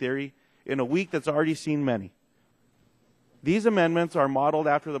conspiracy theory in a week that's already seen many. These amendments are modeled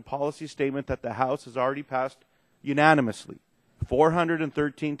after the policy statement that the House has already passed unanimously,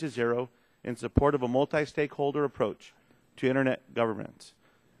 413 to 0, in support of a multi-stakeholder approach to internet governance.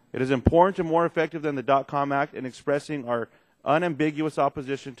 It is important and more effective than the .com Act in expressing our unambiguous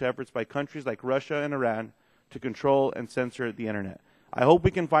opposition to efforts by countries like Russia and Iran to control and censor the internet. I hope we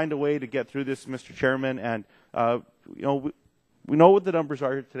can find a way to get through this, Mr. Chairman, and we know what the numbers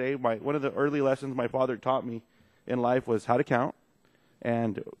are here today. One of the early lessons my father taught me in life was how to count,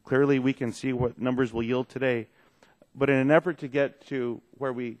 and clearly we can see what numbers will yield today. But in an effort to get to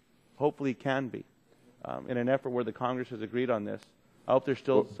where we hopefully can be, in an effort where the Congress has agreed on this, I hope there's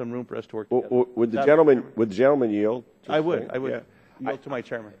still some room for us to work together. Would the gentleman yield? I would yield to my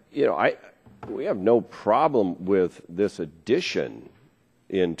chairman. We have no problem with this addition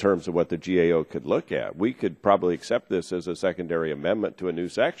in terms of what the GAO could look at. We could probably accept this as a secondary amendment to a new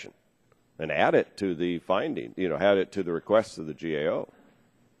section and add it to the finding, add it to the requests of the GAO.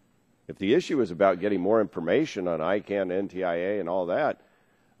 If the issue is about getting more information on ICANN, NTIA, and all that,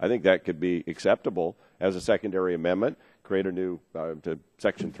 I think that could be acceptable as a secondary amendment. Create a new to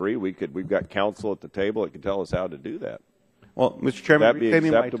Section 3. We've got counsel at the table that can tell us how to do that. Well, Mr. Chairman,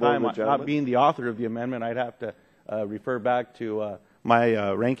 reclaiming my time, not not being the author of the amendment, I'd have to refer back to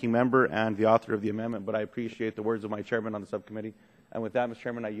my ranking member and the author of the amendment, but I appreciate the words of my chairman on the subcommittee. And with that, Mr.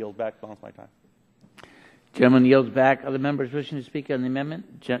 Chairman, I yield back the balance of my time. Gentleman yields back. Other members wishing to speak on the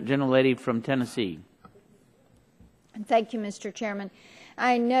amendment? Gentlelady from Tennessee. Thank you, Mr. Chairman.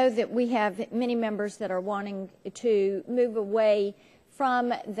 I know that we have many members that are wanting to move away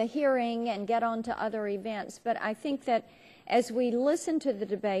from the hearing and get on to other events, but I think that as we listen to the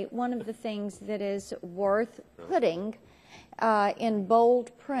debate, one of the things that is worth putting in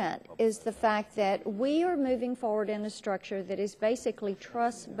bold print is the fact that we are moving forward in a structure that is basically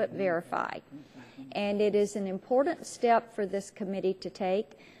trust but verify. And it is an important step for this committee to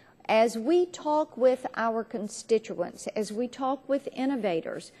take. As we talk with our constituents, as we talk with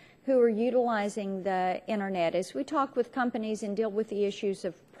innovators who are utilizing the internet, as we talk with companies and deal with the issues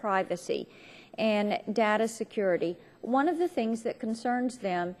of privacy and data security, one of the things that concerns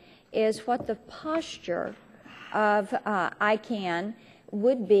them is what the posture of ICANN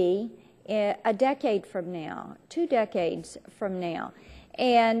would be a decade from now, 2 decades from now,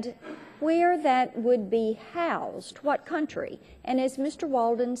 and where that would be housed, what country, and as Mr.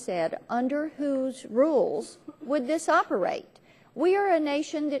 Walden said, under whose rules would this operate? We are a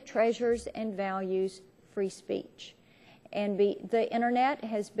nation that treasures and values free speech, and the internet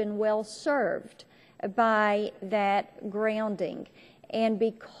has been well served by that grounding, and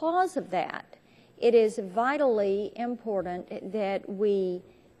because of that, it is vitally important that we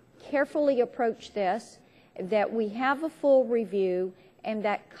carefully approach this, that we have a full review, and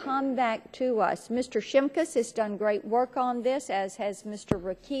that come back to us. Mr. Shimkus has done great work on this, as has Mr.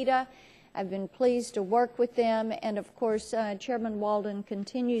 Rakita, I've been pleased to work with them, and of course, Chairman Walden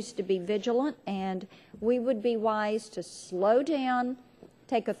continues to be vigilant, and we would be wise to slow down,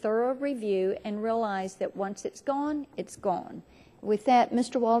 take a thorough review, and realize that once it's gone, it's gone. With that,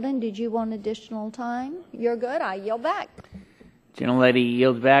 Mr. Walden, did you want additional time? You're good. I yield back. Gentlelady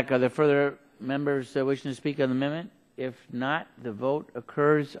yields back. Are there further members wishing to speak on the amendment? If not, the vote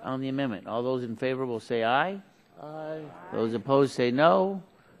occurs on the amendment. All those in favor will say aye. Aye. Those opposed say no.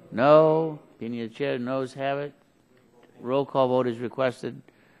 No. Opinion of the chair, noes have it. Roll call vote is requested.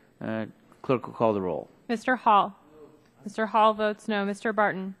 Clerk will call the roll. Mr. Hall. Mr. Hall votes no. Mr.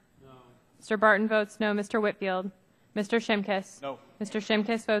 Barton. No. Mr. Barton votes no. Mr. Whitfield. Mr. Shimkus. No. Mr.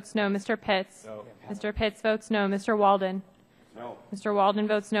 Shimkus votes no. Mr. Pitts. No. Mr. Pitts votes no. Mr. Walden. No. Mr. Walden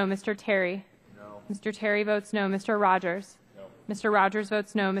votes no. Mr. Terry. No. Mr. Terry votes no. Mr. Rogers. No. Mr. Rogers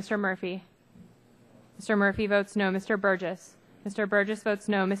votes no. Mr. Murphy. Mr. Murphy votes no. Mr. Burgess. Mr. Burgess votes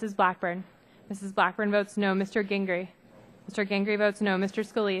no. Mrs. Blackburn. Mrs. Blackburn votes no. Mr. Gingrey. Mr. Gingrey votes no. Mr.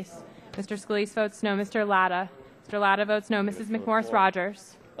 Scalise. Mr. Scalise votes no. Mr. Latta. Mr. Latta votes no. Mrs. McMorris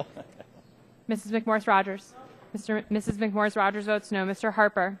Rogers. Mrs. McMorris Rogers. Mrs. McMorris Rogers votes no. Mr.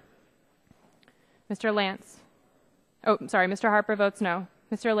 Harper. Mr. Lance. Oh, sorry. Mr. Harper votes no.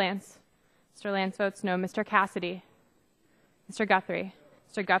 Mr. Lance. Mr. Lance votes no. Mr. Cassidy. Mr. Guthrie.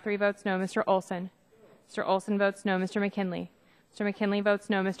 Mr. Guthrie votes no. Mr. Olson. Mr. Olson votes no. Mr. McKinley. Mr. McKinley votes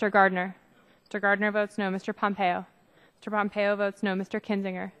no. Mr. Gardner. Mr. Gardner votes no. Mr. Pompeo. Mr. Pompeo votes no. Mr.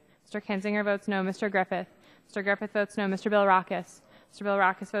 Kinzinger. Mr. Kinzinger votes no. Mr. Griffith. Mr. Griffith votes no. Mr. Billrackus. Mr.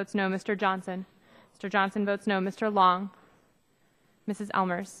 Billrackus votes no. Mr. Johnson. Mr. Johnson votes no. Mr. Long. Mrs.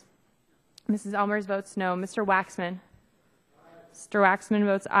 Elmers. Mrs. Elmers votes no. Mr. Waxman. Mr. Waxman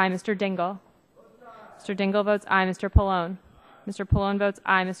votes aye. Mr. Dingle. Mr. Dingle votes aye. Mr. Pallone. Mr. Pallone votes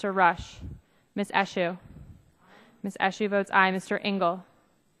aye. Mr. Rush. Ms. Eshoo. Ms. Eshoo votes aye. Mr. Engel.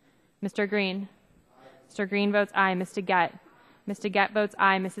 Mr. Green. Mr. Green votes aye. Ms. DeGette. Ms. DeGette votes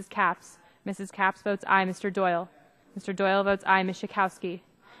aye. Mrs. Capps. Mrs. Capps votes aye. Mr. Doyle. Mr. Doyle votes aye. Ms. Schakowsky.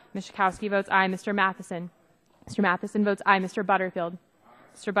 Ms. Schakowsky votes aye. Mr. Matheson. Mr. Matheson votes aye. Mr. Butterfield.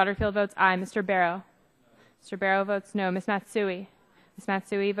 Mr. Butterfield votes aye. Mr. Barrow. Mr. Barrow votes no. Ms. Matsui. Ms.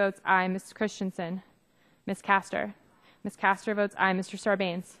 Matsui votes aye. Ms. Christensen. Ms. Castor. Ms. Castor votes aye. Mr.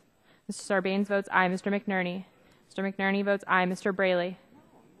 Sarbanes. Mr. Sarbanes votes aye. Mr. McNerney. Mr. McNerney votes aye. Mr. Braley.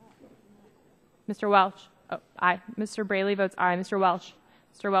 Mr. Welch. Oh, aye. Mr. Braley votes aye. Mr. Welch.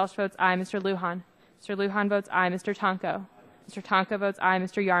 Mr. Welch votes aye. Mr. Lujan. Mr. Lujan votes aye. Mr. Tonko. Mr. Tonko votes aye.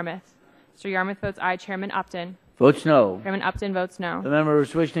 Mr. Yarmouth. Mr. Yarmouth votes aye. Chairman Upton. Votes no. Chairman Upton votes no. The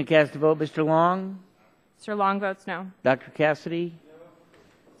members wishing to cast a vote, Mr. Long. Mr. Long votes no. Dr. Cassidy.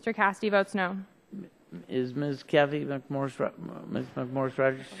 Mr. Cassidy votes no. Is Ms. Kathy McMorris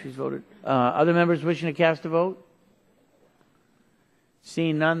Rogers? She's voted. Other members wishing to cast a vote?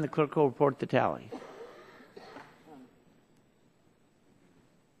 Seeing none, the clerk will report the tally.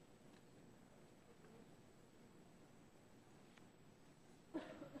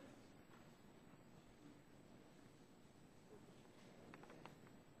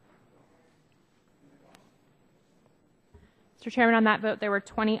 Mr. Chairman, on that vote, there were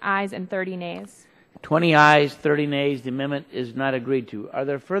 20 ayes and 30 nays. 20 ayes, 30 nays. The amendment is not agreed to. Are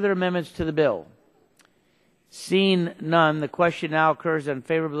there further amendments to the bill? Seeing none, the question now occurs on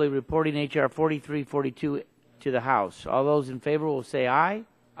favorably reporting H.R. 4342 to the House. All those in favor will say aye.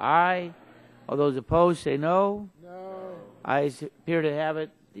 Aye. All those opposed say no. No. Ayes appear to have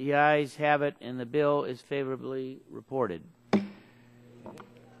it. The ayes have it, and the bill is favorably reported.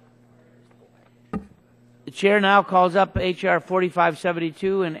 The chair now calls up H.R.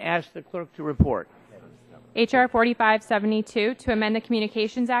 4572 and asks the clerk to report. H.R. 4572 to amend the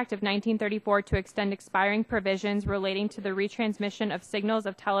Communications Act of 1934 to extend expiring provisions relating to the retransmission of signals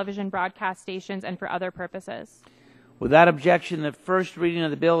of television broadcast stations and for other purposes. Without objection, the first reading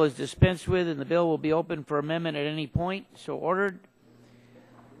of the bill is dispensed with, and the bill will be open for amendment at any point. So ordered.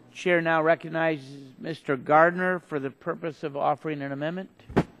 Chair now recognizes Mr. Gardner for the purpose of offering an amendment.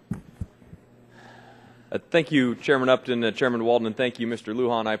 Thank you, Chairman Upton, Chairman Walden, and thank you, Mr.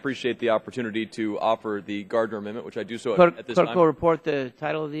 Lujan. I appreciate the opportunity to offer the Gardner Amendment, which I do so at this time. Clerk will report the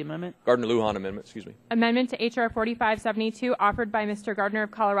title of the amendment. Gardner-Lujan Amendment, excuse me. Amendment to H.R. 4572 offered by Mr. Gardner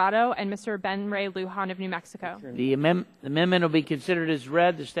of Colorado and Mr. Ben Ray Lujan of New Mexico. The amendment will be considered as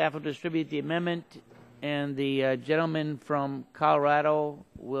read. The staff will distribute the amendment, and the gentleman from Colorado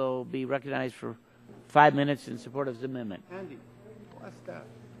will be recognized for 5 minutes in support of the amendment. Andy, what's that?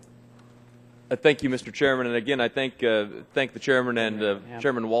 Thank you, Mr. Chairman, and again, I thank the Chairman and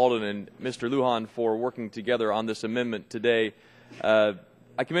Chairman Walden and Mr. Lujan for working together on this amendment today.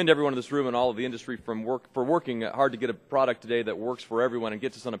 I I commend everyone in this room and all of the industry for working hard to get a product today that works for everyone and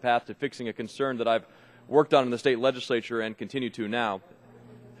gets us on a path to fixing a concern that I've worked on in the state legislature and continue to now.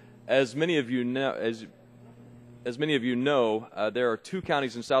 As many of you know, there are 2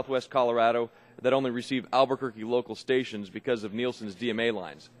 counties in southwest Colorado that only receive Albuquerque local stations because of Nielsen's DMA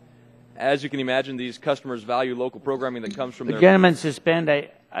lines. As you can imagine, these customers value local programming that comes from The their... gentleman suspend.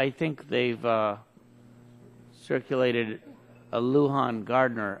 I think they've circulated a Lujan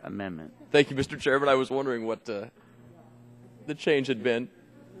Gardner amendment. Thank you, Mr. Chairman. I was wondering what the change had been.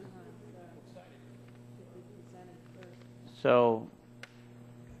 So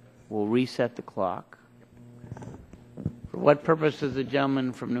we'll reset the clock. For what purpose does the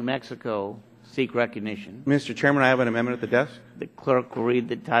gentleman from New Mexico seek recognition? Mr. Chairman, I have an amendment at the desk. The clerk will read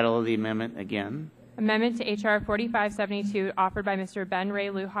the title of the amendment again. Amendment to H.R. 4572 offered by Mr. Ben Ray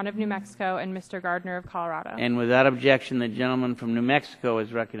Lujan of New Mexico and Mr. Gardner of Colorado. And without objection, the gentleman from New Mexico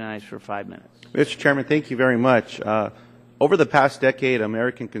is recognized for 5 minutes. Mr. Chairman, thank you very much. Over the past decade,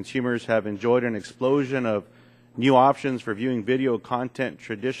 American consumers have enjoyed an explosion of new options for viewing video content.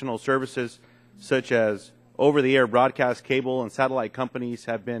 Traditional services such as over-the-air broadcast, cable, and satellite companies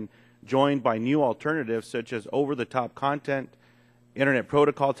have been joined by new alternatives such as over-the-top content, Internet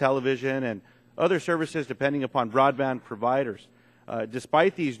Protocol television, and other services depending upon broadband providers.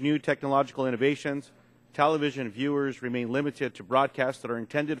 Despite these new technological innovations, television viewers remain limited to broadcasts that are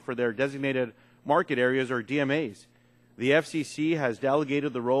intended for their designated market areas or DMAs. The FCC has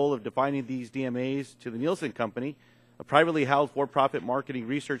delegated the role of defining these DMAs to the Nielsen Company, a privately held for-profit marketing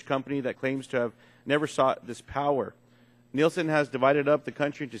research company that claims to have never sought this power. Nielsen has divided up the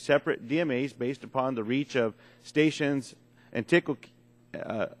country into separate DMAs based upon the reach of stations, antiquated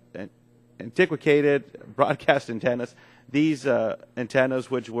broadcast antennas. These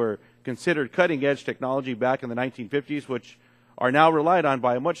antennas, which were considered cutting-edge technology back in the 1950s, which are now relied on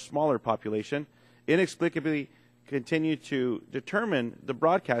by a much smaller population, inexplicably continue to determine the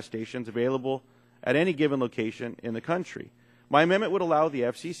broadcast stations available at any given location in the country. My amendment would allow the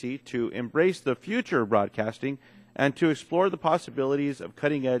FCC to embrace the future of broadcasting and to explore the possibilities of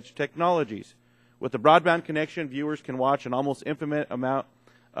cutting-edge technologies. With a broadband connection, viewers can watch an almost infinite amount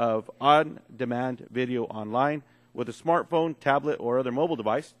of on-demand video online. With a smartphone, tablet, or other mobile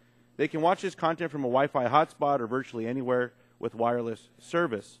device, they can watch this content from a Wi-Fi hotspot or virtually anywhere with wireless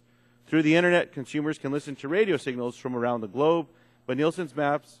service. Through the Internet, consumers can listen to radio signals from around the globe, but Nielsen's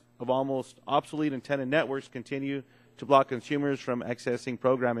maps of almost obsolete antenna networks continue to block consumers from accessing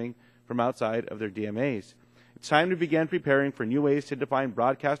programming from outside of their DMAs. It's time to begin preparing for new ways to define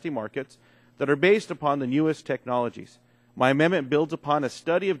broadcasting markets that are based upon the newest technologies. My amendment builds upon a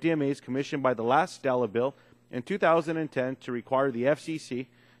study of DMAs commissioned by the last Stella bill in 2010 to require the FCC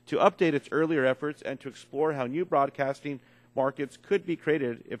to update its earlier efforts and to explore how new broadcasting markets could be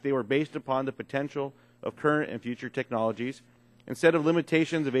created if they were based upon the potential of current and future technologies instead of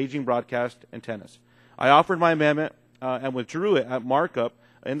limitations of aging broadcast antennas. I offered my amendment and withdrew it at markup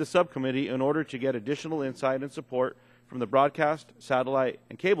in the subcommittee in order to get additional insight and support from the broadcast, satellite,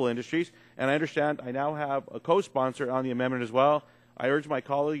 and cable industries, and I understand I now have a co-sponsor on the amendment as well. I urge my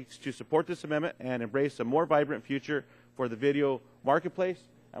colleagues to support this amendment and embrace a more vibrant future for the video marketplace.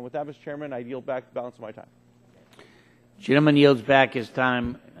 And with that, Mr. Chairman, I yield back the balance of my time. Gentleman yields back his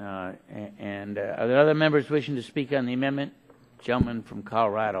time. Are there other members wishing to speak on the amendment? Gentleman from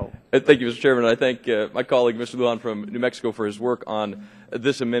Colorado. Thank you, Mr. Chairman. I thank my colleague, Mr. Lujan from New Mexico, for his work on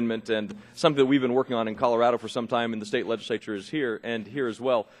this amendment, and something that we've been working on in Colorado for some time, and the state legislature is here and here as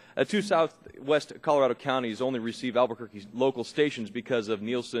well. 2 southwest Colorado counties only receive Albuquerque local stations because of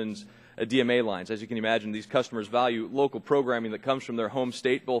Nielsen's DMA lines. As you can imagine, these customers value local programming that comes from their home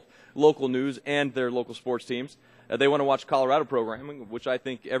state, both local news and their local sports teams. They want to watch Colorado programming, which I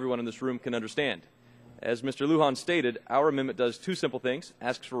think everyone in this room can understand. As Mr. Lujan stated, our amendment does 2 simple things: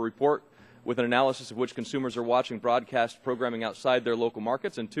 asks for a report with an analysis of which consumers are watching broadcast programming outside their local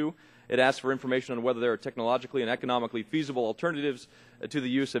markets, and 2, it asks for information on whether there are technologically and economically feasible alternatives to the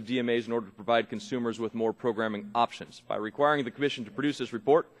use of DMAs in order to provide consumers with more programming options. By requiring the Commission to produce this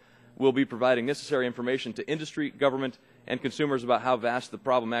report, we'll be providing necessary information to industry, government, and consumers about how vast the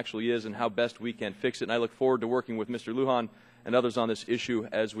problem actually is and how best we can fix it. And I look forward to working with Mr. Lujan and others on this issue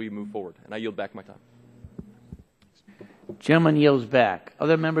as we move forward. And I yield back my time. Gentleman yields back.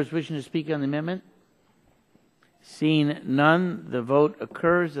 Other members wishing to speak on the amendment? Seeing none, the vote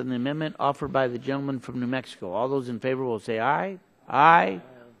occurs on the amendment offered by the gentleman from New Mexico. All those in favor will say aye. Aye.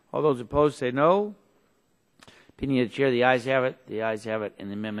 All those opposed say no. Opinion of the chair, the ayes have it. The ayes have it, and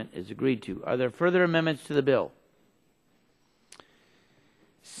the amendment is agreed to. Are there further amendments to the bill?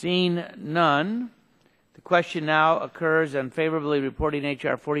 Seeing none, the question now occurs on favorably reporting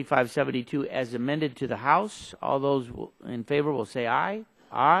H.R. 4572 as amended to the House. All those in favor will say aye.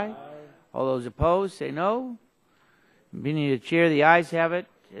 Aye. All those opposed say no. Being the chair, the ayes have it.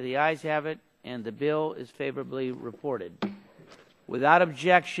 The ayes have it, and the bill is favorably reported. Without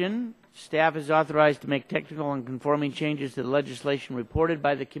objection, staff is authorized to make technical and conforming changes to the legislation reported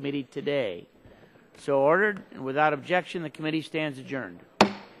by the committee today. So ordered, and without objection, the committee stands adjourned.